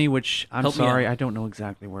That's- County, which I'm Help me sorry, out. I don't know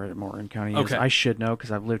exactly where Morgan County is. Okay. I should know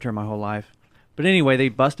because I've lived here my whole life. But anyway, they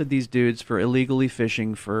busted these dudes for illegally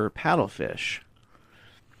fishing for paddlefish.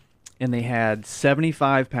 And they had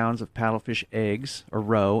 75 pounds of paddlefish eggs, or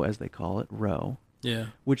roe, as they call it, roe, Yeah.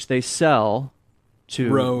 which they sell to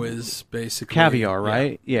Roe is basically caviar,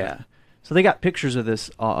 right? Yeah. So they got pictures of this,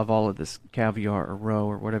 of all of this caviar or roe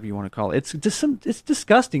or whatever you want to call it. It's just it's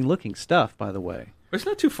disgusting looking stuff, by the way. It's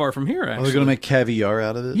not too far from here, Are actually. they going to make caviar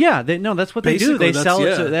out of it? Yeah, that's what they do. Basically, They sell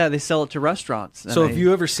it. yeah. They sell it to restaurants. So have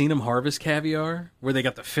you ever seen them harvest caviar, where they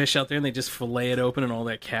got the fish out there and they just fillet it open and all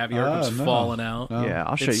that caviar comes falling out? No. Yeah,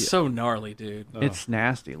 I'll show you. It's so gnarly, dude. It's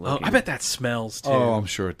nasty looking. Oh, I bet that smells too. Oh, I'm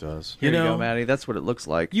sure it does. Here you know, go, Maddie. That's what it looks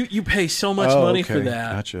like. You pay so much money for okay.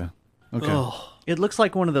 that. Gotcha. Okay. Oh, It looks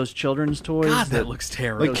like one of those children's toys. God, that looks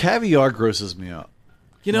terrible. Like caviar grosses me up.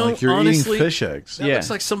 You know, like you're honestly, eating fish eggs. That looks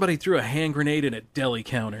like somebody threw a hand grenade in a deli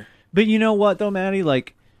counter. But you know what, though, Maddie?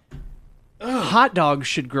 Like, hot dogs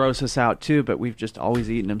should gross us out, too, but we've just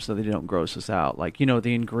always eaten them so they don't gross us out. Like, you know,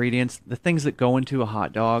 the ingredients, the things that go into a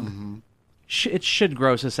hot dog, it should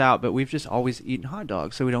gross us out, but we've just always eaten hot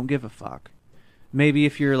dogs, so we don't give a fuck. Maybe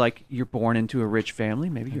if you're, like, you're born into a rich family,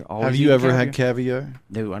 maybe you're always Have you ever had caviar?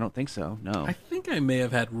 No, I don't think so, no. I think I may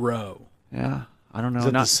have had roe. Yeah, I don't know. Is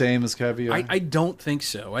it the same as caviar? I don't think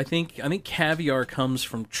so. I think caviar comes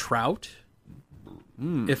from trout,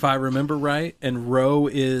 if I remember right, and roe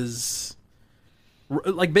is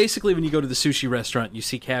like basically when you go to the sushi restaurant and you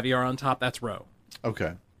see caviar on top, that's roe.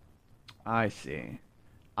 Okay, I see.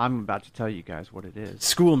 I'm about to tell you guys what it is.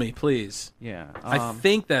 School me, please. Yeah, I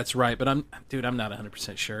think that's right, but I'm not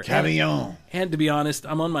 100% sure. Caviar. And to be honest,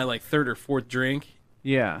 I'm on my like third or fourth drink.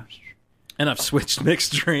 Yeah, and I've switched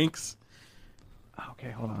mixed drinks. Okay,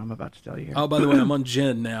 hold on. I'm about to tell you here. Oh, by the way, I'm on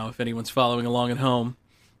gin now, if anyone's following along at home.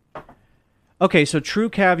 Okay, so true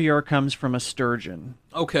caviar comes from a sturgeon.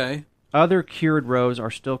 Okay. Other cured roes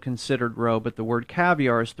are still considered roe, but the word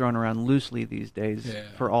caviar is thrown around loosely these days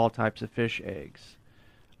for all types of fish eggs.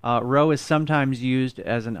 Roe is sometimes used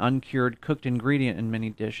as an uncured cooked ingredient in many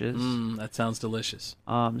dishes. That sounds delicious.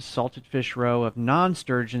 Salted fish roe of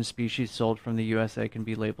non-sturgeon species sold from the USA can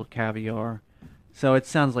be labeled caviar. So it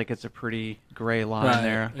sounds like it's a pretty gray line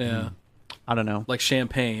there. Yeah. I don't know. Like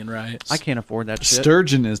champagne, right? I can't afford that shit.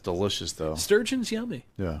 Sturgeon is delicious, though. Sturgeon's yummy.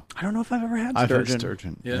 Yeah. I don't know if I've ever had I've sturgeon. had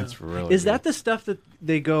sturgeon. Yeah. It's really Is that the stuff that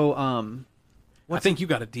they go... I think you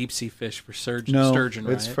got a deep sea fish for sturgeon, No, right?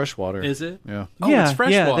 it's freshwater. Is it? Yeah. Oh, yeah, it's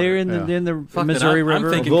freshwater. Yeah, they're in the Fuck, Missouri I'm River.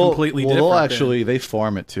 thinking completely different. They'll then. actually, they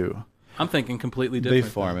farm it, too. I'm thinking completely different. They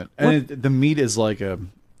farm it. And the meat is like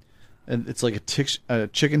it's like a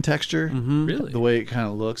chicken texture. Really? The way it kind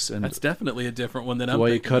of looks. And That's definitely a different one than the I'm way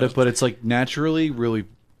you thinking cut of. it, but it's like naturally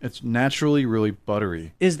really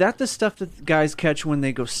buttery. Is that the stuff that guys catch when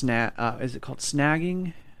they go snag? Is it called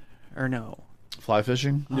snagging, or no? Fly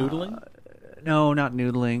fishing? Noodling? No, not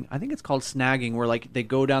noodling. I think it's called snagging, where like they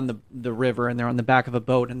go down the river and they're on the back of a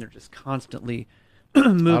boat and they're just constantly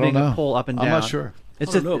moving a pole up and down. I'm not sure.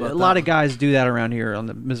 It's I don't know about a lot that of guys do that around here on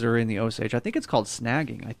the Missouri and the Osage. I think it's called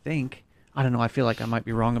snagging. I don't know. I feel like I might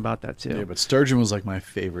be wrong about that too. Yeah, but sturgeon was like my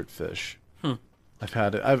favorite fish. I've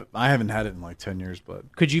had it. I haven't had it in like 10 years,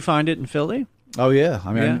 but Could you find it in Philly? oh yeah,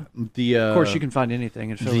 I mean Of course, you can find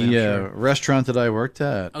anything in Philly. the I'm sure. restaurant that I worked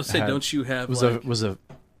at. I would say, don't you have was like... was a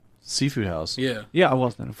seafood house. Yeah. Yeah, I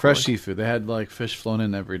wasn't. Fresh seafood. They had like fish flown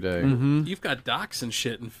in every day. You've got docks and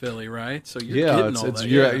shit in Philly, right? So you're Yeah, getting all it's that.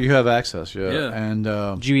 you have access. Yeah, Yeah. and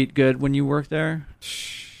Did you eat good when you worked there?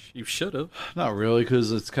 You should have. not really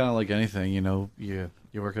because it's kind of like anything. You know, you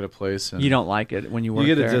work at a place and You don't like it when you work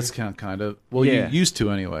you get there. a discount, kind of. Well, Yeah. you used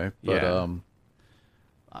to anyway. But Yeah.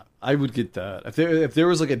 I would get that if there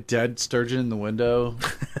was like a dead sturgeon in the window,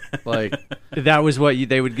 like That was what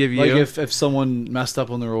they would give you. like if someone messed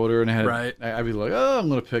up on their order and had Right. I'd be like, oh, I'm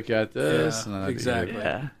gonna pick at this. Yeah, and then I'd be exactly.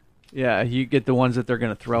 like, Yeah, you get the ones that they're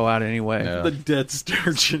going to throw out anyway. Yeah. The dead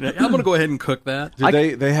sturgeon. I'm going to go ahead and cook that.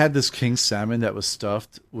 They had this king salmon that was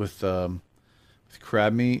stuffed with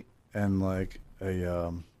crab meat and like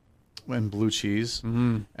and blue cheese,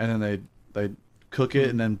 and then they cook it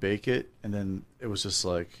and then bake it, and then it was just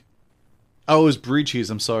like, oh, it was brie cheese.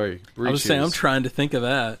 I'm sorry, brie I was cheese. saying, I'm trying to think of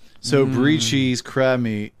that. So brie cheese, crab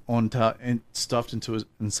meat on top and stuffed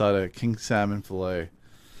inside a king salmon fillet.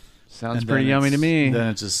 Sounds And pretty then yummy to it's- me. Then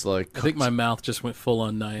it's just like I think my mouth just went full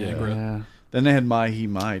on Niagara. Yeah. Then they had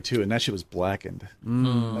mahi too, and that shit was blackened.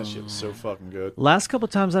 That shit was so fucking good. Last couple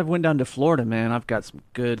times I've went down to Florida, man, I've got some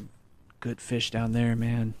good fish down there,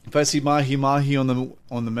 man. If I see mahi on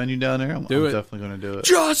the menu down there, I'm definitely gonna do it.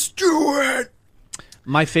 Just do it.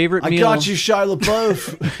 My favorite I meal. got you, Shia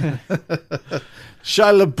LaBeouf.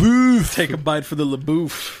 Shia LaBeouf. Take a bite for the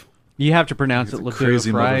LaBeouf. You have to pronounce it LaBeouf,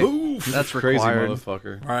 crazy right? LaBeouf. That's Crazy required.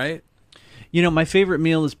 motherfucker. Right? You know, my favorite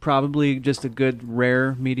meal is probably just a good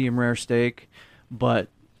medium rare steak, but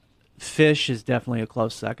fish is definitely a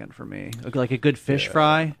close second for me. Like a good fish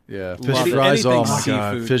fry. Yeah, Love fish it. fries. Oh Anything my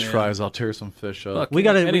god, seafood, fish man. fries. I'll tear some fish up. Fuck. We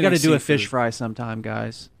gotta Anything do a fish seafood. fry sometime,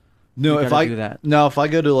 guys. No, We if gotta I do that. no, if I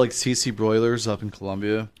go to like CC Broilers up in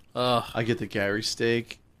Columbia, Ugh. I get the Gary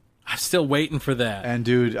steak. I'm still waiting for that. And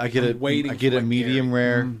dude, I get waiting I get for a my medium Gary.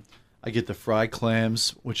 rare. I get the fried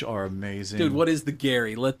clams, which are amazing. Dude, what is the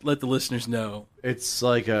Gary? Let the listeners know. It's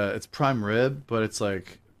like it's prime rib, but it's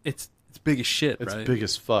like it's big as shit, it's right? big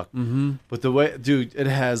as fuck. Mhm. But the way, dude, it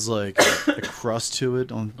has like a crust to it.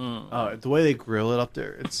 The way they grill it up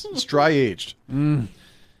there, it's dry aged.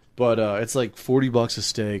 But it's like $40 a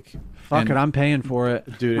steak. Fuck it, I'm paying for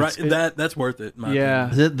it, dude. Right, that's worth it. in my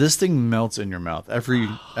opinion. This thing melts in your mouth.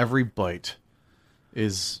 Every bite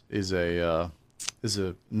is an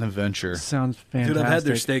adventure. Sounds fantastic. Dude, I've had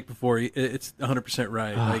their steak before. It's 100%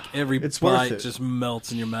 right. Like every It's worth bite it. just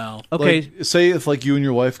melts in your mouth. Okay. Like, say if like you and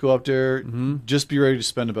your wife go up there, just be ready to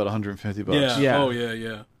spend about $150. Yeah. Oh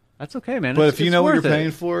yeah. That's okay, man. But It's- if you it's know what you're worth it.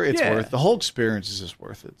 paying for, it's Yeah. worth the whole experience is just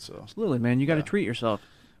worth it. So Absolutely, man. You got to treat yourself.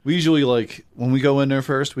 we usually like when we go in there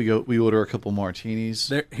first, we order a couple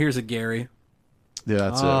martinis. Here's a Gary. Yeah,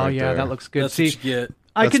 that's it. Oh right yeah, there. that looks good. That's See, what you get.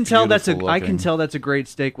 I That's can tell that's beautiful I can looking. tell that's a great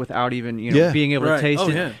steak without even Yeah. being able Right. to taste Oh,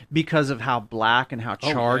 it yeah. because of how black and how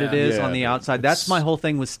charred it is Yeah, on the dude. outside. That's my whole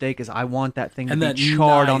thing with steak is I want that thing to And be that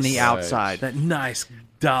charred on nice- the outside. That nice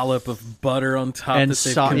dollop of butter on top And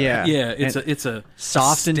that they've yeah. it's a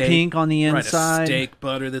soft and steak- pink on the right, inside. a steak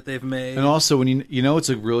butter that they've made. And also when you know it's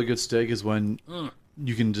a really good steak is when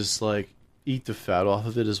you can just like eat the fat off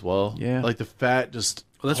of it as well. Yeah. Like the fat just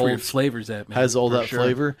Well, that's where your holds- flavor's at, man. has all For that sure.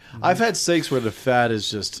 flavor. I've had steaks where the fat is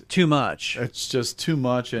just too much. It's just too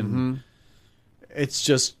much and it's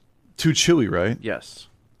just too chewy, right? Yes.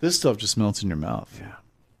 This stuff just melts in your mouth. Yeah.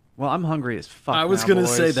 Well, I'm hungry as fuck. I was now, gonna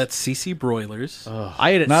boys. say that's CC Broilers.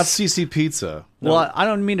 I ate it. Not CC Pizza. Well, I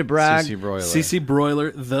don't mean to brag. CC Broiler. CC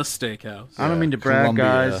Broiler, the steakhouse. I don't mean to brag, Columbia,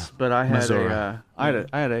 guys, but I had Missouri. I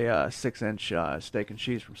had a 6-inch steak and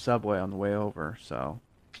cheese from Subway on the way over. So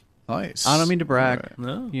Nice. I don't mean to brag, Right.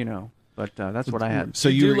 No. you know, but that's what I had. So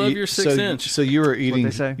You do were love eat- your so- 6-inch. So you were what eating.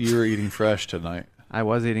 they say. You were eating fresh tonight. I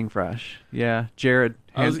was eating fresh. Yeah, Jared,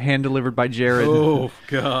 I was- hand delivered by Jared. Oh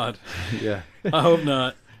God. Yeah. I hope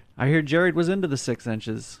not. I hear Jared was into the 6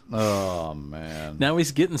 inches. Oh man. Now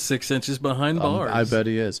he's getting 6 inches behind bars. I bet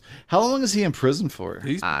he is. How long is he in prison for?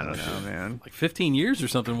 He's I don't know, man. like 15 years or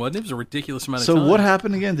something, wasn't it? It was a ridiculous amount of So time. what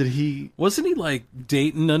happened again? Did he? Wasn't he like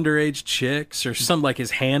dating underage chicks or something? Like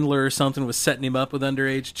his handler or something was setting him up with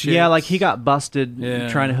underage chicks. Yeah, like he got busted Yeah.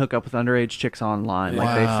 trying to hook up with underage chicks online.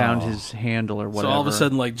 Like they found his handle or whatever. So all of a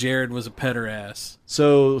sudden, like Jared was a pederass.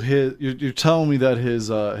 So you're telling me that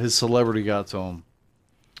his celebrity got to him.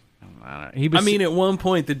 he was. I mean, at one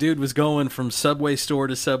point, the dude was going from Subway store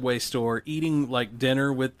to Subway store, eating like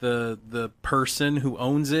dinner with the person who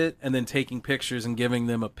owns it, and then taking pictures and giving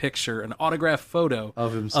them a picture, an autographed photo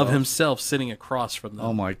Of himself? of himself sitting across from them.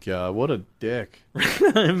 Oh my god, what a dick!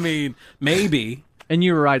 I mean, maybe. and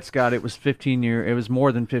you were right, Scott. It was 15 year. It was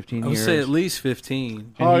more than 15 I would years. say at least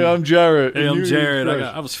 15. Hi, I'm Jared. Hey, I'm You eat Jared.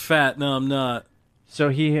 fresh. I was fat. No, I'm not. So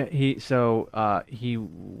he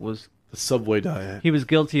was The Subway diet. he was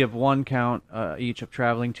guilty of 1 count each of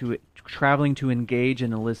traveling to engage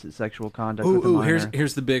in illicit sexual conduct with a Ooh, minor.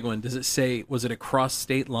 here's the big one. Does it say, was it across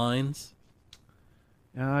state lines?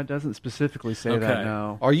 It doesn't specifically say that. Okay.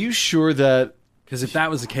 No. Are you sure that? Because if that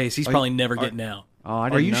was the case, he's Are probably you- never are- getting out. Oh, I Are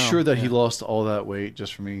didn't you know. sure that he lost all that weight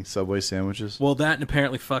just from eating Subway sandwiches? Well, that and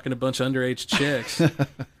apparently fucking a bunch of underage chicks.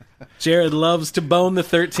 Jared loves to bone the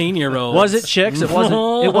 13-year-old. Was it chicks? It wasn't.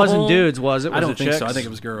 It wasn't dudes. Was it? Was I don't it think chicks? so. I think it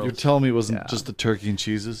was girls. You're telling me it wasn't just the turkey and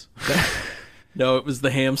cheeses? No, it was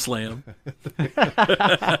the ham slam.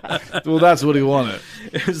 Well, that's what he wanted.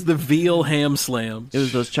 It was the veal ham slam. It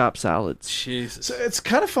was those chopped salads. Jesus. So it's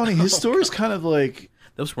kind of funny. His story's kind of like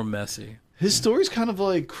Those were messy. his story's kind of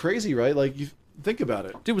like crazy, right? Like you think about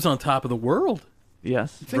it. Dude was on top of the world.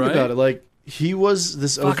 Yes. Think Right? about it. Like he was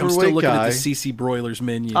this Fuck, I'm overweight still looking guy. at the CC Broilers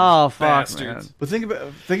menu. Oh fuck, Bastards. man. But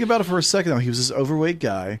think about it for a second. Though he was this overweight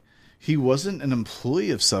guy. He wasn't an employee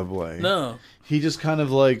of Subway. No. He just kind of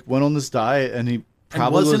like went on this diet, and he And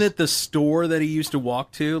probably wasn't was, it the store that he used to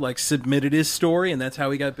walk to, like submitted his story, and that's how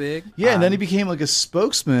he got big? Yeah, and then he became like a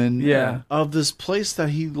spokesman. Yeah. of this place that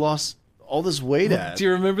he lost all this weight at. Do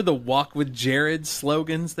you remember the Walk with Jared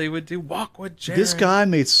slogans they would do? Walk with Jared. This guy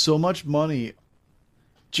made so much money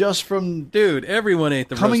just from Dude, everyone ate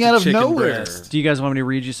the coming roasted out of chicken nowhere. breast. Do you guys want me to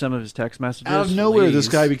read you some of his text messages? Out of nowhere, this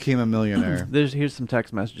Please. guy became a millionaire. Here's some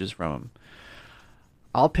text messages from him.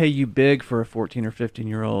 I'll pay you big for a 14 or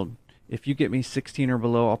 15-year-old. If you get me 16 or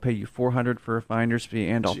below, I'll pay you $400 for a finder's fee,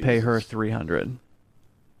 and I'll pay her $300.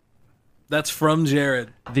 That's from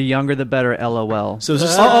Jared. The younger, the better. LOL. So is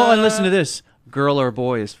this oh, and listen to this. Girl or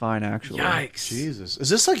boy is fine, actually. Yikes. Jesus, is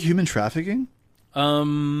this like human trafficking?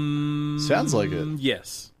 Sounds like it.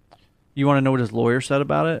 Yes. You want to know what his lawyer said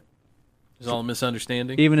about it? It was all a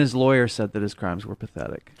misunderstanding. Even his lawyer said that his crimes were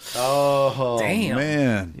pathetic. Oh, damn.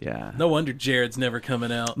 man. Yeah. No wonder Jared's never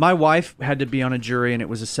coming out. My wife had to be on a jury, and it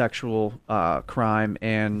was a sexual crime,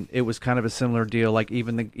 and it was kind of a similar deal. Like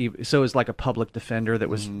so it was like a public defender that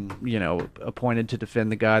was, appointed to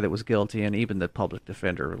defend the guy that was guilty, and even the public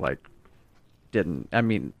defender didn't. I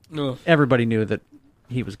mean, Ugh. everybody knew that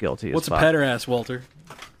he was guilty. What's as a fuck. pederast, Walter?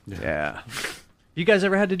 Yeah. You guys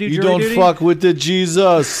ever had to do You jury don't duty? fuck with the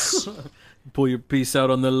Jesus. Pull your piece out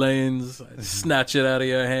on the lanes, snatch it out of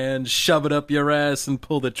your hand, shove it up your ass, and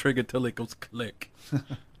pull the trigger till it goes click.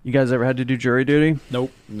 You guys ever had to do jury duty?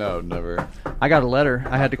 Nope. No, never. I got a letter.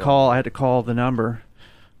 I had to call the number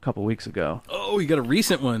a couple weeks ago. Oh, you got a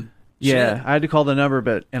recent one. Yeah, Shit. I had to call the number,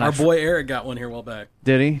 but Our boy Eric got one here a while back.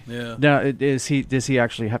 Did he? Yeah. Now, does he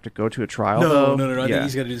actually have to go to a trial? No, though? no. I Yeah. think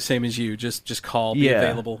he's got to do the same as you. Just call, be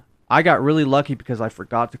available. I got really lucky because I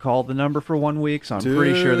forgot to call the number for 1 week, so I'm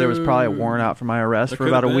pretty sure there was probably a warrant out for my arrest There for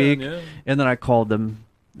about a could've week. been, yeah. And then I called them.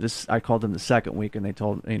 I called them the second week, and they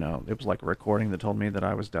told it was like a recording that told me that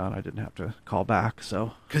I was done. I didn't have to call back.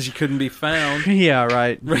 So Because you couldn't be found. yeah,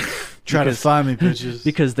 right. Try to find me, bitches.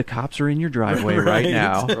 Because the cops are in your driveway right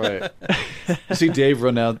now. Right. You see Dave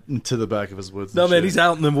run out into the back of his woods. No, and man, shit. he's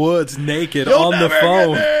out in the woods naked You'll on the never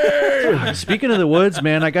phone. get me! Speaking of the woods,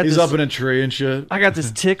 man, I got He's this, up in a tree and shit. I got this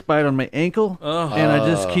tick bite on my ankle, and I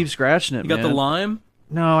just keep scratching it. You got man. the Lyme?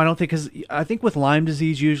 No, I don't think, because I think with Lyme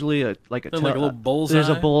disease usually like a Like a little bullseye? There's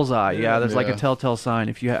a bullseye. Yeah, there's like Yeah. a telltale sign.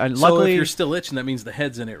 If you and So luckily if you're still itching, that means the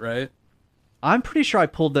head's in it, right? I'm pretty sure I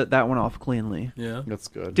pulled that one off cleanly. Yeah. That's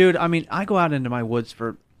good. Dude, I mean, I go out into my woods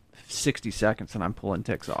for 60 seconds and I'm pulling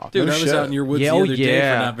ticks off. Dude, No I was shit. out in your woods Yeah, the oh, other day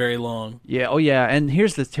yeah. for not very long. Yeah, oh yeah. And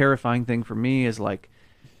here's the terrifying thing for me is like,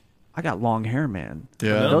 I got long hair, man.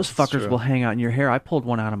 Yeah, Those that's fuckers true. will hang out in your hair. I pulled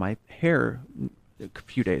one out of my hair a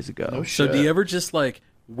few days ago. No So shit. do you ever just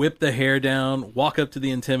whip the hair down, walk up to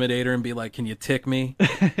the Intimidator and be like, can you tick me?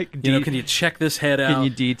 Can you check this head out? Can you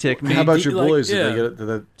de-tick me? How about your boys? Yeah.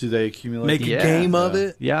 Do they accumulate? Make a game of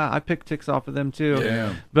it? Yeah, I pick ticks off of them too.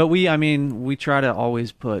 Damn. But we try to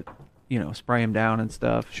always put, spray them down and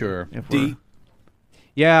stuff. Sure. If we're- Deep.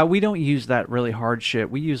 Yeah, we don't use that really hard shit.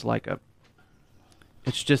 We use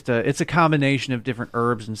it's a combination of different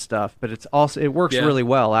herbs and stuff, but it works Yeah. really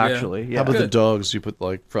well Yeah. actually. Yeah. How about the Good. dogs? You put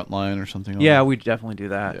Frontline or something on? Yeah, we definitely do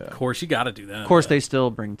that. Yeah. Of course, you got to do that. Of course, they still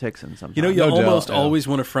bring ticks in sometimes. You No doubt, almost yeah. always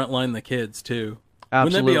want to frontline the kids, too.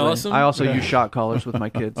 Absolutely. Wouldn't that be awesome? I also use shot collars with my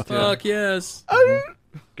kids too. Fuck yes.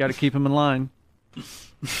 Got to keep them in line.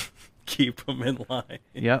 Keep them in line.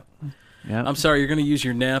 Yep. Yep. I'm sorry, you're going to use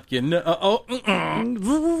your napkin.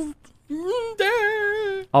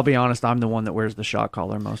 I'll be honest, I'm the one that wears the shot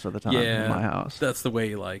collar most of the time Yeah, in my house. that's the way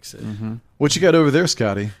he likes it. What you got over there,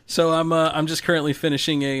 Scotty? So I'm just currently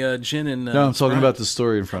finishing a gin and. No, I'm talking Sprite. about the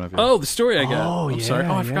story in front of you. Oh, the story I got. Oh, I'm yeah, sorry.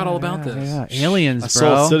 Oh, I forgot all about this. Yeah. Aliens, I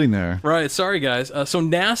bro. saw it sitting there. Right. Sorry, guys. So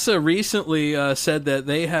NASA recently said that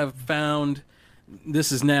they have found.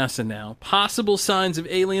 This is NASA now. Possible signs of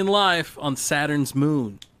alien life on Saturn's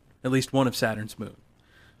moon, at least one of Saturn's moon.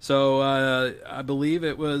 So I believe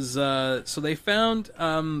it was. So they found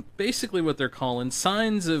basically what they're calling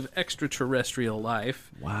signs of extraterrestrial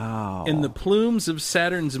life. Wow. In the plumes of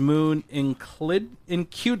Saturn's moon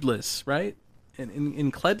Enceladus, right?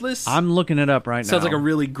 Enceladus? I'm looking it up right now. Sounds like a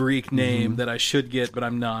really Greek name that I should get, but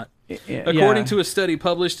I'm not. Yeah. According to a study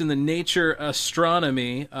published in the Nature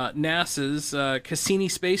Astronomy, NASA's Cassini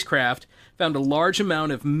spacecraft found a large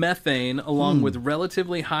amount of methane along with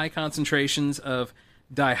relatively high concentrations of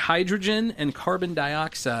dihydrogen and carbon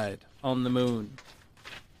dioxide on the moon.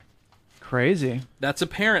 Crazy. That's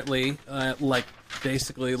apparently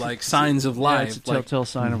basically signs of life. It's a telltale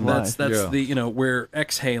sign of That's life. the we're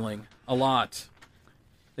exhaling a lot.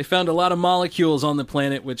 They found a lot of molecules on the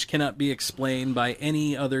planet which cannot be explained by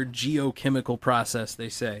any other geochemical process, they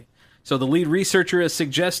say. So the lead researcher is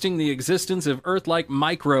suggesting the existence of Earth-like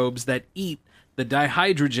microbes that eat the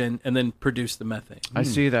dihydrogen and then produce the methane. I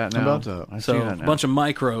see that now. How about that? I see So that a now. bunch of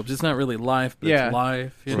microbes. It's not really life, but Yeah. it's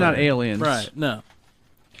life. It's not aliens. Right, no.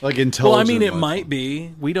 Like intelligent. Well, I mean, it life. might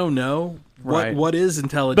be. We don't know. Right. What is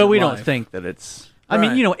intelligent But we life? don't think that it's... I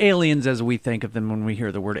mean, Right. aliens as we think of them when we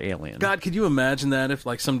hear the word alien. God, could you imagine that if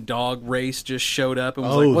some dog race just showed up and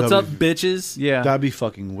was Oh, like, "What's up, that'd be- bitches?" Yeah. That'd be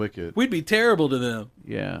fucking wicked. We'd be terrible to them.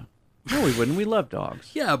 Yeah. No, we wouldn't. We love dogs.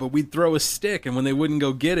 Yeah, but we'd throw a stick, and when they wouldn't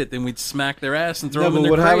go get it, then we'd smack their ass and throw No, them in but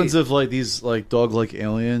their what crate. happens if these dog-like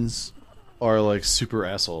aliens are super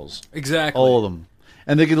assholes? Exactly. All of them,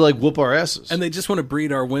 and they could whoop our asses. And they just want to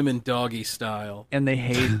breed our women doggy style. And they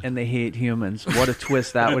hate humans. What a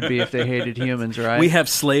twist that would be if they hated humans, right? We have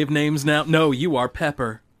slave names now. No, you are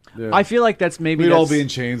Pepper. Yeah. I feel like that's maybe we'd all be in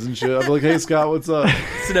chains and shit. I'd be like, "Hey, Scott, what's up?"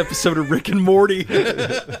 It's an episode of Rick and Morty.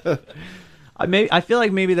 I feel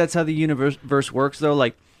like maybe that's how the universe works, though.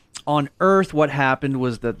 Like on Earth, what happened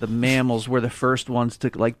was that the mammals were the first ones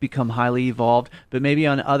to like become highly evolved, but maybe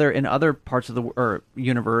in other parts of the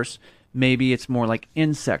universe, maybe it's more like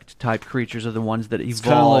insect type creatures are the ones that evolve. It's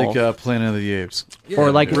kind of like Planet of the Apes,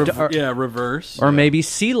 or like reverse, or maybe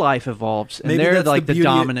sea life evolves, and Maybe they're that's like the the beauty-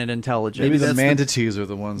 dominant intelligence. maybe the manatees are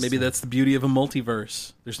the ones. Maybe that's the beauty of a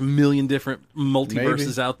multiverse. There's a million different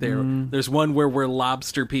multiverses Maybe. out there. Mm. There's one where we're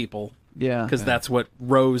lobster people. Yeah. Because that's what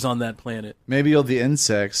rose on that planet. Maybe all the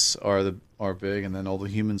insects are big, and then all the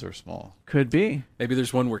humans are small. Could be. Maybe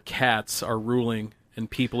there's one where cats are ruling and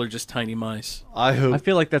people are just tiny mice. I hope. I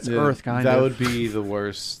feel like that's Earth, kind that of. would be the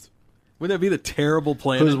worst. Wouldn't that be the terrible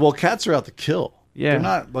planet? Because well, cats are out to kill. Yeah. They're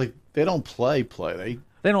not like they don't play.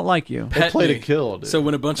 They don't like you. They play to kill. Dude. So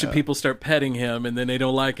when a bunch of Yeah. people start petting him and then they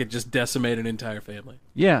don't like it, just decimate an entire family.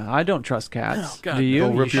 Yeah, I don't trust cats. Oh, God, Do you?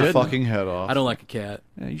 They'll You rip your shouldn't. fucking head off. I don't like a cat.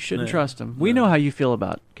 Yeah, you shouldn't No. trust them. We know how you feel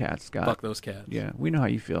about cats, Scott. Fuck those cats. Yeah, we know how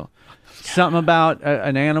you feel. Something about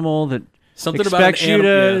an animal that Something about expects an you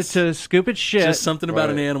animal, yes. to scoop its shit. Just something about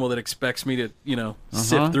Right. an animal that expects me to,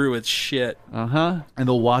 sift through its shit. And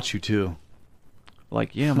they'll watch you too.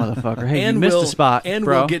 Like, yeah, motherfucker. Hey, and you missed will, a spot, and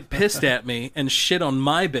bro. will get pissed at me and shit on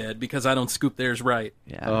my bed because I don't scoop theirs right.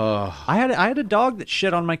 Yeah. I had a dog that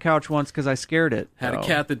shit on my couch once because I scared it. Had a bro.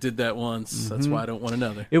 cat that did that once. That's why I don't want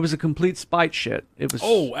another. It was a complete spite shit. It was.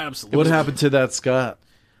 Oh, absolutely. What happened to that Scott?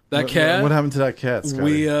 That cat? What happened to that cat, Scott?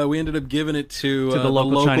 We ended up giving it to the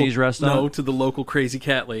local Chinese restaurant? No, to the local crazy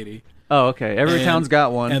cat lady. Oh, okay. Every town's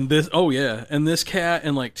got one. And this cat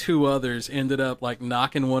and like two others ended up like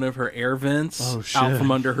knocking one of her air vents Oh, shit. out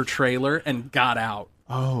from under her trailer and got out.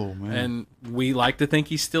 Oh man. And we like to think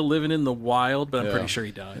he's still living in the wild, but I'm Yeah. pretty sure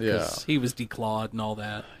he died. Yeah. 'Cause he was declawed and all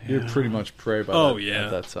that. You're pretty much prey by yeah.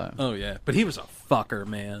 at that time. Oh yeah. But he was a fucker,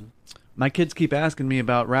 man. My kids keep asking me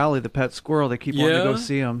about Rowley, the pet squirrel. They keep wanting to go Yeah?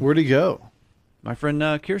 see him. Where'd he go? My friend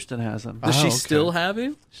Kirsten has him. Does she still have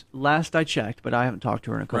him? Last I checked, but I haven't talked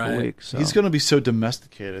to her in a couple Right. weeks. So. He's going to be so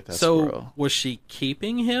domesticated. That So squirrel. was she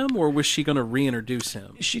keeping him or was she going to reintroduce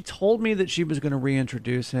him? She told me that she was going to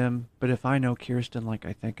reintroduce him, but if I know Kirsten like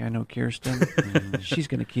I think I know Kirsten, she's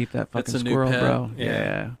going to keep that That's fucking a new squirrel, pet. bro.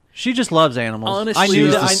 Yeah. She just loves animals. Honestly, I knew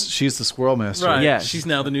she's, that the, she's the squirrel master. Right. Yes. She's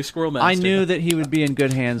now the new squirrel master. I knew that he would be in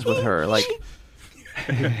good hands with her. Like,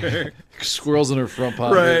 Squirrels in her front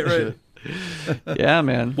pocket. Right, and right. shit. yeah,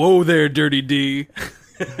 man. Whoa there, Dirty D.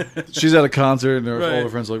 She's at a concert and all Right. her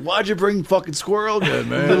friends are like, "Why'd you bring fucking squirrel again,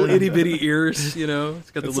 man?" Little itty bitty ears, you know.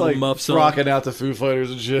 It's got the It's little like muffs on. rocking out the Foo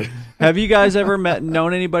Fighters and shit. Have you guys ever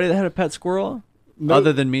known anybody that had a pet squirrel? Nope.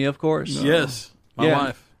 Other than me, of course. Yes, my Yeah.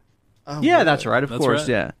 wife. Yeah, that's right. Of That's course, right.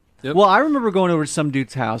 yeah. Yep. Well, I remember going over to some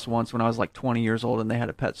dude's house once when I was like 20 years old, and they had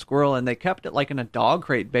a pet squirrel, and they kept it like in a dog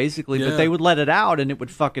crate, basically. Yeah. But they would let it out, and it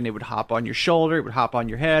would hop on your shoulder, it would hop on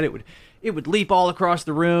your head, it would leap all across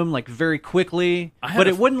the room like very quickly, but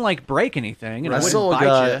it wouldn't like break anything, and I it wouldn't saw a bite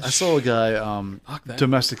guy. you. I saw a guy that.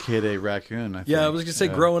 domesticate a raccoon. I think. Yeah, I was gonna say,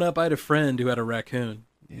 Yeah. growing up, I had a friend who had a raccoon.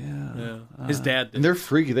 Yeah. His dad did. And they're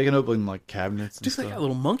freaky. They can open like cabinets. And Dude, stuff. they got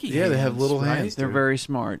little monkey Yeah, they have hands, little right? hands. They're dude. very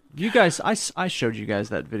smart. You guys, I showed you guys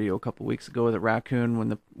that video a couple weeks ago with a raccoon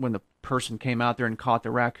when the person came out there and caught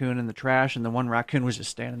the raccoon in the trash, and the one raccoon was just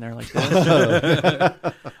standing there like this.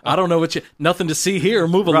 I don't know what nothing to see here.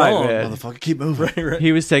 Move Right, along, man. Motherfucker, keep moving. Right.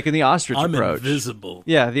 He was taking the ostrich I'm approach. invisible.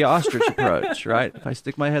 Yeah, the ostrich approach, right? If I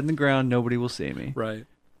stick my head in the ground, nobody will see me. Right.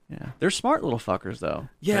 Yeah, they're smart little fuckers, though.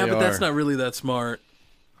 Yeah, They but that's are. not really that smart.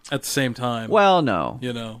 At the same time, Well, no,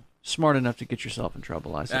 you know, smart enough to get yourself in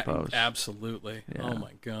trouble, I suppose. absolutely. Yeah. Oh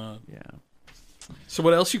my god. Yeah. So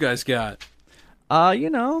what else you guys got? You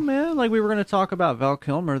know, man, like we were going to talk about Val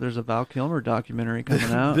Kilmer. There's a Val Kilmer documentary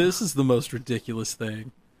coming out. This is the most ridiculous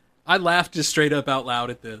thing. I laughed just straight up out loud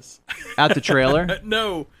at this. At the trailer?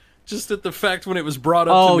 No, just at the fact when it was brought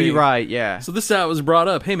up to Oh, me. you're right, yeah. So this is how it was brought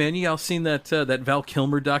up. Hey man, you all seen that that Val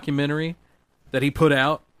Kilmer documentary that he put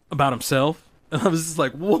out about himself? And I was just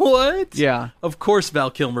like, what? Yeah. Of course Val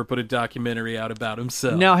Kilmer put a documentary out about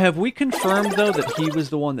himself. Now, have we confirmed, though, that he was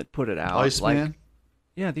the one that put it out? Iceman? Like,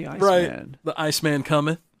 yeah, the Iceman. Right. The Iceman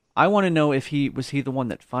cometh. I want to know if he was the one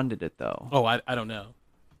that funded it, though. Oh, I don't know.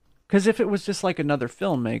 Because if it was just like another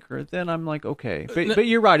filmmaker, then I'm like, okay. But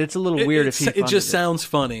you're right. It's a little weird if he It funded just sounds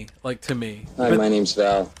funny, like to me. Hi, my name's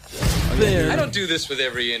Val. There. I don't do this with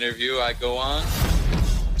every interview I go on.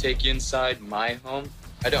 Take you inside my home.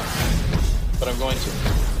 I don't. But I'm going to.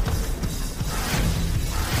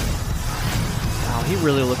 Wow, he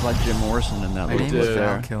really looked like Jim Morrison in that My little name clip is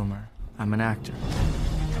Val there. Kilmer. I'm an actor.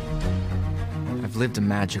 I've I've lived a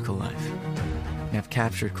magical life, and I've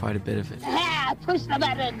captured quite a bit of it. Push the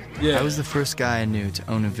button. I was the first guy I knew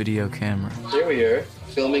to own a video camera. Here we are,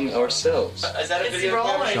 filming ourselves. Is that a video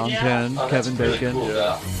camera? Sean Penn, Kevin Bacon. Cool.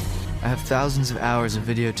 Yeah. I have thousands of hours of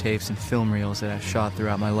videotapes and film reels that I've shot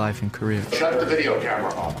throughout my life and career. Shut the video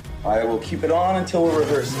camera off. I will keep it on until we're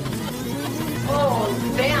rehearsing.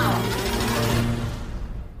 Oh, damn.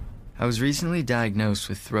 I was recently diagnosed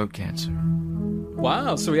with throat cancer.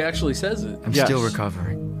 Wow, so he actually says it. I'm still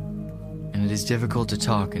recovering, and it is difficult to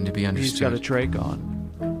talk and to be understood. He's got a trach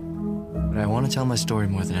on. But I want to tell my story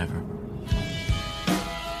more than ever.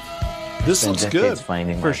 This looks good.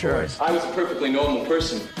 For sure. I was a perfectly normal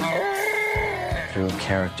person. Through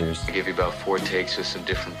characters. I gave you about 4 takes with some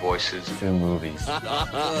different voices. Through movies.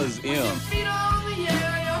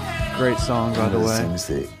 Great song, by the way. Things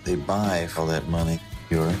they buy for all that money.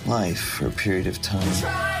 Your life for a period of time.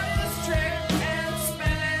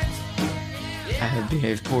 I have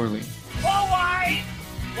behaved poorly. All white,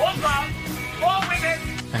 all brown, all women.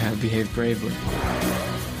 I have behaved bravely.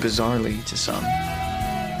 Bizarrely to some.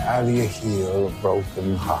 How do you heal a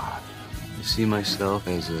broken heart? I see myself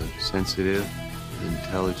as a sensitive,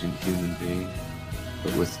 intelligent human being,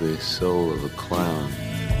 but with the soul of a clown.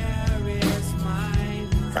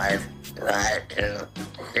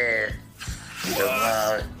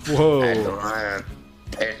 Whoa.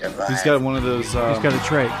 He's got one of those. He's got a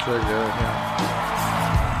trach.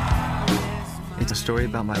 It's a story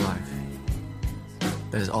about my life.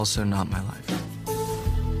 That is also not my life.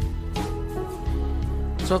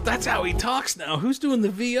 So if that's how he talks now, who's doing the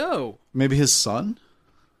VO? Maybe his son?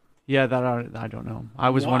 Yeah, that I don't know. I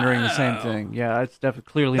was wondering the same thing. Yeah, it's definitely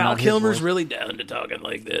clearly Val not his Kilmer's voice. really down to talking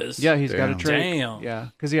like this. Yeah, he's got a trach. Damn. Yeah,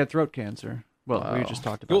 because he had throat cancer. Well, we just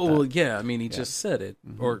talked about Well, that. yeah, I mean, he just said it,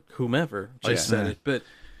 or whomever just said it. But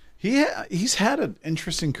he's had an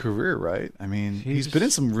interesting career, right? I mean, he's been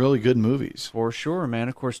in some really good movies. For sure, man.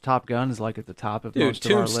 Of course, Top Gun is like at the top of Dude, most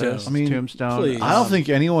of our Tombstone. lists. I mean, Tombstone. I don't think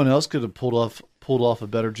anyone else could have pulled off a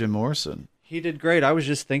better Jim Morrison. He did great. I was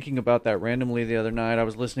just thinking about that randomly the other night. I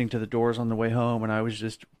was listening to The Doors on the way home, and I was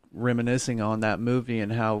just reminiscing on that movie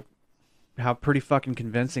and how pretty fucking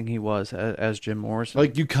convincing he was as Jim Morrison.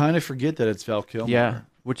 Like, you kind of forget that it's Val Kilmer. Yeah,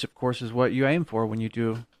 which of course is what you aim for when you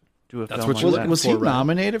do a That's film what like that. was he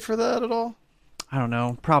nominated for that at all? I don't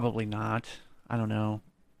know. Probably not. I don't know.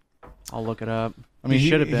 I'll look it up. I mean, he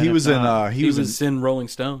should have been. He if was not. in. he was in Rolling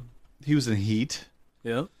Stone. He was in Heat.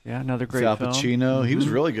 Yeah. Yeah, another great Al film. Pacino. He was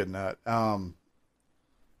Mhm. really good in that.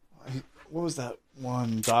 What was that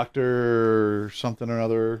one? Doctor something or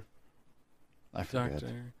other. I forget.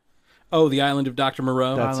 Oh, The Island of Dr.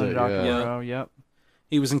 Moreau. That's Island it, of Dr. yeah. Moreau, yep.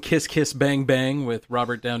 He was in Kiss Kiss Bang Bang with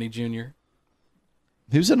Robert Downey Jr.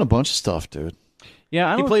 He was in a bunch of stuff, dude.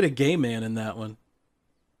 Yeah, He played a gay man in that one.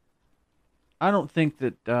 I don't think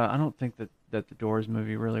that the Doors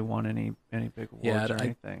movie really won any big awards or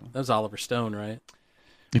anything. That was Oliver Stone, right?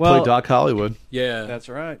 He played Doc Hollywood. Yeah, That's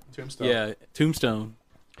right. Tombstone. Yeah, Tombstone.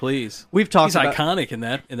 Please, We've talked He's about- iconic in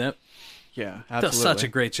that. Yeah, does such a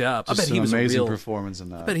great job. I Just bet he an was amazing a real performance in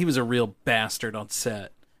that. I bet he was a real bastard on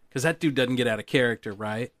set because that dude doesn't get out of character,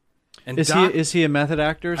 right? And Is he a method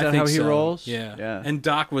actor? Is I that think how he so. rolls? Yeah, Yeah. And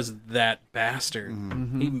Doc was that bastard.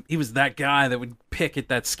 Mm-hmm. He was that guy that would pick at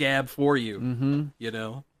that scab for you. Mm-hmm. You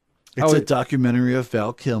know. It's a documentary of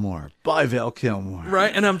Val Kilmer by Val Kilmer.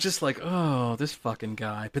 Right, and I'm just like, oh, this fucking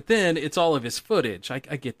guy. But then it's all of his footage. I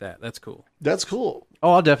get that. That's cool. That's cool.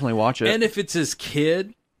 Oh, I'll definitely watch it. And if it's his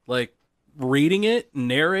kid, like reading it,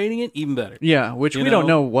 narrating it, even better. Yeah, which we don't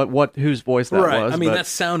know what whose voice that right. was. I mean, but that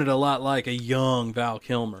sounded a lot like a young Val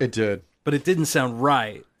Kilmer. It did. But it didn't sound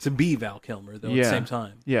right to be Val Kilmer, though, at the same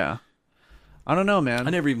time. Yeah. I don't know, man.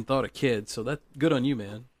 I never even thought of kids, so that's good on you,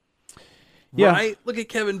 man. Yeah. Right? Look at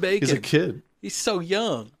Kevin Bacon. He's a kid. He's so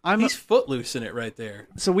young. He's footloose in it right there.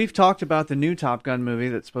 So we've talked about the new Top Gun movie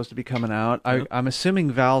that's supposed to be coming out. I'm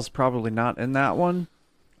assuming Val's probably not in that one.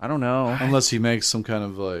 I don't know. Unless he makes some kind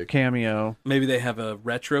of like cameo. Maybe they have a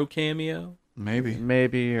retro cameo.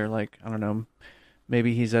 Maybe, or like I don't know.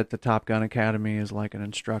 Maybe he's at the Top Gun Academy as like an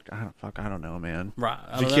instructor. I don't know, man. Right.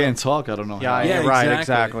 If he can't talk, I don't know. Yeah, how. right,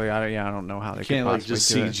 exactly. I don't know how they can't could like just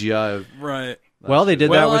possibly do it. CGI. Right. Well, they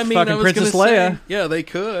did that with fucking Princess Leia. Yeah, they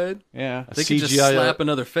could. Yeah. They could just slap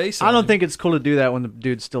another face on I don't him. think it's cool to do that when the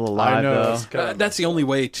dude's still alive, though. That's the only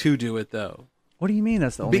way to do it, though. What do you mean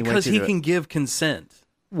that's the only way Because to he do can it? give consent.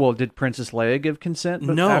 Well, did Princess Leia give consent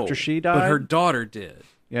No, after she died? but her daughter did.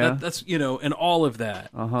 Yeah. That's and all of that.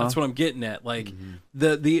 Uh-huh. That's what I'm getting at. Like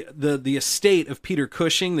the estate of Peter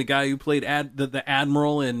Cushing, the guy who played the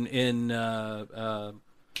admiral in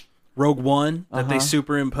Rogue One that they Uh-huh.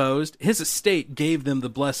 superimposed, his estate gave them the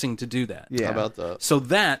blessing to do that. Yeah. How about that? So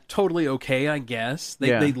that totally okay, I guess.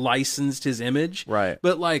 They licensed his image, Right.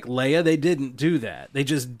 But like Leia, they didn't do that. They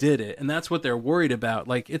just did it, and that's what they're worried about.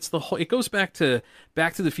 Like it's the whole. It goes back to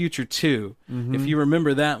the Future 2. Mhm. If you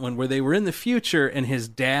remember that one, where they were in the future and his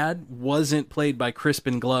dad wasn't played by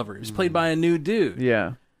Crispin Glover. He was played by a new dude.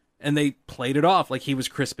 Yeah. And they played it off like he was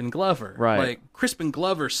Crispin Glover. Right. Like Crispin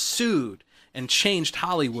Glover sued and changed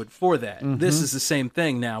Hollywood for that. Mhm. This is the same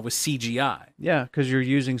thing now with CGI. Yeah, because you're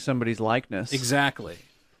using somebody's likeness. Exactly.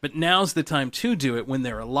 But now's the time to do it when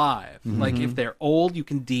they're alive. Like if they're old, you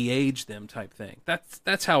can de-age them type thing.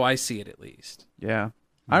 That's how I see it at least. Yeah.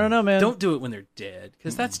 I don't know, man. Don't do it when they're dead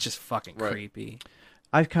because that's just fucking creepy.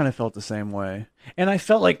 I kind of felt the same way. And I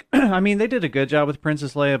felt like, I mean, they did a good job with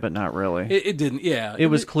Princess Leia, but not really. It didn't, yeah. It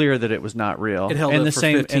was clear that it was not real. It held and up the for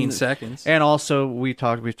same, 15 and- seconds. And also, we've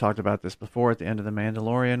talked about this before at the end of The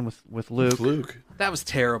Mandalorian with Luke. That was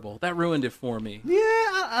terrible. That ruined it for me. Yeah,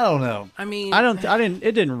 I don't know. I mean,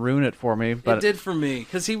 it didn't ruin it for me, but it did for me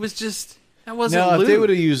because he was just that wasn't No, Luke. if they would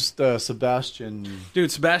have used Sebastian,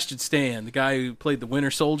 Dude, Sebastian Stan, the guy who played the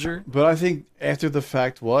Winter Soldier. but I think after the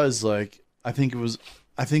fact was like, I think it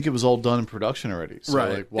was all done in production already. So Right.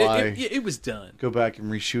 like, why It was done. go back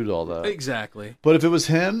and reshoot all that? Exactly. But if it was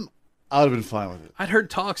him, I would have been fine with it. I'd heard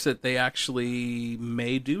talks that they actually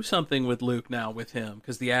may do something with Luke now with him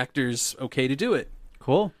because the actor's okay to do it.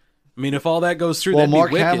 Cool. I mean, if all that goes through, Well, that'd be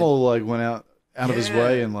Mark wicked. Hamill like went out of his Yeah.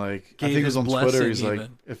 way and like I Gave think it was his on Twitter. blessing He's like,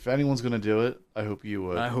 even. if anyone's gonna do it, I hope you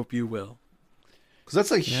would. I hope you will. Because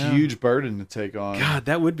that's a huge burden to take on. God,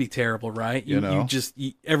 that would be terrible, right? You know?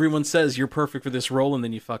 Everyone says you're perfect for this role, and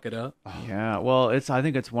then you fuck it up. Yeah, well, I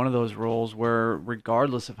think it's one of those roles where,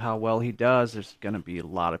 regardless of how well he does, there's going to be a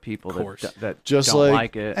lot of people that just don't like,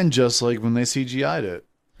 like it. and just like when they CGI'd it,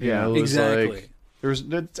 you Yeah. know, it was Exactly.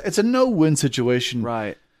 like, it's a no-win situation,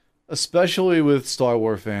 right? Especially with Star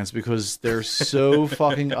Wars fans because they're so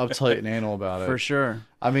fucking uptight and anal about it. For sure.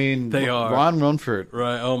 I mean, They are. Ron Runford,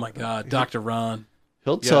 Right. Oh my God, Dr. Ron.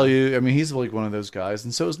 he'll tell you. I mean, he's like one of those guys,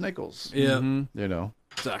 and so is Nichols. Yeah. You know,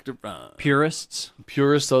 Dr. Ron. Purists.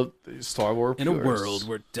 Purists of Star Wars. In a purists. world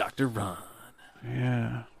where Dr. Ron.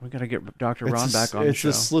 Yeah, we got to get Dr. It's Ron a- back on the it's show.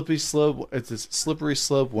 a slippery slope. It's a slippery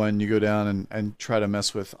slope when you go down and try to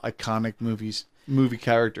mess with iconic movie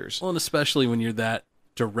characters. Well, and especially when you're that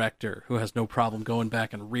director who has no problem going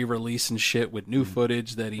back and re-releasing shit with new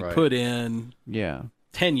footage that he Right. put in Yeah.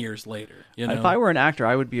 10 years later. You know? If I were an actor,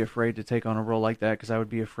 I would be afraid to take on a role like that because I would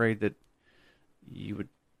be afraid that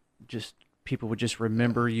people would just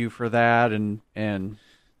remember you for that. And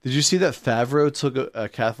Did you see that Favreau took a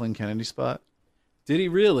Kathleen Kennedy spot? Did he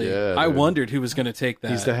really? Yeah, I dude. wondered who was going to take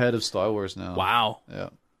that. He's the head of Star Wars now. Wow. Yeah.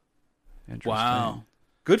 Wow.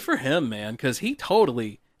 Good for him, man, because he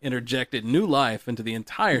totally interjected new life into the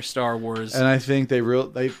entire Star Wars. And I think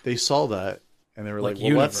they saw that and they were Like, like,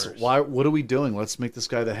 well, universe. what are we doing? Let's make this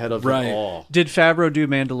guy the head of Right. it all. did Favreau do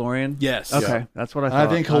Mandalorian? Yes. Okay, Yeah. that's what I And thought. I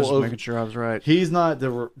think I was he'll just making sure I was right. He's not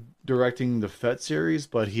directing the Fett series,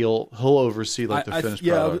 but he'll oversee like the finished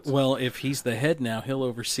product. Well, if he's the head now, he'll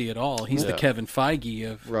oversee it all. He's the Yeah. Kevin Feige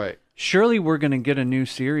of Right. Surely we're going to get a new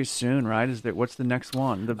series soon, right? What's the next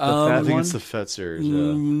one? The I Fett think one? it's the Fett series.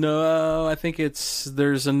 No, I think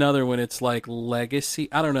there's another one. It's like Legacy.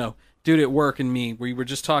 I don't know, dude. At work and me, we were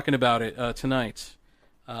just talking about it tonight.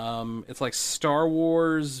 It's like Star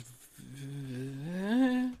Wars.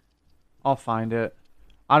 I'll find it.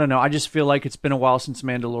 I don't know. I just feel like it's been a while since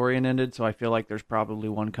Mandalorian ended, so I feel like there's probably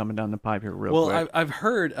one coming down the pipe here real Well, quick. I've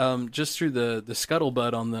heard just through the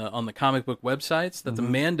scuttlebutt on the comic book websites that the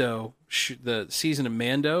Mando the season of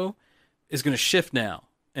Mando is going to shift now,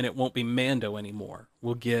 and it won't be Mando anymore.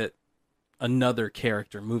 We'll get another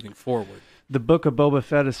character moving forward. The Book of Boba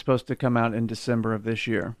Fett is supposed to come out in December of this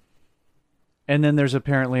year. And then there's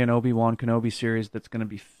apparently an Obi-Wan Kenobi series that's going to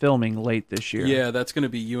be filming late this year. Yeah, that's going to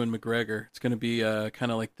be Ewan McGregor. It's going to be kind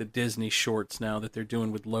of like the Disney shorts now that they're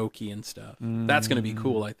doing with Loki and stuff. That's going to be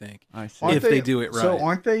cool, I think. I see. Aren't If they do it right. So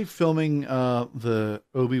aren't they filming the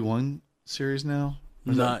Obi-Wan series now?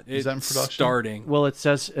 Is that in production? Starting. Well, it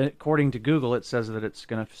says, according to Google, it says that it's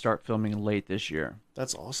going to start filming late this year.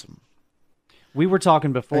 That's awesome. We were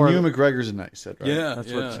talking before. And Ewan McGregor's in that, you said, right? Yeah,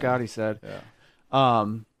 That's what Scotty said. Yeah.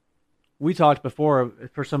 We talked before,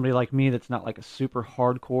 for somebody like me that's not like a super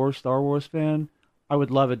hardcore Star Wars fan, I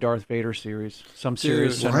would love a Darth Vader series. Some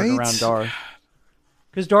series Dude, centered right? around Darth.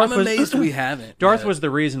 Because Darth I'm was amazed we haven't. Darth yet. was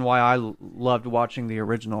the reason why I loved watching the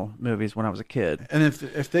original movies when I was a kid. And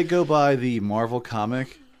if they go by the Marvel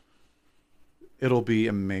comic, it'll be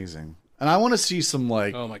amazing. And I want to see some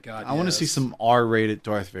like Oh my God, I want to see yes. some R-rated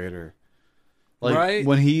Darth Vader. Like Right?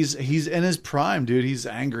 when he's in his prime, dude. He's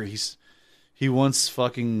angry. He wants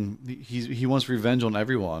revenge on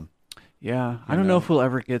everyone. Yeah, I don't know if we'll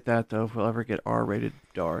ever get that though. If we'll ever get R-rated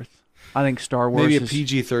Darth, I think Star Wars maybe a is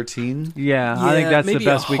PG-13. Yeah, I think that's the maybe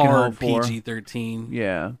best a we can hard hope for. PG-13.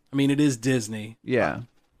 Yeah, I mean, it is Disney. Yeah.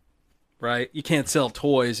 Right? You can't sell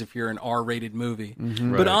toys if you're an R-rated movie.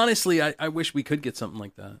 Mhm. But Right. honestly, I wish we could get something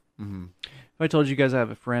like that. Mm-hmm. If I told you guys I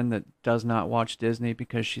have a friend that does not watch Disney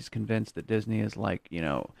because she's convinced that Disney is like,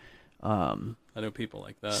 I know people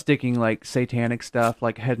like that. sticking like satanic stuff,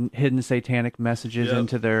 like hidden satanic messages Yep.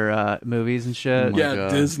 into their movies and shit. Oh my Yeah,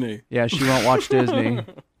 God. Disney. Yeah, she won't watch Disney.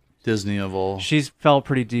 Disney of all. She's fell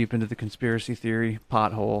pretty deep into the conspiracy theory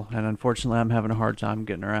pothole, and unfortunately, I'm having a hard time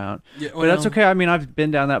getting her out. Yeah, but that's well- okay. I mean, I've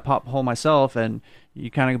been down that pothole myself, and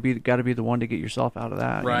you kind of got to be the one to get yourself out of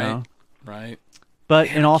that, Right. You know? Right. But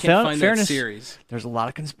Man, in I all can't find that fairness, series. there's a lot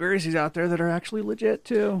of conspiracies out there that are actually legit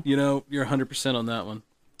too. You know, you're 100% on that one.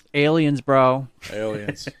 Aliens, bro.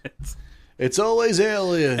 Aliens. It's always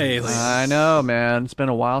aliens. Aliens. I know, man. It's been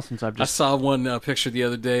a while since I've I just saw one picture the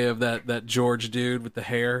other day of that George dude with the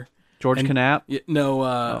hair. George And- Knapp. No,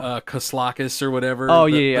 Koslakis or whatever. Oh,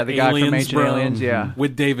 yeah, the guy from Ancient bro, Aliens, yeah.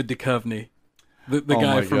 With David Duchovny. The Oh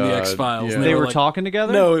guy my from the God, X-Files. yeah. And They were like- talking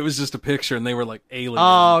together? No, it was just a picture, and they were like aliens.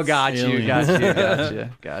 Oh, got you. Aliens.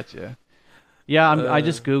 Gotcha. Yeah, I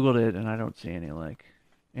just Googled it, and I don't see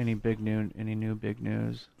any new big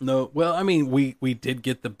news. No, well, I mean, we did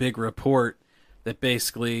get the big report that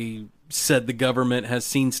basically said the government has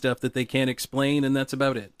seen stuff that they can't explain, and that's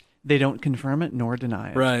about it. They don't confirm it nor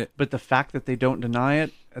deny it. Right. But the fact that they don't deny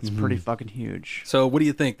it, that's Mm-hmm. pretty fucking huge. So what do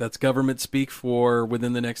you think? That's government speak for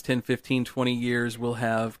within the next 10, 15, 20 years we'll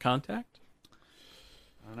have contact?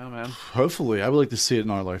 I don't know, man. Hopefully, I would like to see it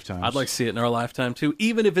in our lifetime. I'd like to see it in our lifetime, too.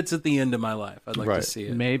 Even if it's at the end of my life, I'd like to Right. see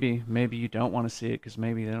it. Maybe you don't want to see it because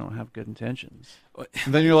maybe they don't have good intentions.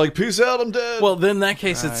 And then you're like, peace out, I'm dead. Well, then in that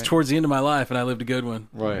case, it's Right. towards the end of my life, and I lived a good one.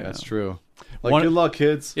 Right, that's true. Like, One- good luck,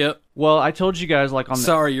 kids. Yep. Well, I told you guys like on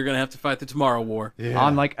Sorry, you're going to have to fight the Tomorrow War. Yeah.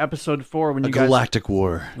 on like episode 4 when A you guys galactic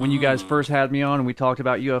war. when you guys first had me on and we talked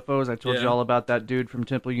about UFOs, I told Yeah. you all about that dude from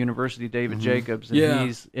Temple University, David Jacobs, and Yeah.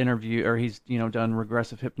 he's done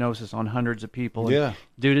regressive hypnosis on hundreds of people. And Yeah.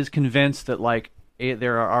 dude is convinced that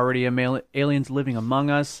there are already aliens living among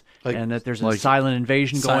us, Like- and that there's a like- silent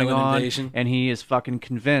invasion going Silent on, invasion. and he is fucking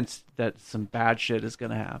convinced that some bad shit is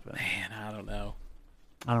going to happen. Man, I don't know.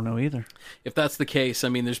 I don't know either. If that's the case, I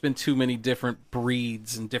mean, there's been too many different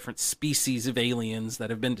breeds and different species of aliens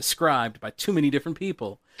that have been described by too many different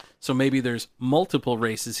people. So maybe there's multiple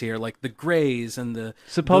races here, like the Greys and the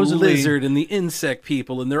Supposedly- lizard and the insect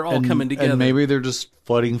people, and they're all coming together. And maybe they're just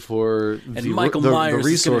fighting for And the, Michael the, Myers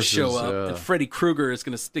the is going to resources. show up, yeah. and Freddy Krueger is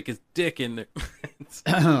going to stick his dick in there.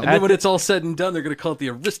 And then when it's all said and done, they're going to call it the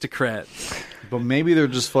Aristocrats. But maybe they're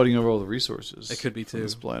just fighting over all the resources. It could be, from too.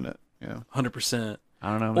 this planet. Yeah. 100%. I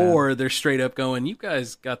don't know, man. Or they're straight up going, you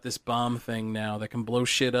guys got this bomb thing now that can blow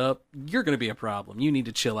shit up. You're going to be a problem. You need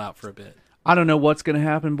to chill out for a bit. I don't know what's going to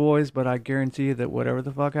happen, boys, but I guarantee you that whatever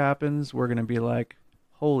the fuck happens, we're going to be like,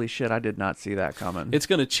 holy shit, I did not see that coming. It's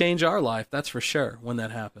going to change our life, that's for sure, when that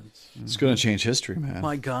happens. It's going to change history, man.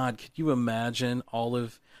 My God, could you imagine all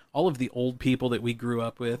of the old people that we grew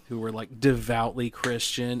up with who were like devoutly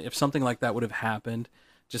Christian? If something like that would have happened,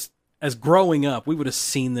 just as growing up, we would have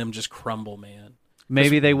seen them just crumble, man.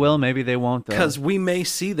 Maybe they will, maybe they won't, though. Because we may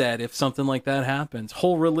see that if something like that happens.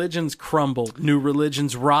 Whole religions crumble, new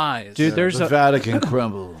religions rise. Dude, there's the a Vatican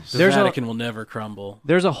crumbles. The there's Vatican will never crumble.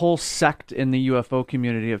 There's a whole sect in the UFO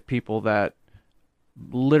community of people that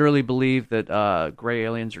literally believe that gray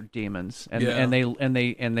aliens are demons, and Yeah.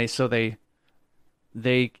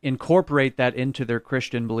 they incorporate that into their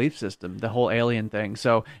Christian belief system, the whole alien thing.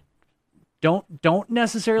 So don't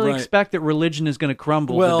necessarily Right. expect that religion is going to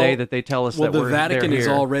crumble the day that they tell us that the we're Vatican they're has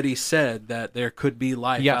here. already said that there could be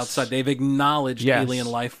life Yes. outside. They've acknowledged Yes. alien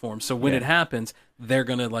life forms. So when Yeah. it happens, they're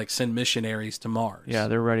going to like send missionaries to Mars. Yeah,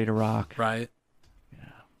 they're ready to rock. Right?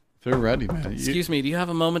 They're ready, man. Excuse me, do you have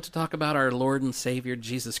a moment to talk about our Lord and Savior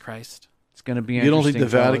Jesus Christ? It's going to be You don't think interesting, the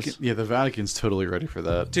Vatican? fellas. Yeah, the Vatican's totally ready for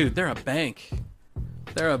that. Dude, they're a bank.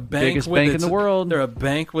 They're a bank Biggest with bank in its, the world. They're a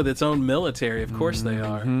bank with its own military. Of course they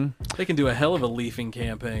are. Mhm. They can do a hell of a leafing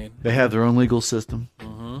campaign. They have their own legal system.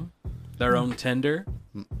 Their own tender.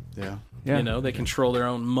 Yeah. Yeah. You know, they control their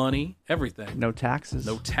own money, everything. No taxes.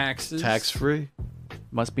 No taxes. Tax free.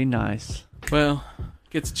 Must be nice. Well,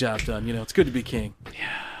 gets the job done. You know, it's good to be king.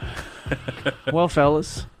 Well,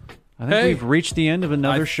 fellas, I think Hey. we've reached the end of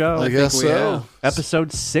another show. I guess think we so. have.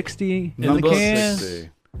 Episode 60 in the Number can. 60.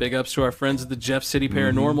 Big ups to our friends at the Jeff City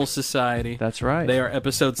Paranormal Society. That's right. They are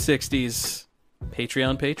episode 60s.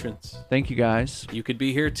 Patreon patrons. Thank you, guys. You could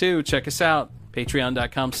be here too. Check us out.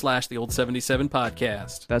 Patreon.com/the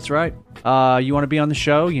old77podcast. That's right. You want to be on the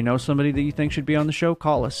show? You know somebody that you think should be on the show?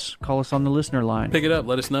 Call us. Call us on the listener line. Pick it up.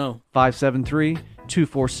 Let us know.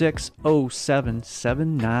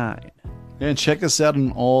 573-246-0779. And check us out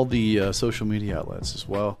on all the social media outlets as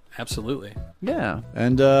well. Absolutely. Yeah.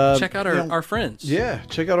 And check out our friends. Yeah,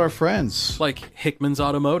 check out our friends. Like Hickman's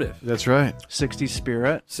Automotive. That's right. 60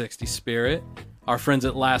 Spirit. 60 Spirit. Our friends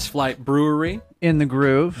at Last Flight Brewery. In the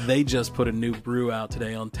Groove. They just put a new brew out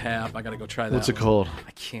today on tap. I got to go try that. What's it called?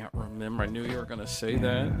 I can't remember. I knew you were going to say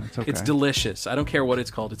that. It's okay. It's delicious. I don't care what it's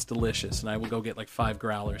called. It's delicious. And I will go get like 5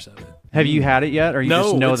 growlers of it. Have you had it yet? Or you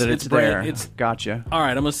just know that it's there? It's gotcha. All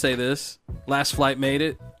right, I'm going to say this. Last Flight made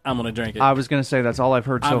it. I'm going to drink it. I was going to say that's all I've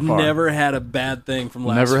heard so far. I've never had a bad thing from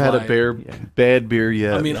Last Never Flight. had a bad beer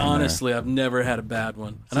yet. I mean, honestly, I've never had a bad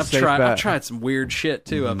one. And I've tried some weird shit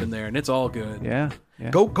too up in there, and it's all good. Yeah.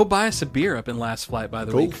 Go buy us a beer up in Last Flight, by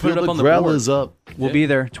the way. Put it up on the growlers board. up. We'll be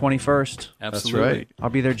there 21st. Absolutely. That's right. I'll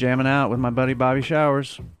be there jamming out with my buddy Bobby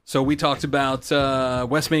Showers. So we talked about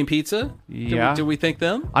West Main Pizza. Yeah. Do we thank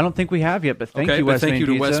them? I don't think we have yet, but thank you, but West thank Main you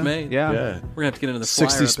to Pizza. West Main. Yeah. We're going to have to get into the flyer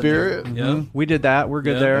 60 up Spirit. in there. Yeah. We did that. We're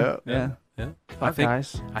good there. Yeah. I think,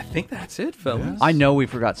 guys. I think that's it, fellas. I know we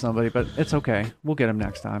forgot somebody, but it's okay. We'll get him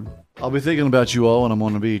next time. I'll be thinking about you all when I'm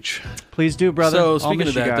on the beach. Please do, brother. So I'll speaking miss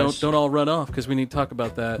of you that, guys. don't all run off because we need to talk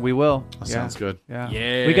about that. We will. That sounds good.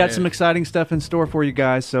 Yeah. We got some exciting stuff in store for you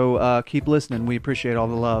guys, so keep listening. We appreciate all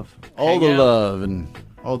the love. All the love and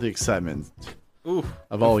all the excitement Ooh.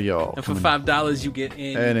 of all y'all. And for $5, you get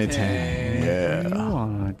anything. Yeah.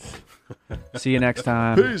 What? See you next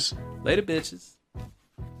time. Peace. Later, bitches.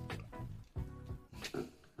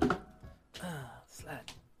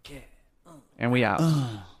 And we out.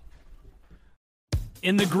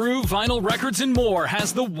 In the Groove, Vinyl Records and More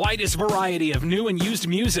has the widest variety of new and used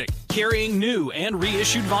music, carrying new and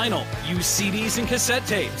reissued vinyl, used CDs and cassette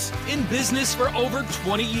tapes. In business for over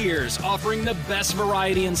 20 years, offering the best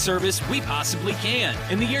variety and service we possibly can.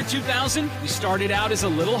 In the year 2000, we started out as a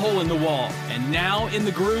little hole in the wall, and now In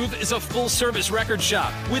the Groove is a full-service record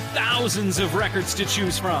shop with thousands of records to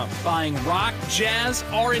choose from. Buying rock, jazz,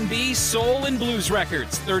 R&B, soul, and blues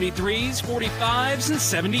records, 33s, 45s, and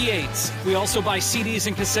 78s. We also buy CDs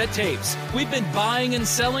and cassette tapes. We've been buying and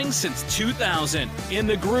selling since 2000. In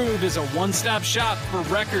the Groove is a one-stop shop for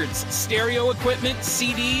records, stereo equipment,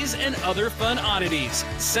 CDs, and other fun oddities.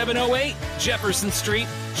 708 Jefferson Street,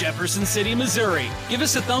 Jefferson City, Missouri. Give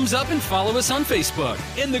us a thumbs up and follow us on Facebook.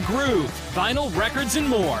 In the Groove, Vinyl Records and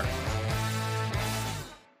More.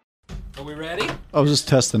 Are we ready? I was just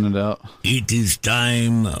testing it out. It is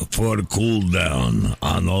time for the cool down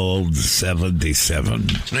on Old 77.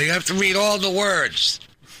 Now you have to read all the words.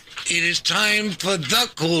 It is time for the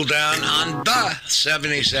cool down on the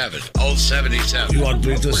 77. Old 77. You want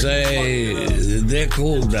me to say the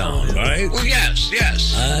cool down, right? Well, yes.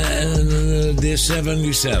 The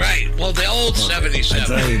 77. Right. Well, the old 77. I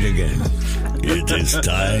try it again. It is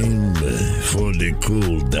time for the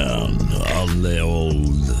cool down on the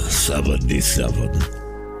old 77.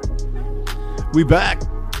 We back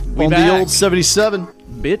on the old 77.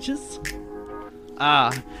 Bitches.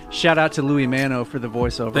 Shout out to Louis Mano for the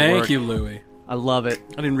voiceover Thank work. you, Louis. I love it.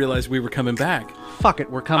 I didn't realize we were coming back. Fuck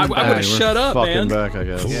it, we're coming I back. would have shut up, fucking man. back, I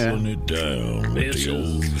guess. Pulling it down with the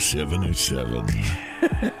old 77.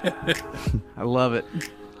 I love it.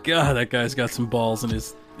 God, that guy's got some balls in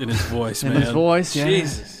his voice, In man. his voice, yeah.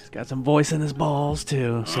 Jesus. He's got some voice in his balls,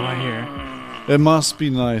 too, so I hear. It must be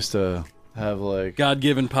nice to have, like,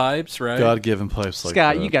 God-given pipes, right? God-given pipes like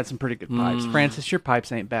Scott, that. you got some pretty good pipes. Francis, your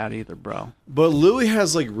pipes ain't bad either, bro. But Louis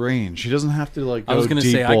has, like, range. He doesn't have to, like, go I was gonna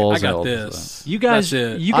deep say, I balls got out. this. You guys,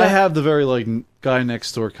 That's it. you I guys, have the very, like, guy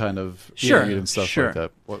next door kind of Sure, and stuff sure. like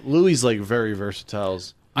that. But Louis, like, very versatile.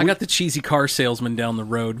 I got the cheesy car salesman down the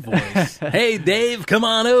road voice. Hey, Dave, come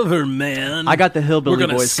on over, man. I got the hillbilly We're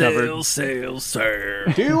gonna voice covered. Sell, sir.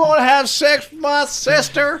 Do you want to have sex with my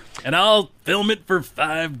sister? And I'll film it for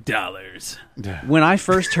 $5. When I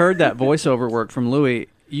first heard that voiceover work from Louis,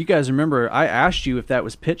 you guys remember I asked you if that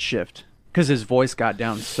was pitch shift because his voice got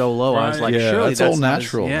down so low. I was Right. like, Yeah, surely that's that's all not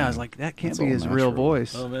natural, His, yeah, man. I was like, that can't That's be all his real natural.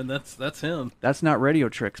 voice. Oh, man, that's him. That's not radio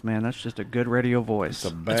tricks, man. That's just a good radio voice.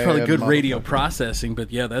 That's probably good radio processing,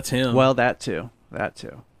 but yeah, that's him. Well, that too. That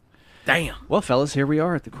too. Damn. Well, fellas, here we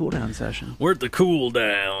are at the cool down session. We're at the cool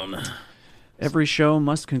down. Every show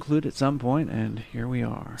must conclude at some point, and here we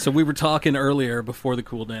are. So we were talking earlier before the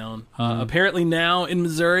cool down. Apparently now in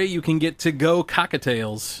Missouri you can get to-go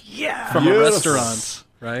cocktails from a Beautiful. restaurant,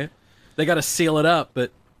 right? They got to seal it up,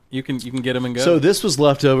 but You can get them and go. So this was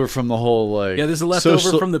left over from the whole this is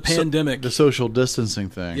leftover from the pandemic, the social distancing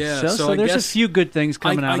thing. Yeah, so there's a few good things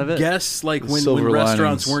coming out of it. I guess like when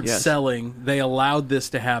restaurants weren't selling, they allowed this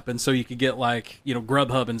to happen so you could get like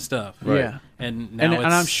Grubhub and stuff. Right. Yeah, and now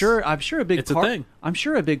and I'm sure a big it's part. A thing. I'm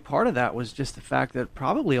sure a big part of that was just the fact that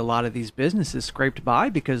probably a lot of these businesses scraped by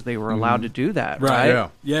because they were allowed to do that. Right.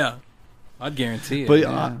 Yeah. I'd guarantee it.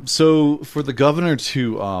 But so for the governor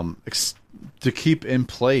to keep in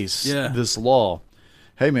place this law,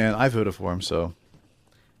 hey man, I voted for him. So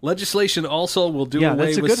legislation also will do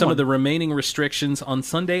away with some of the remaining restrictions on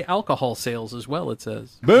Sunday alcohol sales as well. It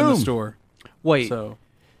says in the store. Wait, so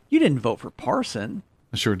you didn't vote for Parson?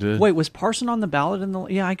 I sure did. Wait, was Parson on the ballot in the?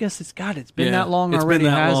 Yeah, I guess it's been that long already,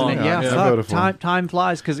 hasn't it? Yeah, time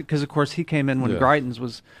flies because of course he came in when Greitens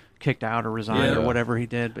was kicked out or resigned or whatever he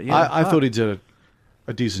did. But I thought he did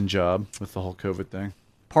a decent job with the whole COVID thing.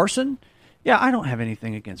 Parson? Yeah, I don't have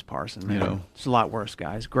anything against Parson. It's a lot worse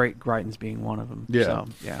guys. Greitens being one of them. Yeah, so,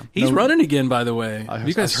 yeah. He's running again, by the way. Have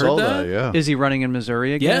you guys heard that? Yeah. Is he running in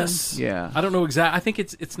Missouri again? Yes. Yeah. I don't know exactly. I think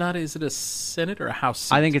it's not. Is it a Senate or a House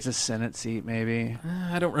seat? I think it's a Senate seat, maybe.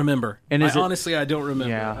 I don't remember. And honestly, I don't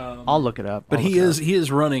remember. Yeah. I'll look it up. But he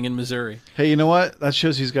is running in Missouri. Hey, you know what? That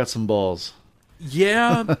shows he's got some balls.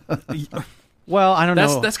 Yeah. Well, I don't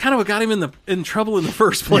know. That's kind of what got him in trouble in the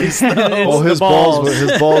first place, though. Well, his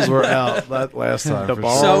balls were out that last time.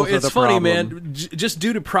 So it's funny, man. Just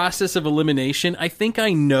due to process of elimination, I think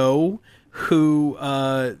I know who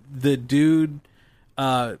the dude.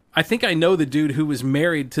 I think I know the dude who was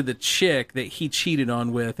married to the chick that he cheated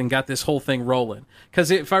on with and got this whole thing rolling. Because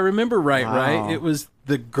if I remember right, it was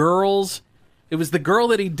the girls. It was the girl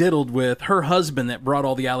that he diddled with, her husband, that brought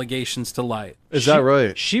all the allegations to light. Is that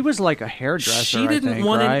right? She was like a hairdresser. She didn't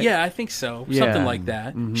want it. Yeah, I think so. Yeah. Something like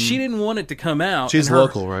that. Mm-hmm. She didn't want it to come out. She's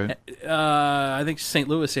local, right? I think St.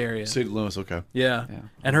 Louis area. St. Louis, okay. Yeah.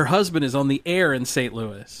 And her husband is on the air in St.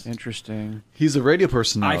 Louis. Interesting. He's a radio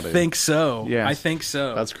personality. I think so. Yes. I think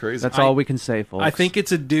so. That's crazy. That's all we can say, folks. I think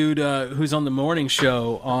it's a dude who's on the morning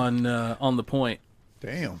show on The Point.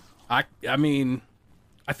 Damn. I mean,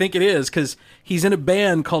 I think it is because he's in a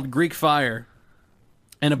band called Greek Fire,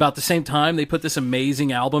 and about the same time they put this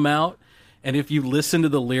amazing album out. And if you listen to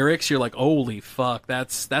the lyrics, you're like, "Holy fuck,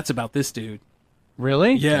 that's about this dude."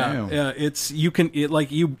 Really? Yeah.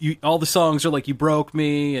 You all the songs are like, "You broke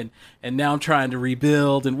me," and now I'm trying to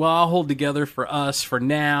rebuild, and I'll hold together for us for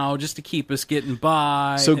now, just to keep us getting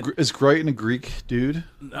by. So is Greitens a Greek dude?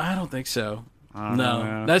 I don't think so.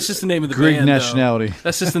 No, that's just the name of the Greek band. nationality. Though.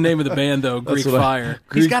 That's just the name of the band, though. Greek Fire.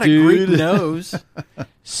 Greek He's got dude. a Greek nose.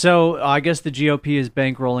 So I guess the GOP is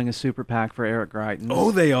bankrolling a super PAC for Eric Greitens.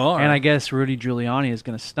 Oh, they are. And I guess Rudy Giuliani is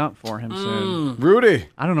going to stump for him soon. Rudy.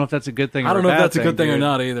 I don't know if that's a good thing. I don't or know a if bad that's a good thing dude. or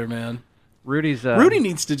not either, man. Rudy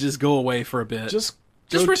needs to just go away for a bit.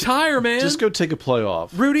 Just retire, man. Just go take a playoff.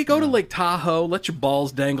 Rudy, go to Lake Tahoe. Let your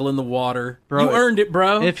balls dangle in the water. Bro, you earned it,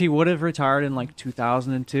 bro. If he would have retired in like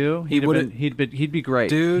 2002, he'd be great.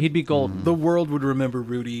 Dude, he'd be golden. The world would remember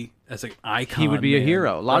Rudy as an icon. He would be man, a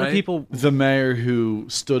hero. A lot of people. The mayor who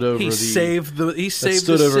stood over saved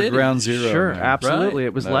the over Ground Zero. Sure, man. absolutely. Right?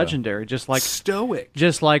 It was legendary. Just like stoic.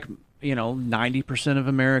 Just like 90% of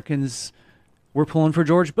Americans were pulling for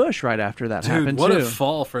George Bush right after that happened what too. a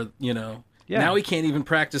fall for Yeah. Now he can't even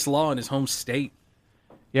practice law in his home state.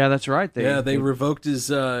 Yeah, that's right. They revoked his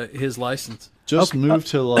license. Just moved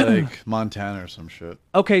to like Montana or some shit.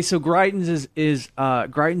 Okay, so Greitens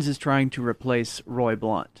is trying to replace Roy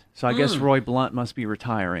Blunt. So I guess Roy Blunt must be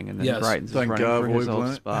retiring, and then Greitens is running for his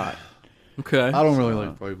old spot. Okay, I don't really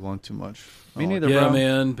like Roy Blunt too much. Me neither, yeah, bro.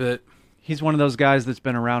 man. But he's one of those guys that's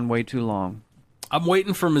been around way too long. I'm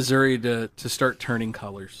waiting for Missouri to start turning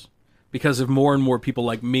colors because of more and more people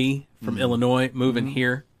like me from Illinois moving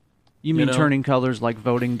here. You mean turning colors like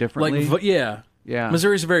voting differently? Yeah.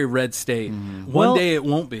 Missouri's a very red state. One day it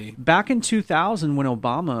won't be. Back in 2000 when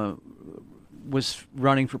Obama was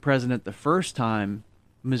running for president the first time,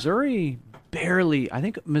 Missouri I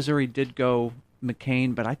think Missouri did go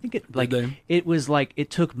McCain, but I think it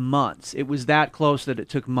took months. It was that close that it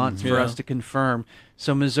took months for us to confirm.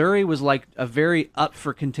 So Missouri was like a very up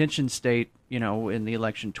for contention state, in the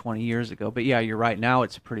election 20 years ago. But yeah, you're right. Now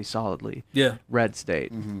it's a pretty solidly red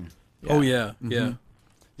state. Mm-hmm. Yeah. Oh yeah, yeah.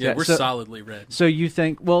 Yeah, we're solidly red. So you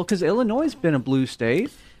think, because Illinois has been a blue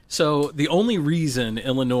state. So the only reason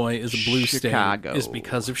Illinois is a blue state is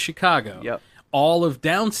because of Chicago. Yep. All of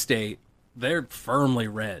downstate, they're firmly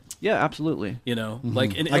red. Yeah, absolutely.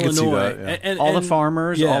 Like in I can see Illinois. that, and all the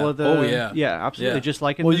farmers, all of the... Oh, yeah. Yeah, absolutely. Yeah. Just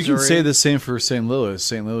like in Well, Missouri. you can say the same for St. Louis.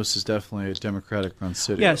 St. Louis is definitely a Democratic-run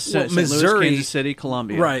city. Yes, St. Louis, Kansas City,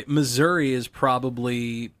 Columbia. Right. Missouri is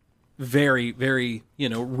probably very, very,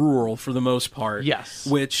 rural for the most part. Yes.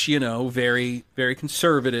 Which, very, very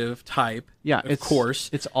conservative type. Yeah, of course.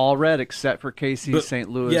 It's all red except for KC, But- St.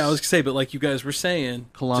 Louis. Yeah, I was going to say, but like you guys were saying,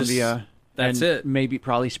 Columbia. that's and it. Maybe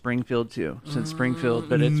probably Springfield too, since Springfield,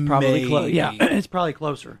 but it's probably close. Yeah, it's probably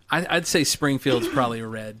closer. I'd say Springfield's probably a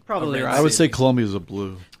red. Probably a red right. I would say city. Columbia's a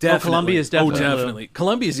blue. Definitely. Columbia is definitely blue. definitely.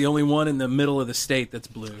 Columbia's the only one in the middle of the state that's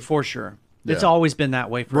blue. For sure. Yeah. It's always been that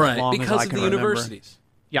way for Right, as long because as I of can the remember. universities.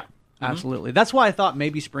 Yeah, absolutely. That's why I thought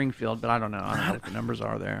maybe Springfield, but I don't know. I don't know what the numbers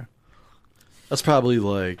are there. That's probably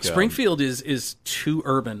like Springfield is too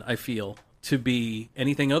urban, I feel, to be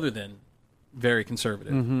anything other than very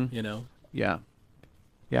conservative, Yeah.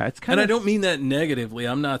 Yeah, it's kind And of... I don't mean that negatively.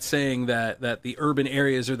 I'm not saying that the urban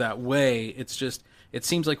areas are that way. It's just, it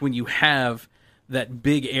seems like when you have that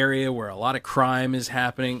big area where a lot of crime is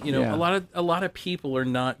happening, Yeah. a lot of people are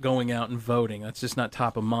not going out and voting. That's just not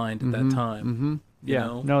top of mind at that time. Mm-hmm. You Yeah.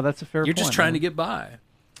 know? No, that's a fair You're point. just trying man. to get by.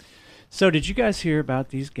 So did you guys hear about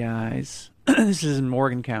these guys? This is in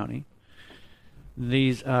Morgan County.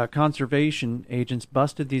 These conservation agents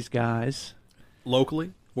busted these guys.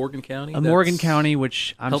 Locally? Morgan County? Morgan County,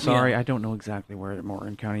 which I'm Help me sorry, out. I don't know exactly where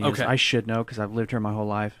Morgan County is. Okay. I should know because I've lived here my whole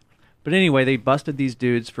life. But anyway, they busted these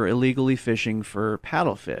dudes for illegally fishing for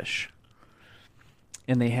paddlefish.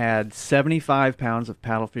 And they had 75 pounds of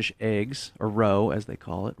paddlefish eggs, or roe, as they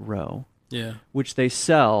call it, roe. Yeah. Which they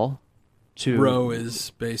sell to... Roe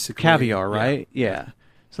is basically... caviar, right? Yeah.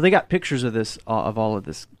 So they got pictures of this, of all of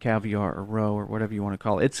this caviar or roe or whatever you want to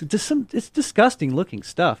call it. It's just it's disgusting looking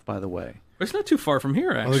stuff, by the way. It's not too far from here,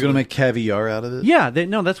 Are actually. they going to make caviar out of it? Yeah,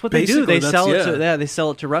 that's what they do. Basically, They sell it that's- to they sell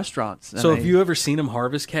it to restaurants. So And have you ever seen them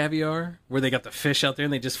harvest caviar, where they got the fish out there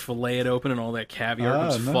and they just fillet it open and all that caviar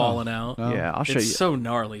comes no. falling out? No. Yeah, I'll show It's you. so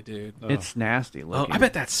gnarly, dude. It's nasty Oh, looking. I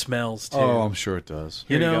bet that smells too. Oh, I'm sure it does.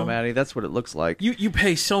 Here you know, go, Maddie. That's what it looks like. You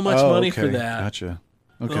pay so much Oh, money okay. for that. Gotcha.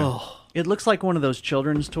 Okay. Oh, It looks like one of those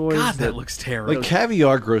children's toys. God, that looks terrible. Like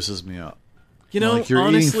caviar grosses me up. You know, like you're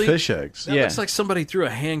honestly, eating fish eggs. That looks like somebody threw a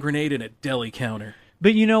hand grenade in a deli counter.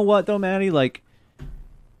 But you know what, though, Maddie? Like,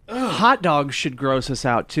 hot dogs should gross us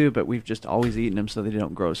out, too, but we've just always eaten them so they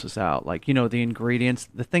don't gross us out. Like, the ingredients,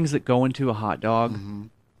 the things that go into a hot dog,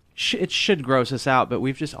 it should gross us out, but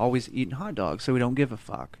we've just always eaten hot dogs, so we don't give a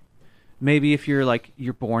fuck. Maybe if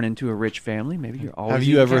you're born into a rich family, maybe you're always Have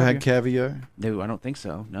you eating ever had caviar? No, I don't think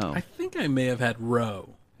so, no. I think I may have had roe.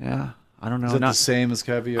 Yeah, I don't know. Is it the same as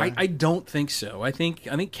caviar? I don't think so. I think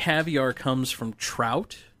caviar comes from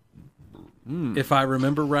trout, if I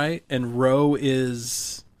remember right, and roe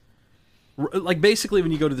is like basically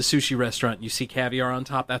when you go to the sushi restaurant, and you see caviar on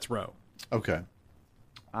top. That's roe. Okay,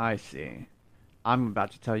 I see. I'm about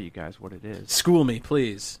to tell you guys what it is. School me,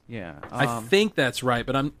 please. Yeah, I think that's right,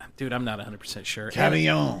 but I'm not 100% sure.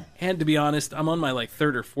 Caviar. And to be honest, I'm on my like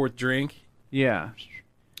third or fourth drink. Yeah.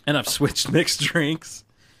 And I've switched mixed drinks.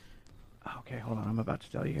 Okay, hold on. I'm about to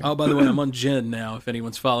tell you here. Oh, by the way, I'm on gin now. If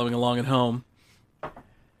anyone's following along at home.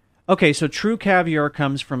 Okay, so true caviar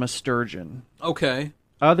comes from a sturgeon. Okay.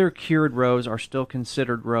 Other cured roes are still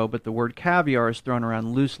considered roe, but the word caviar is thrown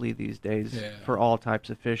around loosely these days for all types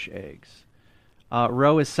of fish eggs.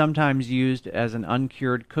 Roe is sometimes used as an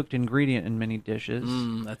uncured cooked ingredient in many dishes.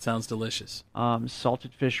 That sounds delicious.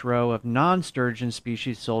 Salted fish roe of non-sturgeon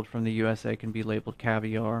species sold from the USA can be labeled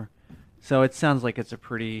caviar. So it sounds like it's a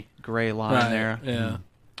pretty gray line Right, there. yeah.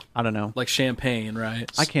 I don't know. Like champagne,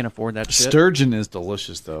 right? I can't afford that shit. Sturgeon is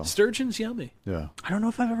delicious, though. Sturgeon's yummy. Yeah. I don't know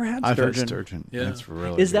if I've ever had I've sturgeon. had sturgeon. Yeah. That's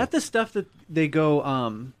really Is good. that the stuff that they go...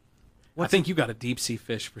 I think you got a deep sea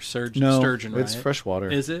fish for sturgeon, No, right? it's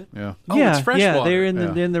freshwater. Is it? Yeah. Oh, yeah, it's freshwater. Yeah, they're in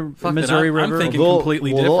the Fuck, then Missouri I'm River. thinking They'll-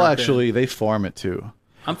 completely well, different. they'll then. actually, they farm it, too.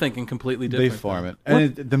 I'm thinking completely They different. farm then.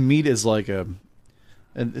 it. And the meat is like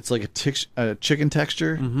it's like a chicken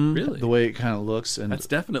texture. Mm-hmm. Really? The way it kind of looks. And That's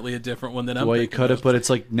definitely a different one than the I'm way you thinking cut of. it, but it's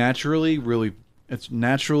like naturally really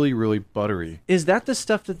buttery. Is that the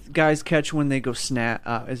stuff that guys catch when they go is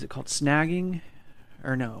it called snagging?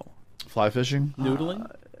 Or no? Fly fishing? Noodling?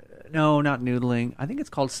 No, not noodling. I think it's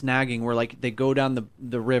called snagging, where like they go down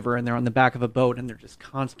the river and they're on the back of a boat and they're just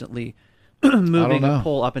constantly moving know. and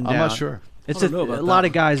pull up and down. I'm not sure. It's I don't know about a lot that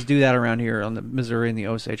of guys do that around here on the Missouri and the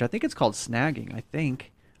Osage. I think it's called snagging. I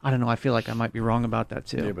think. I don't know. I feel like I might be wrong about that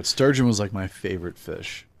too. Yeah, but sturgeon was like my favorite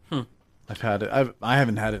fish. I've had it. I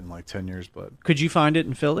haven't had it in like 10 years, but Could you find it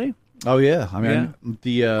in Philly? oh yeah, I mean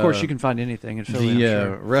Of course, you can find anything in Philly. the I'm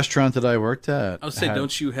sure. restaurant that I worked at. I would say,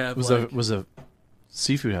 don't you have was like... a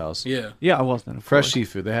seafood house. Yeah. Yeah, I wasn't. Of Fresh course.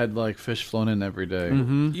 seafood. They had like fish flown in every day.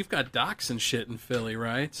 You've got docks and shit in Philly,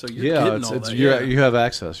 right? So you're Yeah, getting it's all that. you have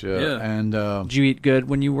access. Yeah, Yeah. and Did you eat good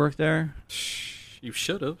when you worked there? You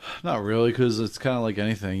should have. Not really, because it's kind of like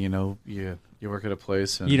anything. You work at a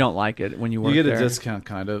place and You don't like it when you work you get there. a discount,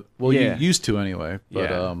 kind of. Well, Yeah. you used to anyway. But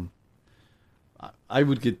Yeah. I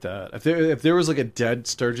would get that if there was like a dead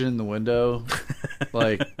sturgeon in the window,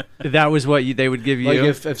 like That was what they would give you.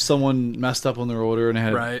 like if someone messed up on their order and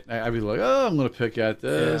had, Right. I'd be like, oh, I'm gonna pick at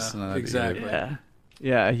this. Yeah, and then I'd be exactly. good.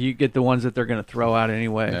 Yeah, you get the ones that they're going to throw out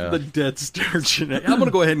anyway. Yeah. The dead sturgeon. I'm gonna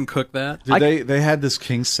go ahead and cook that. Dude, they had this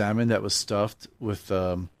king salmon that was stuffed with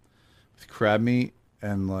crab meat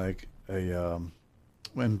and like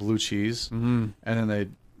and blue cheese, and then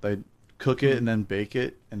they cook it and then bake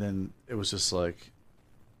it, and then it was just like,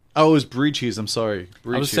 oh, it was brie cheese. I'm sorry,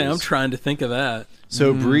 brie I was cheese. saying I'm trying to think of that.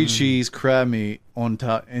 So brie cheese, crab meat on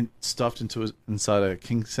top and stuffed inside a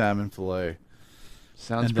king salmon fillet.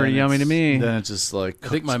 Sounds And pretty then yummy to it's- me. Then it's just like I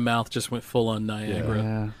think cooked. my mouth just went full on Niagara.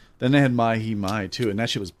 Yeah. Then they had mahi too, and that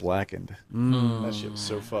shit was blackened. Mm. That shit was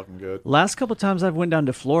so fucking good. Last couple times I've went down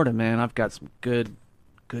to Florida, man, I've got some good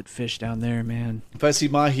fish down there, man. If I see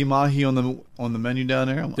mahi on the menu down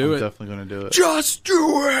there, I'm definitely going to do it. Just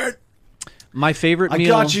do it. My favorite I meal.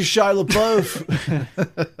 got you, Shia LaBeouf.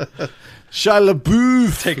 Shia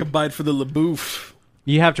LaBeouf. Take a bite for the LaBeouf.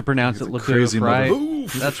 You have to pronounce it a LaBeouf, crazy right?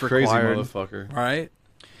 motherfucker. That's Crazy required. motherfucker. Right.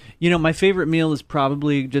 You know, my favorite meal is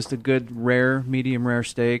probably just a good medium rare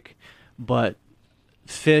steak, but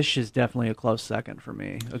fish is definitely a close second for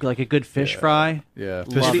me. Like a good fish fry. Yeah,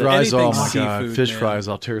 Love fish it. fries. Oh Anything my god, seafood, fish man. fries!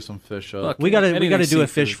 I'll tear some fish up. Look, We gotta anything do a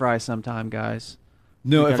fish seafood. fry sometime, guys.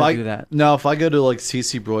 No, We if gotta I do that. if I go to like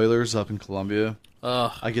CC Broilers up in Columbia,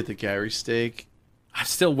 Ugh. I get the Gary steak, I'm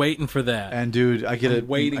still waiting for that. and dude, I get I'm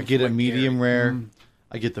waiting I get for a my medium Gary. rare.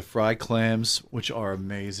 I get the fried clams, which are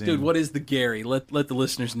amazing. Dude, what is the Gary? Let the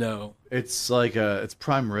listeners know. It's like it's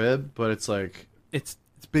prime rib, but it's like It's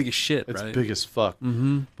big as shit, it's right? big as fuck.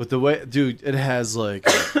 Mm-hmm. But the way, dude, it has like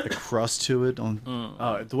a crust to it.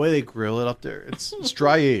 The way they grill it up there, it's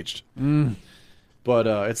dry aged. But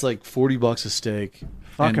it's like $40 a steak.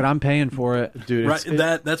 Fuck And, it, I'm paying for it. dude.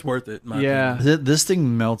 Right, that's worth it. in my Yeah. opinion. This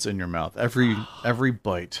thing melts in your mouth. Every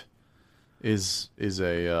bite is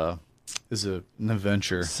an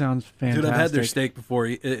adventure. Sounds fantastic. Dude, I've had their steak before.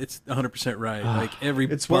 It's 100% right. Like every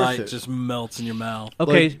It's worth bite it. just melts in your mouth.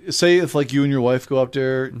 Okay. Like, say if like you and your wife go up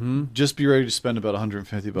there, just be ready to spend about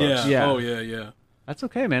 $150. Yeah. Yeah. Oh yeah. That's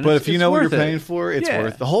okay, man. But It's- if you it's know what you're worth it. paying for, it's Yeah.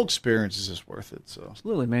 worth. The whole experience is just worth it. So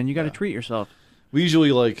Absolutely, man. You got to treat yourself. we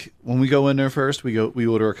usually like when we go in there first, we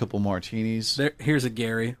order a couple martinis. Here's a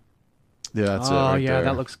Gary. Yeah, that's it. Oh Right yeah, there.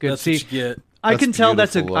 that looks good. That's See, what you get. I That's can tell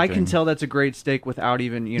that's beautiful I can looking. tell that's a great steak without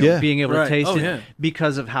even Yeah. being able Right. to taste Oh, it yeah.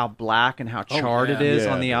 because of how black and how Oh, charred yeah. it is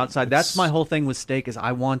Yeah, on the dude. outside. That's It's- my whole thing with steak is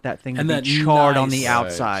I want that thing And to that be charred on the nice-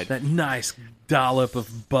 outside. That nice dollop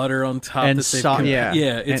of butter on top. And that they've so- com- yeah.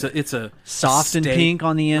 It's And a soft and steak- pink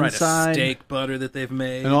on the right, inside. a steak butter that they've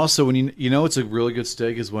made. And also, when you know it's a really good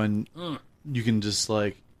steak is when you can just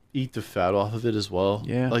like eat the fat off of it as well.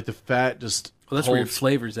 Yeah. like the fat just Well, that's where your holds-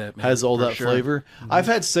 flavor's at, man. has all for that sure. flavor. I've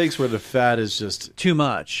had steaks where the fat is just Too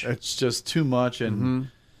much. it's just too much and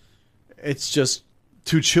it's just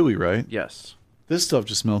too chewy, right? Yes. This stuff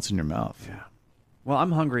just melts in your mouth. Yeah. Well,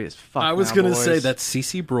 I'm hungry as fuck. I was now, gonna boys. say that's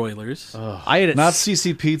CC Broilers. I ate it. Not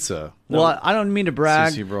CC Pizza. Well, I don't mean to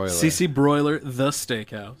brag. CC Broiler. CC Broiler, the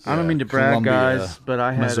steakhouse. I don't mean to brag, Columbia, guys, but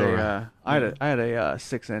I had Missouri. I had a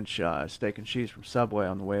 6-inch steak and cheese from Subway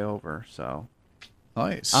on the way over. So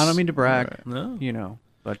Nice. I don't mean to brag, No. you know,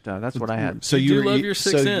 but that's what I had. So You you do were love eat- your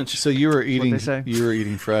so- 6-inch. So you were what eating. they say. You were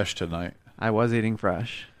eating fresh tonight. I was eating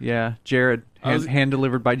fresh. Yeah, Jared, I was- hand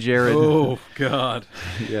delivered by Jared. Oh God.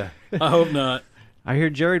 Yeah. I hope not. I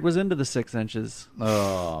hear Jared was into the 6 inches.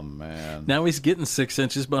 Oh man. Now he's getting 6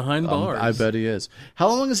 inches behind bars. I bet he is. How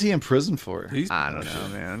long is he in prison for? He's I don't know,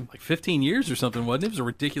 man. like 15 years or something, wasn't it? It was a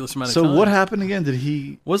ridiculous amount of So time. what happened again? Did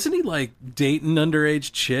he? Wasn't he like dating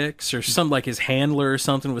underage chicks or some like his handler or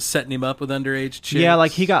something was setting him up with underage chicks? Yeah,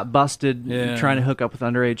 like he got busted Yeah. trying to hook up with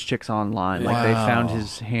underage chicks online. Like they Wow. found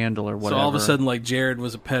his handle or So whatever. all of a sudden, like Jared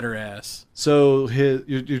was a petter ass. So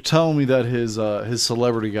you're telling me that his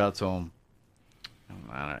celebrity got to him.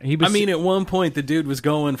 he was. I mean, at one point, the dude was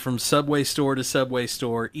going from Subway store to Subway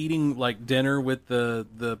store, eating like dinner with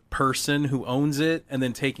the person who owns it, and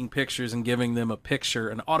then taking pictures and giving them a picture,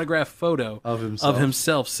 an autographed photo Of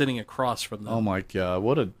himself. sitting across from them. Oh my god,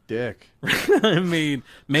 what a dick! I mean,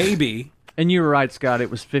 maybe. and you were right, Scott. It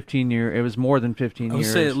was 15 year. It was more than 15 I would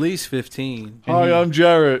years. say at least 15. Hi, I'm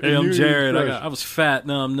Jared. Hey, and I'm you eat Jared. fresh. I was fat.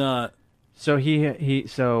 No, I'm not. So he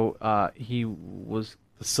was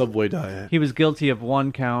The Subway diet. he was guilty of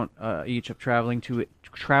one count each of traveling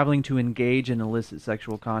to engage in illicit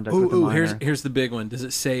sexual conduct with a Ooh, minor. here's the big one. Does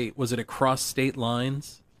it say, was it across state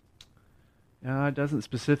lines? No, it doesn't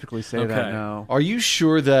specifically say that. Okay. No. Are you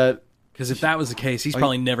sure that? Because if that was the case, he's Are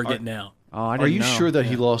probably you- never are- getting out. Oh, I Are didn't you know. sure that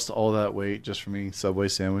he lost all that weight just from eating Subway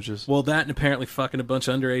sandwiches? Well, that and apparently fucking a bunch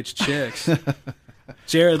of underage chicks.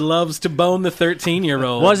 Jared loves to bone the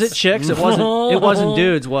 13-year-old. Was it chicks? It wasn't. It wasn't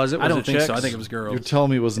dudes, was it? I don't it think chicks? so. I think it was girls. You're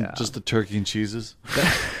telling me it wasn't just the turkey and cheeses?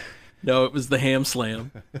 No, it was the ham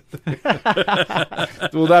slam.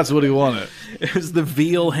 Well, that's what he wanted. It was the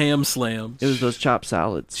veal ham slam. It was those chopped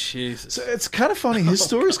salads. Jesus. So it's kind of funny. His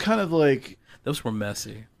story's kind of like Those were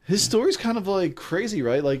messy. his story's kind of like crazy,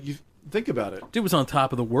 right? Like you think about it. Dude was on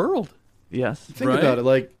top of the world. Yes. Think Right? about it.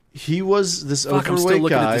 Like he was this Fuck, I'm overweight still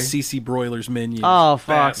looking guy. at the CC Broilers menu. Oh, fuck,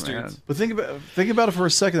 Bastards. man. But think about it for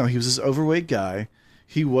a second. Though he was this overweight guy.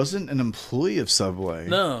 He wasn't an employee of Subway.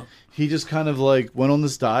 No. He just kind of like went on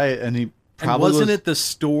this diet, and he And probably wasn't was, it the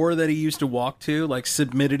store that he used to walk to, like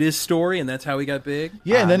submitted his story, and that's how he got big?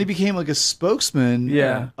 Yeah, and then he became like a spokesman.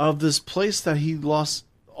 Yeah. Of this place that he lost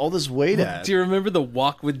all this weight at. Do you remember the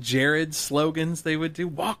Walk with Jared slogans they would do?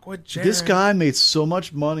 Walk with Jared. This guy made so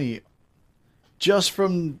much money just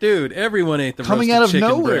from Dude, everyone ate the coming roasted out of chicken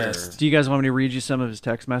nowhere. breast. Do you guys want me to read you some of his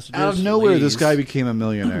text messages? Out of nowhere, this Please. guy became a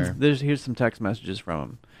millionaire. Here's some text messages from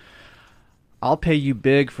him. I'll pay you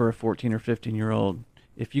big for a 14 or 15-year-old.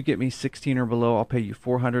 If you get me 16 or below, I'll pay you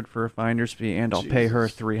 $400 for a finder's fee, and I'll pay her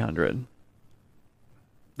 $300.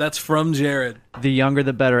 That's from Jared. The younger,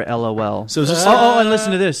 the better. LOL. So is this oh, and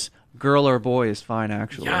listen to this. Girl or boy is fine,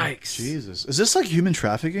 actually. Yikes. Jesus, is this like human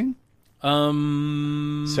trafficking?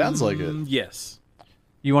 Sounds like it. Yes.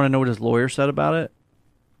 You want to know what his lawyer said about it?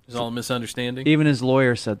 Is all a misunderstanding? Even his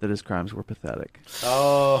lawyer said that his crimes were pathetic.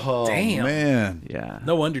 Oh, Damn. man. Yeah.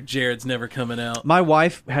 No wonder Jared's never coming out. My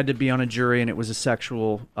wife had to be on a jury, and it was a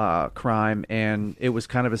sexual crime, and it was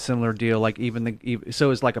kind of a similar deal. Like so it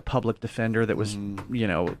was like a public defender that was,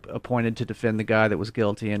 appointed to defend the guy that was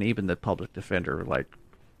guilty, and even the public defender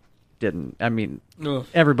didn't. I mean, Ugh.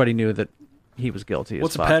 everybody knew that he was guilty.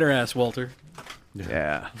 What's as a fuck. pederast, Walter?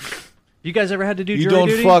 Yeah. You guys ever had to do You jury don't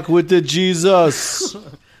duty? fuck with the Jesus.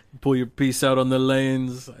 Pull your piece out on the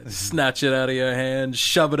lanes, snatch it out of your hand,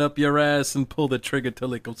 shove it up your ass, and pull the trigger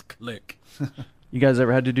till it goes click. You guys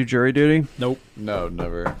ever had to do jury duty? Nope. No,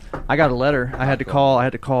 never. I got a letter. I had to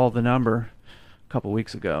call the number a couple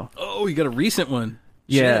weeks ago. Oh, you got a recent one.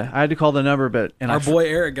 Yeah, Shit. I had to call the number, but Our boy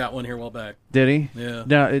Eric got one here a while back. did he? Yeah.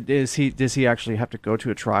 Now, does he actually have to go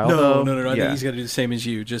to a trial? No, though? no. I Yeah. think he's got to do the same as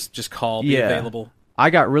you. Just call, be available. I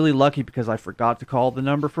got really lucky because I forgot to call the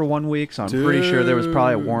number for 1 week, so I'm pretty sure there was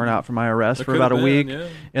probably a warrant out for my arrest There for about a could've week. been, yeah.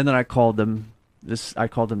 And then I called them the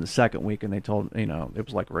second week, and they told it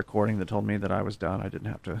was like a recording that told me that I was done. I didn't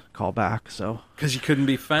have to call back. So Because you couldn't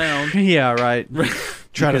be found. yeah, right.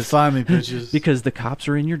 Try to find me, bitches. Because the cops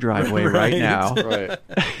are in your driveway right now. Right.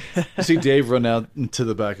 You see Dave run out into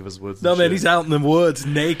the back of his woods. No, and man, shit. he's out in the woods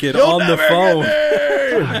naked You'll on the never phone.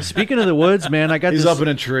 get me! Speaking of the woods, man, I got He's this. up in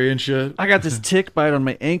a tree and shit. I got this tick bite on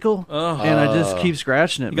my ankle, and I just keep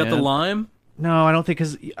scratching it. You got the man. Lyme? No, I don't think,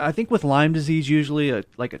 because I think with Lyme disease usually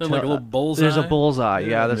like a little bullseye? There's a bullseye.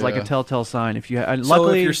 Yeah, there's like a Yeah. telltale sign. If you So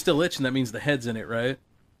luckily, if you're still itching, that means the head's in it, right?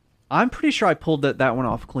 I'm pretty sure I pulled that one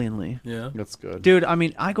off cleanly. Yeah. That's good. Dude, I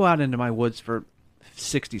mean, I go out into my woods for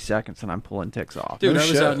 60 seconds and I'm pulling ticks off. Dude, No I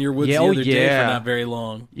was shit. out in your woods Yeah, the oh, other day yeah. for not very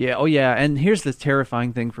long. Yeah, oh yeah. And here's the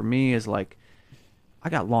terrifying thing for me is like, I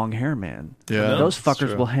got long hair, man. Yeah, Those that's fuckers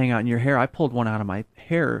true. will hang out in your hair. I pulled one out of my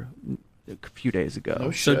hair a few days ago.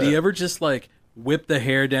 No So do shit. you ever just like whip the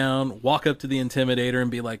hair down, walk up to the Intimidator and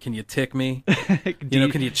be like, can you tick me?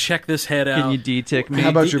 Can you check this head out? Can you de-tick me? How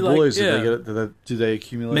about your Like, boys? yeah. Do they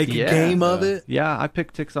accumulate? Make them? a game of it? Yeah, I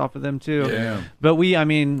pick ticks off of them too. Damn. But we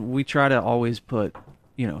try to always put,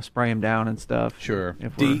 spray them down and stuff. Sure.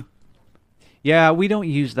 If we're- DEET? Yeah, we don't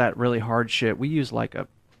use that really hard shit. We use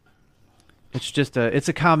it's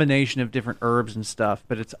a combination of different herbs and stuff,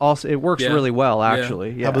 but it works Yeah. really well Yeah.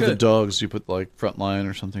 actually. Yeah. How about the Good. dogs? You put like Frontline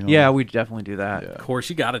or something on Yeah, them? we definitely do that. Of course,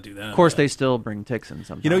 you got to do that. Of course, they still bring ticks in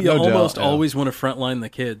sometimes. You No almost doubt, yeah. always want to frontline the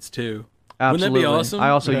kids too. Absolutely. Wouldn't that be awesome? I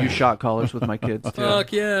also use shot collars with my kids too.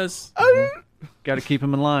 Fuck yes. Got to keep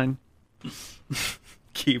them in line.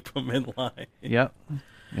 Keep them in line. Yep.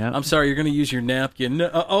 Yeah. I'm sorry, you're going to use your napkin.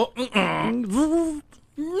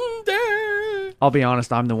 I'll be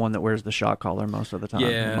honest. I'm the one that wears the shot collar most of the time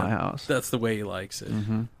in my house. That's the way he likes it.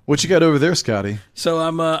 What you got over there, Scotty? So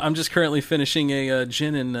I'm just currently finishing a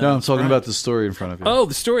gin and. No, I'm talking Sprite. about the story in front of you. Oh,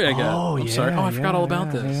 the story I got. Oh, I'm yeah, sorry. Oh, I forgot all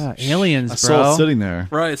about this. Yeah. Aliens, I bro. saw it sitting there.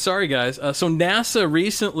 Right. Sorry, guys. So NASA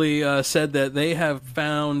recently said that they have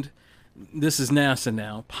found. This is NASA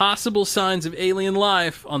now. Possible signs of alien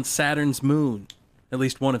life on Saturn's moon. At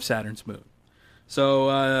least one of Saturn's moon. So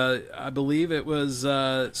I believe it was.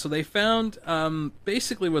 So they found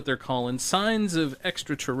basically what they're calling signs of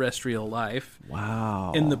extraterrestrial life.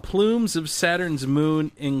 Wow. In the plumes of Saturn's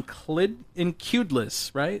moon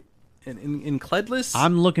Enceladus, right? Enceladus.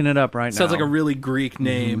 I'm looking it up right now. Sounds like a really Greek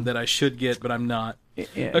name that I should get, but I'm not.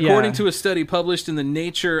 According to a study published in the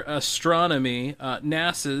Nature Astronomy,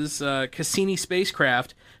 NASA's Cassini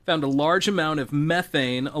spacecraft found a large amount of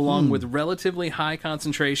methane along with relatively high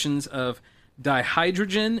concentrations of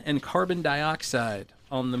dihydrogen and carbon dioxide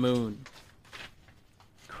on the moon.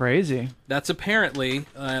 Crazy. That's apparently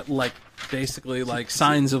basically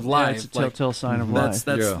signs of life. It's a telltale sign of life.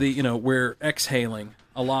 That's we're exhaling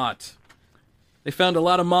a lot. They found a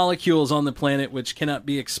lot of molecules on the planet which cannot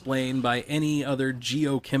be explained by any other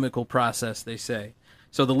geochemical process, they say.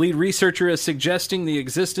 So the lead researcher is suggesting the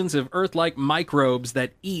existence of Earth-like microbes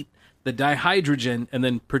that eat the dihydrogen and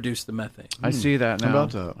then produce the methane. I see that now. How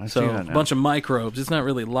about that? I see that now. A bunch of microbes. It's not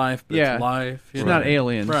really life, but it's life. It's not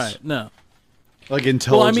aliens. Right, no. Like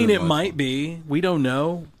intelligent. Well, I mean, it life. might be. We don't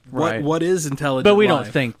know. Right. What is intelligent But we life?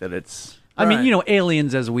 don't think that it's... I mean,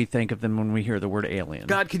 aliens as we think of them when we hear the word alien.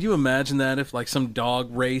 God, could you imagine that if some dog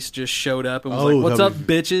race just showed up and was like, "What's up,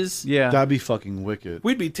 bitches?" Yeah. That'd be fucking wicked.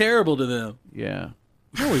 We'd be terrible to them. Yeah.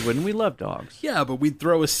 No, we wouldn't. We love dogs. Yeah, but we'd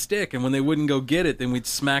throw a stick, and when they wouldn't go get it, then we'd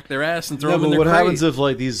smack their ass and throw them in but their what crate. happens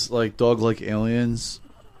if these dog-like aliens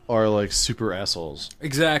are super assholes?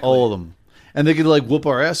 Exactly. All of them. And they could whoop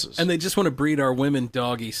our asses. And they just want to breed our women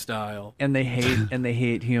doggy style. And they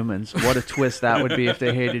hate humans. What a twist that would be if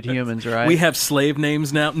they hated humans, right? We have slave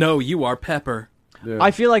names now. No, you are Pepper. Yeah.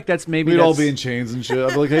 I feel like that's maybe we'd all be in chains and shit. I'd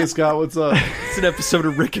be like, "Hey Scott, what's up?" It's an episode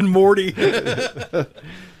of Rick and Morty.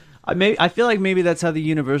 I feel like maybe that's how the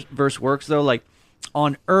universe works, though.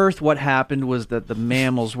 On Earth, what happened was that the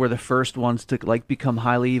mammals were the first ones to become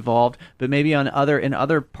highly evolved. But maybe in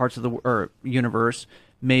other parts of the universe,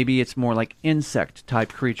 maybe it's more like insect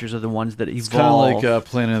type creatures are the ones that evolve. It's kind of like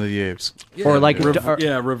Planet of the Apes, or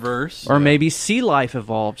reverse, or maybe sea life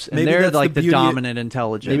evolves, and maybe they're that's the dominant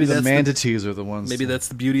intelligence. Maybe the manatees are the ones. Maybe that's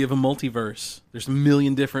the beauty of a multiverse. There's a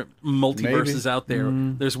million different multiverses out there.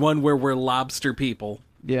 There's one where we're lobster people.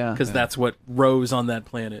 Yeah, because that's what rose on that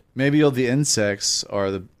planet. Maybe all the insects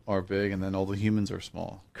are big, and then all the humans are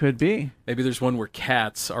small. Could be. Maybe there's one where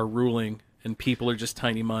cats are ruling, and people are just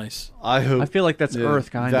tiny mice. I hope. I feel like that's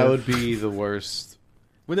Earth, kind of. That would be the worst.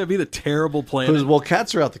 Wouldn't that be the terrible planet? Because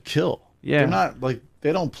cats are out to kill. Yeah, they're not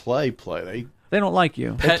they don't play. They don't like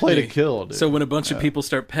you. They play to kill, dude. So when a bunch of people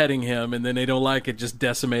start petting him and then they don't like it, just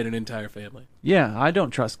decimate an entire family. Yeah, I don't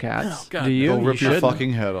trust cats. Oh, God. Do you? They'll rip your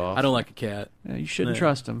fucking head off. I don't like a cat. Yeah, you shouldn't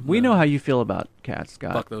trust them. We know how you feel about cats,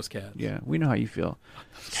 Scott. Fuck those cats. Yeah, we know how you feel.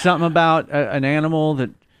 Something about an animal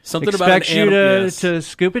that expects about you to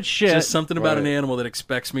scoop its shit. Just something about an animal that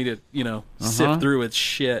expects me to, sift through its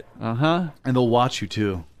shit. And they'll watch you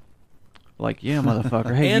too. Like, yeah,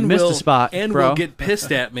 motherfucker. Hey, you missed a spot, and bro. will get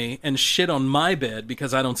pissed at me and shit on my bed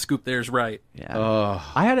because I don't scoop theirs right. Yeah.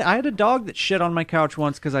 I had a dog that shit on my couch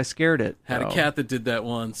once because I scared it. Had a cat that did that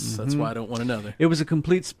once. That's why I don't want another. It was a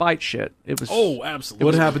complete spite shit. It was. Oh, absolutely.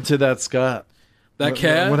 What happened to that Scott? That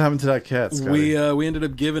cat? What happened to that cat, Scott? We ended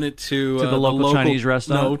up giving it to the local Chinese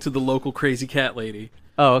restaurant? No, to the local crazy cat lady.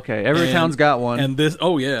 Oh, okay. Every town's got one. And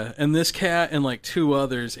this cat and 2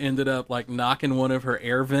 others ended up knocking one of her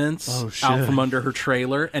air vents out from under her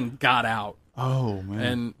trailer and got out. Oh man!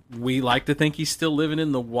 And we like to think he's still living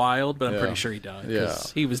in the wild, but I'm pretty sure he died. Yeah,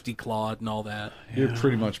 he was declawed and all that. You're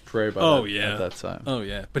pretty much prey by at that time. Oh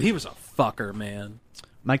yeah, but he was a fucker, man.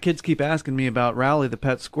 My kids keep asking me about Rowley, the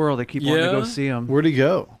pet squirrel. They keep wanting to go see him. Where'd he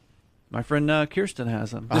go? My friend Kirsten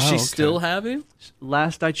has him. Does she still have him?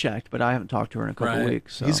 Last I checked, but I haven't talked to her in a couple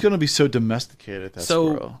weeks. So. He's going to be so domesticated, that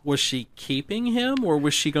squirrel. Was she keeping him, or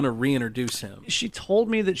was she going to reintroduce him? She told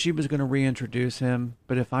me that she was going to reintroduce him,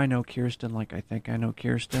 but if I know Kirsten like I think I know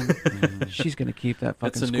Kirsten, she's going to keep that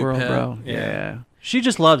fucking squirrel, bro. Yeah. She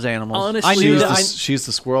just loves animals. Honestly, she's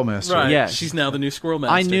the squirrel master. Right. Yeah. She's now the new squirrel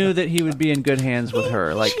master. I knew that he would be in good hands with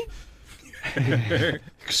her.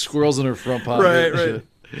 Squirrels in her front pocket. Right.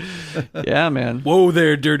 Yeah, man. Whoa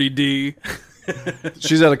there, Dirty D.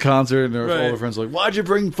 She's at a concert and all her friends are like, "Why'd you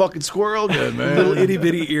bring fucking squirrel again, man?" Little itty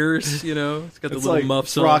bitty ears, It's got the little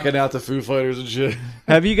muffs on. Rocking out to Foo Fighters and shit.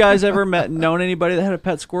 Have you guys ever known anybody that had a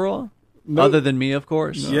pet squirrel? Nope. Other than me, of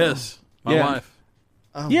course. No. Yes, my wife.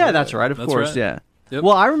 Oh, yeah, that's right. Of course, right. Yeah. Yep.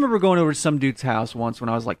 Well, I remember going over to some dude's house once when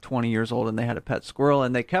I was 20 years old, and they had a pet squirrel,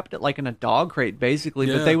 and they kept it in a dog crate, basically.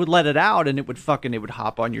 Yeah. But they would let it out, and it would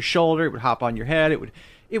hop on your shoulder, it would hop on your head,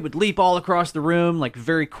 it it would leap all across the room like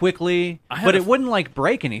very quickly, but it wouldn't like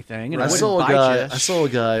break anything. And I it saw wouldn't a bite guy. you. I saw a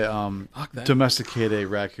guy that. domesticate a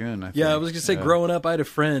raccoon. I think. Yeah, I was gonna say, growing up, I had a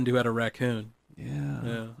friend who had a raccoon.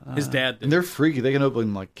 Yeah. His dad did. And they're freaky. They can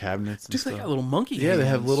open like cabinets. And Dude, stuff. they got little monkey Yeah, they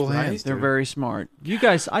have hands, little right? hands. They're dude. very smart. You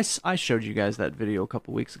guys, I showed you guys that video a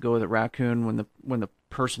couple weeks ago with a raccoon when the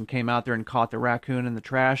person came out there and caught the raccoon in the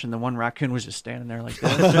trash, and the one raccoon was just standing there like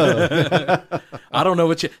this. I don't know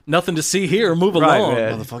what you. Nothing to see here. Move Right, along,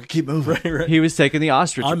 man. Motherfucker, keep moving. Right. He was taking the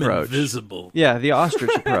ostrich I'm approach. invisible. Yeah, the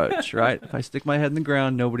ostrich approach. Right. If I stick my head in the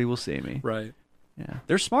ground, nobody will see me. Right. Yeah,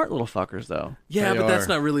 they're smart little fuckers though. Yeah, They but that's are.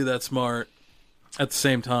 not really that smart. At the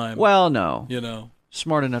same time, Well, no, you know,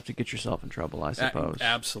 smart enough to get yourself in trouble, I suppose.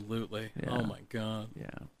 Absolutely. Yeah. Oh my god. Yeah.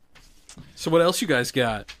 So what else you guys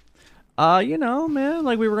got? You know, man,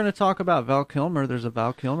 like we were going to talk about Val Kilmer. There's a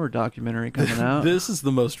Val Kilmer documentary coming out. This is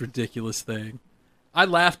the most ridiculous thing. I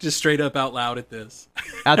laughed just straight up out loud at this.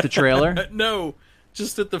 At the trailer? No,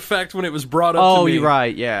 just at the fact when it was brought up. Oh, to me. you're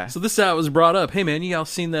right. Yeah. So this is how it was brought up. Hey man, you all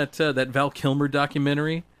seen that that Val Kilmer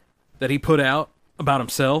documentary that he put out about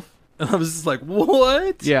himself? And I was just like,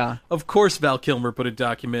 what? Yeah. Of course Val Kilmer put a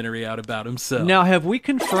documentary out about himself. Now, have we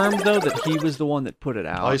confirmed though that he was the one that put it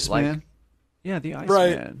out? Iceman? Yeah, the Iceman.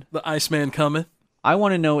 Right. The Iceman cometh. I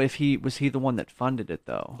want to know if he was the one that funded it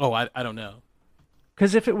though. Oh, I don't know.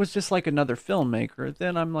 Because if it was just like another filmmaker,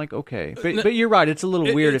 then I'm like, okay. But you're right. It's a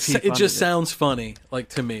little weird if he. It just sounds funny, like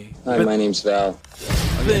to me. Hi, my name's Val.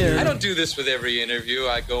 There. I don't do this with every interview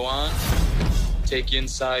I go on. Take you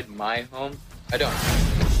inside my home. I don't.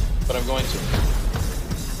 But I'm going to.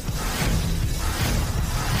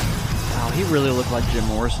 Wow, he really looked like Jim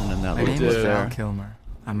Morrison in that My little name is bit Val there. Kilmer.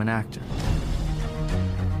 I'm an actor.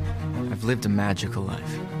 I've lived a magical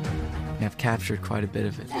life, and I've captured quite a bit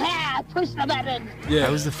of it. Push the button. Yeah. I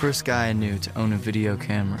was the first guy I knew to own a video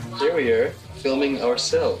camera. Here we are, filming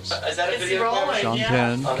ourselves. Is that a video camera? Sean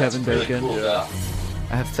Penn, Kevin Bacon. Cool, Val.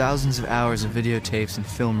 I have thousands of hours of videotapes and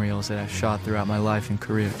film reels that I've shot throughout my life and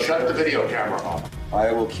career. Shut the video camera off.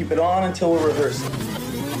 I will keep it on until we're rehearsing.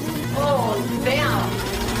 Oh, damn.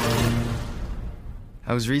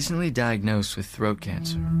 I was recently diagnosed with throat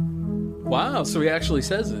cancer. Wow, so he actually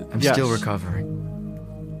says it. I'm Yes. still recovering,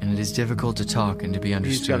 and it is difficult to talk and to be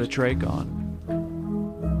He's got a understood. trach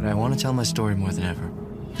on. But I want to tell my story more than ever.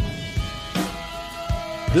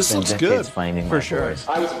 This looks good. For sure.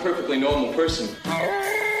 I was a perfectly normal person.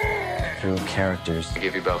 Through characters, I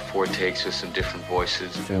gave you about 4 takes with some different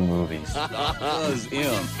voices. through movies.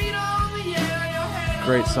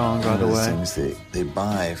 Great song, by the One of way. things they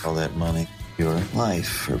buy for all that money, your life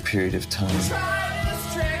for a period of time.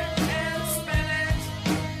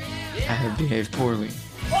 I have behaved poorly.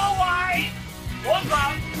 All white, all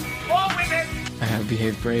black, all women. I have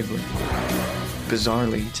behaved bravely.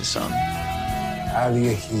 Bizarrely to some. How do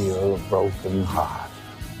you heal a broken heart?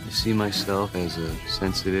 I see myself as a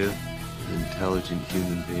sensitive, intelligent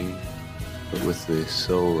human being, but with the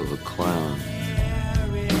soul of a clown.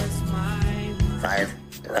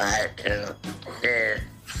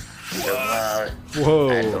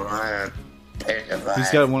 Whoa.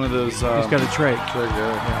 He's got one of those. He's got a trach.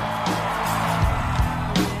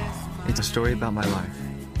 It's a story about my life.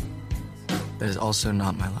 That is also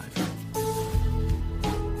not my life.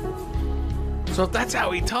 So if that's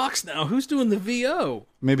how he talks now, who's doing the VO?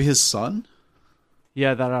 Maybe his son?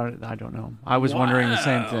 Yeah, that I don't know. I was wondering the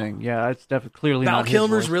same thing. Yeah, it's definitely clearly Val not his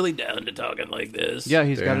Kilmer's voice. really down to talking like this. Yeah,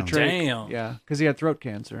 he's got a Damn. trach. Damn. Yeah, because he had throat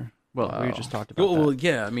cancer. Well, we just talked about Well, that.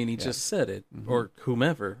 yeah, I mean, he just said it, or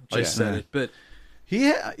whomever just Yeah. said it. But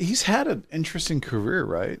He's had an interesting career,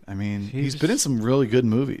 right? I mean, he's He's- been in some really good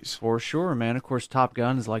movies. For sure, man. Of course, Top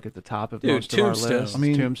Gun is like at the top of Dude, most of our Tombstone. lists. I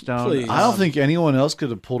mean, Tombstone. please. I don't think anyone else could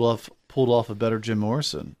have pulled off a better Jim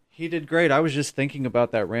Morrison. He did great. I was just thinking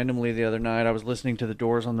about that randomly the other night. I was listening to The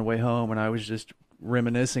Doors on the way home, and I was just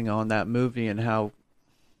reminiscing on that movie and how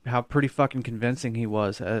pretty fucking convincing he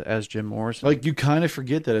was as Jim Morrison. Like, you kind of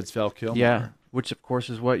forget that it's Val Kilmer. yeah, which of course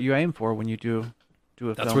is what you aim for when you do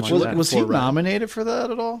a That's film what like you that. Was he For, right. nominated for that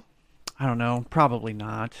at all? I don't know. Probably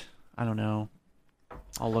not. I don't know.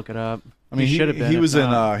 I'll look it up. I mean, should have been. He if was in.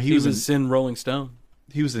 not. he was in Rolling Stone.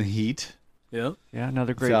 He was in Heat. Yeah. Yeah,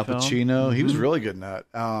 another great Al film. Pacino. He was Mhm. really good in that.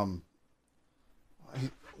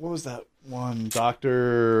 What was that one?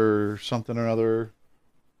 Doctor something or other.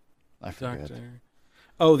 I forget. Doctor.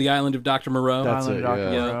 Oh, The Island of Dr. Moreau. That's Island it, of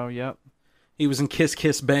Dr. yeah. Moreau, yep. He was in Kiss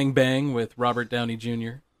Kiss Bang Bang with Robert Downey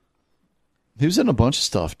Jr. He was in a bunch of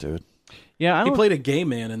stuff, dude. Yeah, He played a gay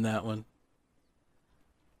man in that one.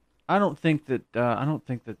 I don't think that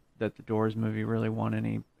the Doors movie really won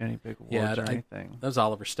any big awards Yeah, or anything. that was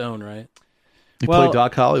Oliver Stone, right? He played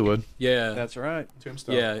Doc Hollywood. Yeah, that's right.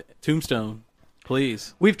 Tombstone. Yeah, Tombstone.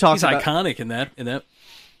 Please, We've talked He's about iconic in that.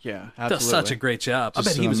 Yeah, does such a great job. Just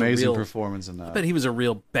I bet he an was amazing a real performance in that. I bet he was a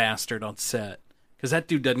real bastard on set because that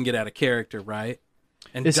dude doesn't get out of character, right?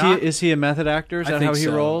 And Is Doc, he a method actor? Is I that think how he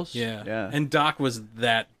so. rolls? Yeah. And Doc was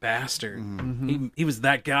that bastard. He was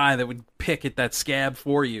that guy that would pick at that scab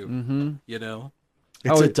for you. You know.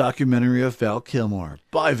 It's a documentary of Val Kilmer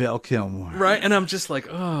by Val Kilmer. Right, and I'm just like,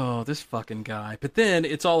 oh, this fucking guy. But then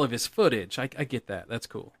it's all of his footage. I get that. That's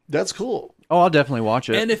cool. That's cool. Oh, I'll definitely watch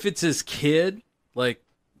it. And if it's his kid, like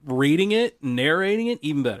reading it, narrating it,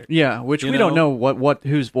 even better. Yeah, which we don't know what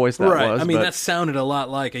whose voice that right. was. I mean, but that sounded a lot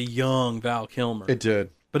like a young Val Kilmer. It did.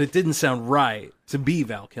 But it didn't sound right to be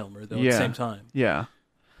Val Kilmer, though, at the same time. Yeah.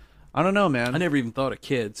 I don't know, man. I never even thought of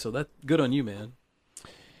kid, so that good on you, man.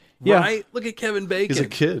 Yeah. Right? Look at Kevin Bacon. He's a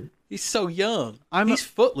kid. He's so young. He's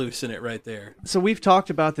footloose in it right there. So we've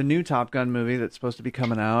talked about the new Top Gun movie that's supposed to be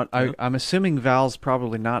coming out. I'm assuming Val's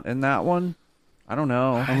probably not in that one. I don't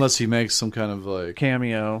know. Unless he makes some kind of like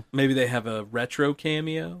cameo. Maybe they have a retro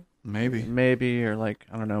cameo. Maybe, or like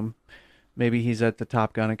I don't know. Maybe he's at the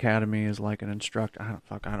Top Gun Academy as like an instructor.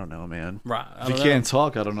 I don't know, man. Right. If he can't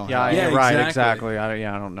talk, I don't know. Yeah, how. right, exactly.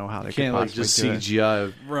 I don't know how they can't could like possibly just do it.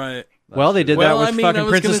 CGI. Right. Well, they did that with fucking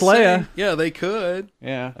Princess Leia. Yeah, they could.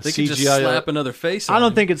 Yeah, they could just slap another face on I don't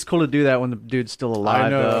him. think it's cool to do that when the dude's still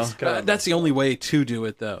alive, though. That's the only way to do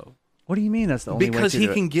it, though. What do you mean that's the only way to do it? Because he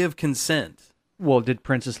can give consent. Well, did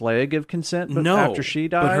Princess Leia give consent No, after she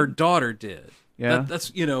died? but her daughter did. Yeah.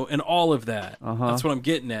 That's and all of that. Uh-huh. That's what I'm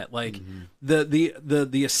getting at. Like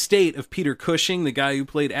the estate of Peter Cushing, the guy who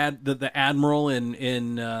played the admiral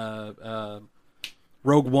in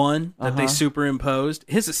Rogue One that they superimposed,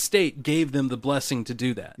 his estate gave them the blessing to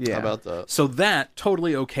do that. Yeah. How about that? So that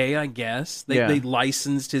totally okay, I guess. They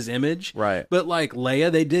licensed his image, right? But like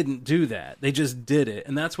Leia, they didn't do that. They just did it,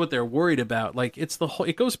 and that's what they're worried about. Like it's the whole.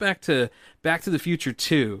 It goes back to the Future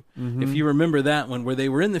 2. If you remember that one, where they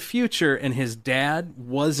were in the future and his dad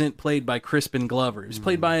wasn't played by Crispin Glover. He was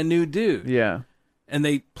played by a new dude. Yeah. And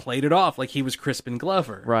they played it off like he was Crispin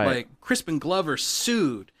Glover. Right. Like Crispin Glover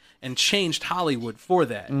sued and changed Hollywood for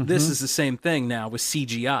that. This is the same thing now with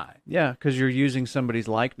CGI. Yeah, because you're using somebody's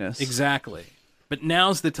likeness. Exactly. But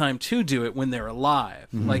now's the time to do it when they're alive.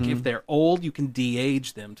 Like if they're old, you can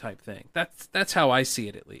de-age them type thing. That's how I see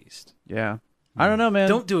it, at least. Yeah. I don't know, man.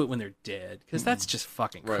 Don't do it when they're dead, because that's just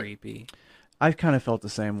fucking creepy. I kind of felt the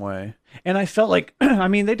same way. And I felt like, I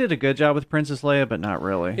mean, they did a good job with Princess Leia, but not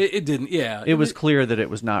really. It didn't, yeah. It was clear that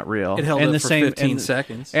it was not real. It held and up the for same, 15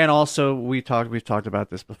 seconds. And also, we've talked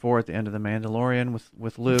about this before at the end of The Mandalorian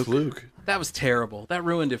with Luke. That was terrible. That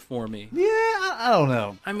ruined it for me. Yeah, I don't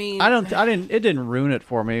know. I mean, it didn't ruin it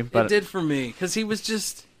for me, but it did for me, because he was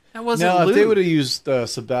just... That wasn't No, Luke. if they would have used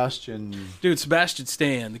Sebastian... Dude, Sebastian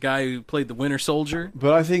Stan, the guy who played the Winter Soldier.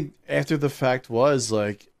 But I think after the fact was,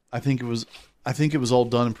 like, I think it was all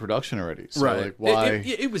done in production already. So, Right. like, why...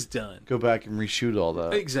 It was done. Go back and reshoot all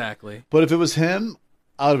that. Exactly. But if it was him,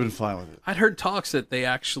 I would have been fine with it. I'd heard talks that they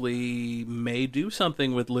actually may do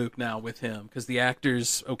something with Luke now with him, because the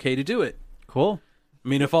actor's okay to do it. Cool. I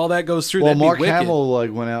mean, if all that goes through, Well, that'd Mark be wicked. Hamill,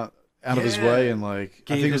 like, went out of his way and, like,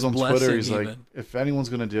 I Gave think it was his on Twitter, blessing he's like, even. if anyone's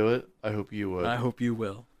going to do it, I hope you would. I hope you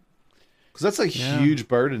will. Because that's a huge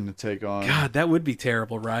burden to take on. God, that would be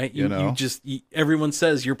terrible, right? You know? Everyone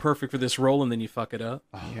says you're perfect for this role, and then you fuck it up.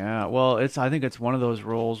 Yeah, well, I think it's one of those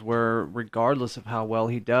roles where, regardless of how well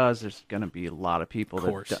he does, there's going to be a lot of people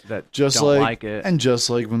that just don't like it. And just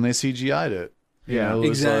like when they CGI'd it. You Yeah. know, it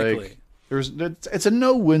was Exactly. like, it's a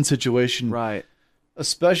no-win situation. Right.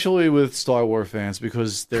 Especially with Star Wars fans,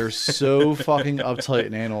 because they're so fucking uptight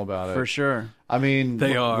and anal about it. For sure. I mean,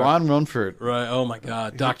 They are. Ron Runford. Right. Oh, my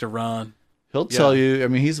God. Dr. Ron. He'll tell you, I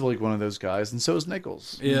mean, he's like one of those guys, and so is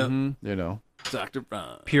Nichols. Yeah. You know. Dr.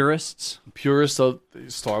 Ron. Purists Of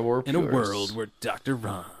Star Wars In a purists. world where Dr.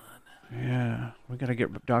 Ron. Yeah, we got to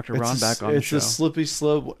get Dr. Ron back on the It's show. a slippery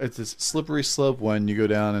slope. It's a slippery slope when you go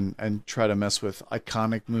down and try to mess with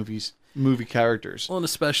iconic movie characters. Well, and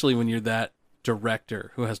especially when you're that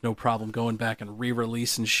director who has no problem going back and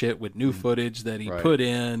re-releasing shit with new footage that he put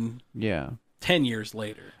in 10 years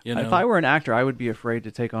later. You know? If I were an actor, I would be afraid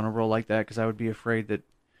to take on a role like that, because I would be afraid that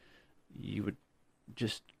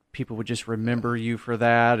people would just remember you for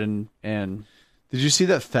that. And did you see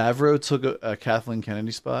that Favreau took a Kathleen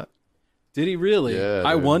Kennedy spot? Did he really? Yeah,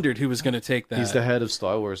 I dude. wondered who was going to take that. He's the head of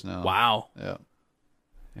Star Wars now. Wow. Yeah.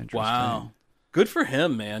 Wow. Good for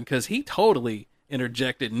him, man, because he totally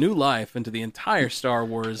interjected new life into the entire Star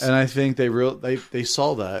Wars. And I think they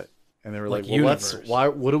saw that, and they were Like like,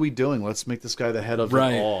 "Well, what are we doing? Let's make this guy the head of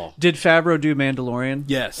Right. it all." Did Favreau do Mandalorian?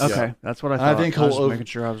 Yes. Okay, Yeah. that's what I And thought. I think I was he'll making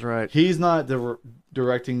sure I was right. He's not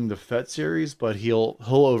directing the Fett series, but he'll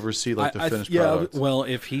oversee like the finished product. Well,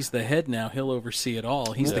 if he's the head now, he'll oversee it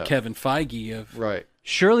all. He's the Yeah. Kevin Feige of Right.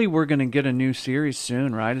 Surely we're going to get a new series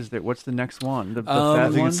soon, right? What's the next one? The Fett I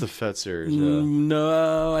think one? it's the Fett series.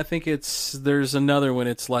 No, I think there's another one.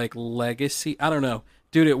 It's like Legacy. I don't know,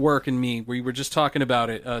 dude. At work and me, we were just talking about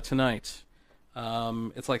it tonight.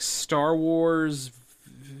 It's like Star Wars.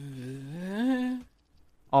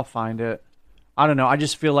 I'll find it. I don't know. I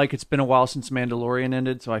just feel like it's been a while since Mandalorian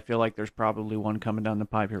ended, so I feel like there's probably one coming down the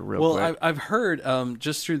pipe here real quick. Well, I've heard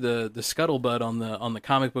just through the scuttlebutt on the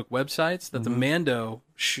comic book websites that the Mando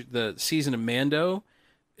the season of Mando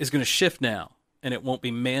is going to shift now, and it won't be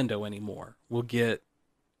Mando anymore. We'll get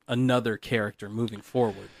another character moving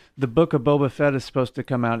forward. The Book of Boba Fett is supposed to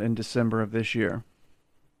come out in December of this year.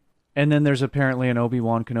 And then there's apparently an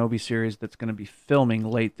Obi-Wan Kenobi series that's going to be filming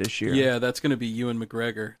late this year. Yeah, that's going to be Ewan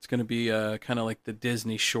McGregor. It's going to be kind of like the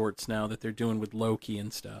Disney shorts now that they're doing with Loki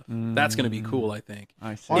and stuff. That's going to be cool, I think.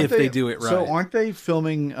 I see. If they do it right. So aren't they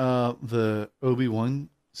filming the Obi-Wan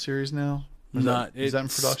series now? Is that in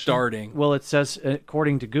production? Starting. Well, it says,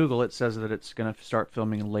 according to Google, it says that it's going to start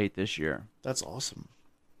filming late this year. That's awesome.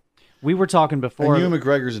 We were talking before. And Ewan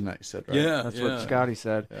McGregor's in that, you said, right? Yeah, That's what Scotty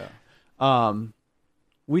said. Yeah.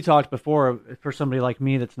 We talked before, for somebody like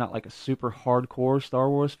me that's not like a super hardcore Star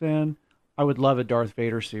Wars fan, I would love a Darth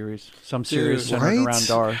Vader series. Some series centered around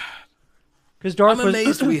Darth. Because Darth I'm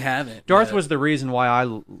amazed we haven't. Darth was the reason why I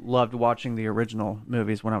loved watching the original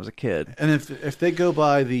movies when I was a kid. And if they go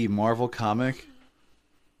by the Marvel comic,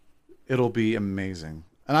 it'll be amazing.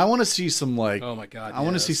 And I want to see some oh my God, I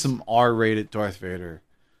want to see some R-rated Darth Vader.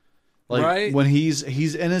 Like right? when he's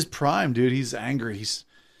in his prime, dude. He's angry.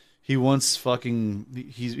 He wants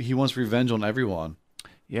revenge on everyone.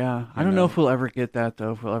 Yeah, I don't know if we'll ever get that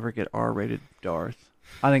though. If we'll ever get R-rated Darth,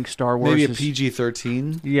 I think Star Wars maybe a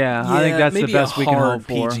PG-13. Yeah, I think that's the best we can hope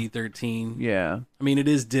for. PG-13. Yeah, I mean it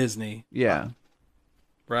is Disney. Yeah,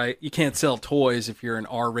 right. You can't sell toys if you're an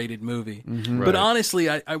R-rated movie. Mm-hmm. But honestly,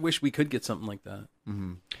 I wish we could get something like that.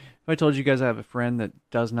 Mm-hmm. I told you guys I have a friend that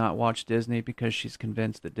does not watch Disney because she's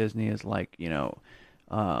convinced that Disney is like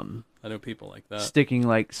I know people like that. Sticking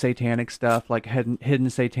like satanic stuff, like hidden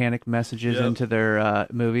satanic messages into their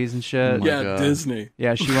movies and shit. Oh my God. Disney.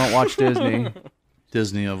 Yeah, she won't watch Disney.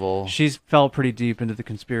 Disney of all. She's fell pretty deep into the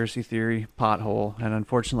conspiracy theory pothole, and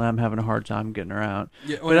unfortunately, I'm having a hard time getting her out.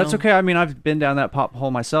 Yeah, but that's okay. I mean, I've been down that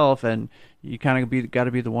pothole myself, and you kind of got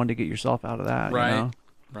to be the one to get yourself out of that. Right. You know?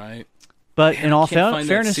 Right. But in all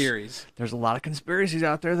fairness, series. There's a lot of conspiracies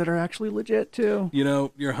out there that are actually legit too. You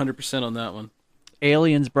know, you're 100% on that one.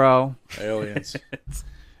 Aliens, bro. Aliens.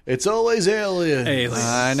 It's always aliens.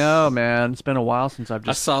 I know, man. It's been a while since I've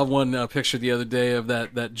I saw one picture the other day of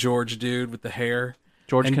that George dude with the hair.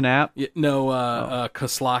 George Knapp?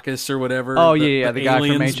 Koslakis or whatever. Oh, the guy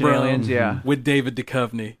from Ancient bro, Aliens, yeah. With David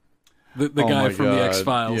Duchovny. The Oh guy my from God. the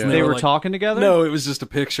X-Files. Yeah. And They were like, talking together? No, it was just a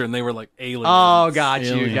picture, and they were like aliens. Oh, got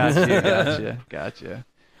you. Aliens. Gotcha.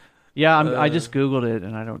 Yeah, I just Googled it,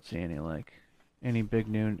 and I don't see any new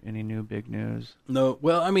big news. No,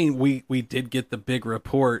 well, I mean, we did get the big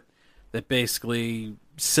report that basically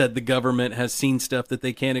said the government has seen stuff that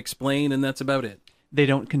they can't explain, and that's about it. They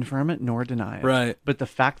don't confirm it nor deny it. Right. But the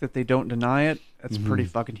fact that they don't deny it, that's pretty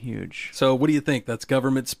fucking huge. So what do you think? That's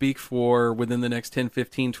government speak for within the next 10,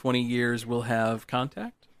 15, 20 years we'll have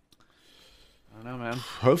contact? I don't know, man.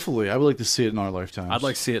 Hopefully. I would like to see it in our lifetime. I'd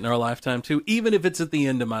like to see it in our lifetime, too. Even if it's at the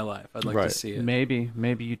end of my life, I'd like to see it. Maybe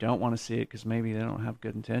you don't want to see it because maybe they don't have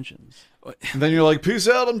good intentions. And then you're like, peace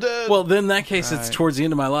out, I'm dead. Well, then in that case, it's Right. towards the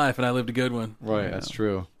end of my life, and I lived a good one. Right, that's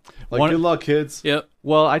true. Like, One- good luck, kids. Yep.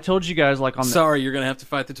 Well, I told you guys like on Sorry, you're going to have to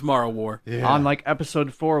fight the Tomorrow War. on like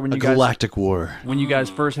episode 4 when A you guys galactic war. when you guys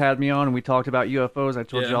first had me on and we talked about UFOs, I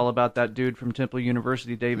told Yeah. you all about that dude from Temple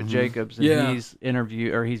University, David Jacobs, and Yeah. he's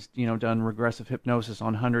done regressive hypnosis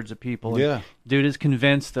on hundreds of people. And Yeah. dude is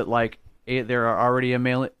convinced that like there are already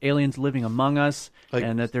aliens living among us, Like-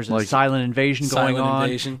 and that there's a like silent invasion going silent on,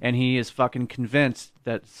 invasion. and he is fucking convinced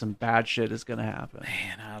that some bad shit is going to happen.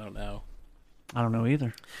 Man, I don't know. I don't know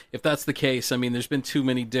either. If that's the case, I mean, there's been too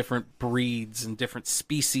many different breeds and different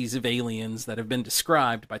species of aliens that have been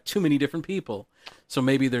described by too many different people. So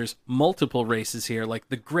maybe there's multiple races here, like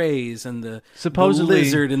the Greys and the Supposedly-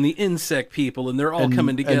 lizard and the insect people, and they're all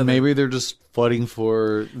coming together. And maybe they're just fighting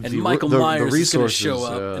for and the, Michael the, Myers the is going to resources. show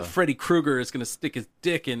up, yeah. and Freddy Krueger is going to stick his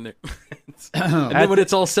dick in there. And then when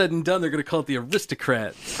it's all said and done, they're going to call it the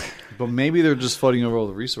Aristocrats. But maybe they're just fighting over all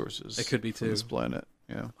the resources. It could be, from too. this planet.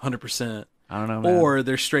 Yeah. 100%. I don't know, man. Or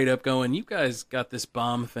they're straight up going, you guys got this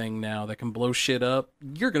bomb thing now that can blow shit up.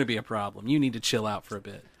 You're going to be a problem. You need to chill out for a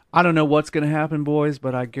bit. I don't know what's going to happen, boys,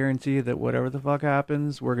 but I guarantee you that whatever the fuck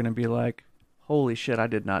happens, we're going to be like, holy shit, I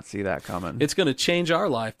did not see that coming. It's going to change our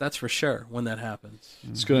life, that's for sure, when that happens.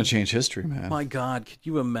 It's going to change history, man. My God, could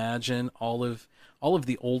you imagine all of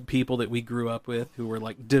the old people that we grew up with who were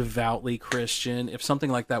like devoutly Christian? If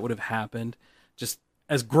something like that would have happened, just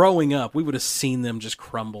as growing up, we would have seen them just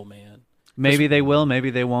crumble, man. Maybe they will, maybe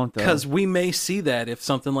they won't, though. Because we may see that if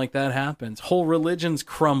something like that happens. Whole religions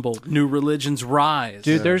crumble, new religions rise.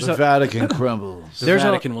 Dude, there's the Vatican crumbles. The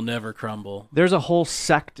Vatican will never crumble. There's a whole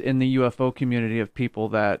sect in the UFO community of people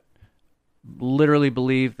that literally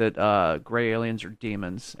believe that gray aliens are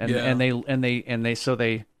demons, and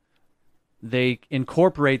they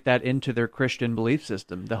incorporate that into their Christian belief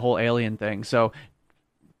system, the whole alien thing. So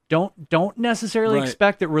don't necessarily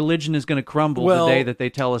expect that religion is going to crumble the day that they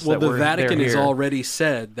tell us that the we're Vatican they're has here. already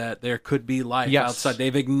said that there could be life outside.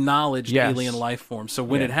 They've acknowledged alien life forms. So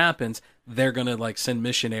when it happens, they're going to like send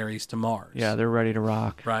missionaries to Mars. Yeah, they're ready to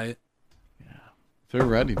rock. Right? They're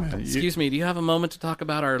ready, man. Excuse me, do you have a moment to talk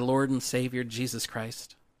about our Lord and Savior Jesus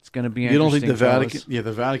Christ? It's going to be You interesting. don't think the Vatican? fellas. Yeah,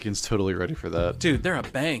 the Vatican's totally ready for that. Dude, they're a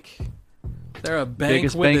bank. They're a bank.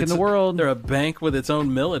 Biggest with bank in its, the world. They're a bank with its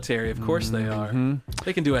own military. Of course they are.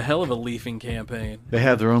 They can do a hell of a leafing campaign. They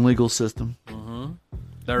have their own legal system.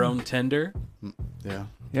 Their own tender. Yeah.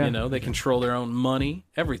 You know, they control their own money.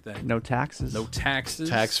 Everything. No taxes. No taxes.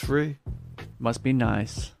 Tax free. Must be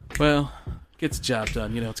nice. Well, gets the job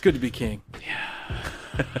done. You know, it's good to be king.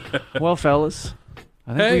 Well, fellas,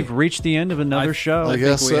 I think we've reached the end of another show. I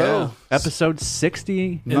guess so. Episode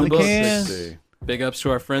 60 In the book. can. 60. Big ups to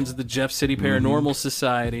our friends at the Jeff City Paranormal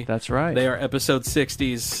Society. That's right. They are episode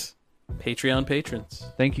 60's Patreon patrons.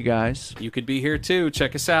 Thank you, guys. You could be here too.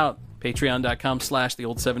 Check us out.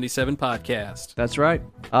 Patreon.com/the-old77 podcast. That's right.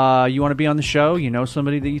 You want to be on the show? You know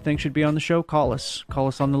somebody that you think should be on the show? Call us. Call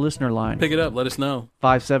us on the listener line. Pick it up. Let us know.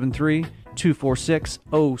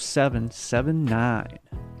 573-246-0779.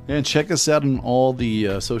 And check us out on all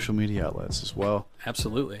the social media outlets as well.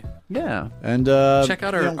 Absolutely. Yeah. And check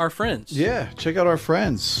out our friends. Yeah, check out our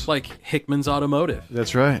friends. Like Hickman's Automotive.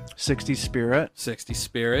 That's right. 60 Spirit. 60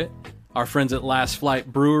 Spirit. Our friends at Last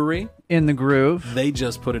Flight Brewery. In the Groove. They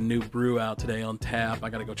just put a new brew out today on tap. I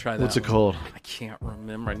got to go try that. What's it one. called? I can't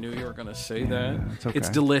remember. I knew you were going to say that. It's okay. It's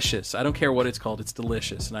delicious. I don't care what it's called. It's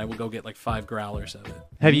delicious. And I will go get like 5 growlers of it.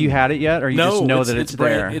 Have you had it yet, or you No, just know it's- that it's it's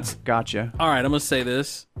brand- there? it's- Gotcha. All right, I'm going to say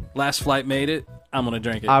this. Last Flight made it. I'm going to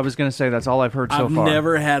drink it. I was going to say that's all I've heard so I've far.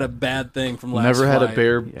 never had a bad thing from Last Never Flight. had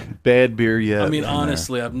a bad beer yet. I mean, man.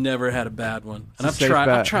 honestly, I've never had a bad one. And a I've safe tried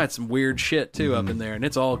bet. I've tried some weird shit too up in there, and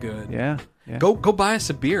it's all good. Yeah. Yeah. Go buy us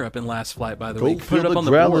a beer up in Last Flight, by the Go way. You can put it fill up the on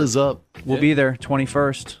the board. growlers up. We'll be there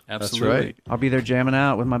 21st. Absolutely. right. I'll be there jamming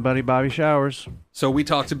out with my buddy Bobby Showers. So we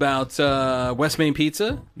talked about West Main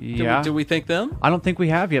Pizza. Yeah. Do we thank them? I don't think we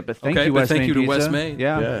have yet, but thank Okay, you, but West thank Main you to Pizza. West Main.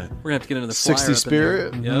 Yeah. Yeah. We're gonna have to get into the flyer 60 up in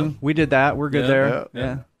Spirit. there. Yeah. We did that. We're good Yeah, there. yeah,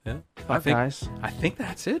 Yeah. Yeah. Fuck, guys. I think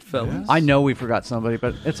that's it, fellas. I know we forgot somebody,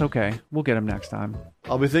 but it's okay. We'll get him next time.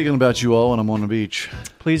 I'll be thinking about you all when I'm on the beach.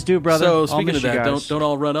 Please do, brother. So I'll speaking miss of you that, guys. don't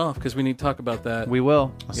all run off because we need to talk about that. We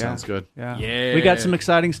will. That Yeah. sounds good. Yeah. Yeah. We got some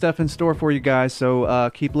exciting stuff in store for you guys, so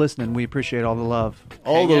keep listening. We appreciate all the love.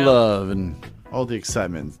 All Hang the out. love and all the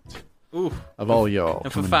excitement Ooh. of all y'all.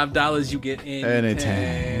 And for coming $5, you get in.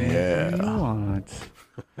 anytime. Yeah. You want.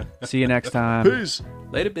 See you next time. Peace.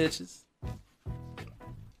 Later, bitches.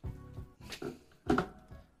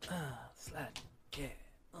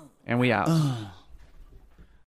 And we out.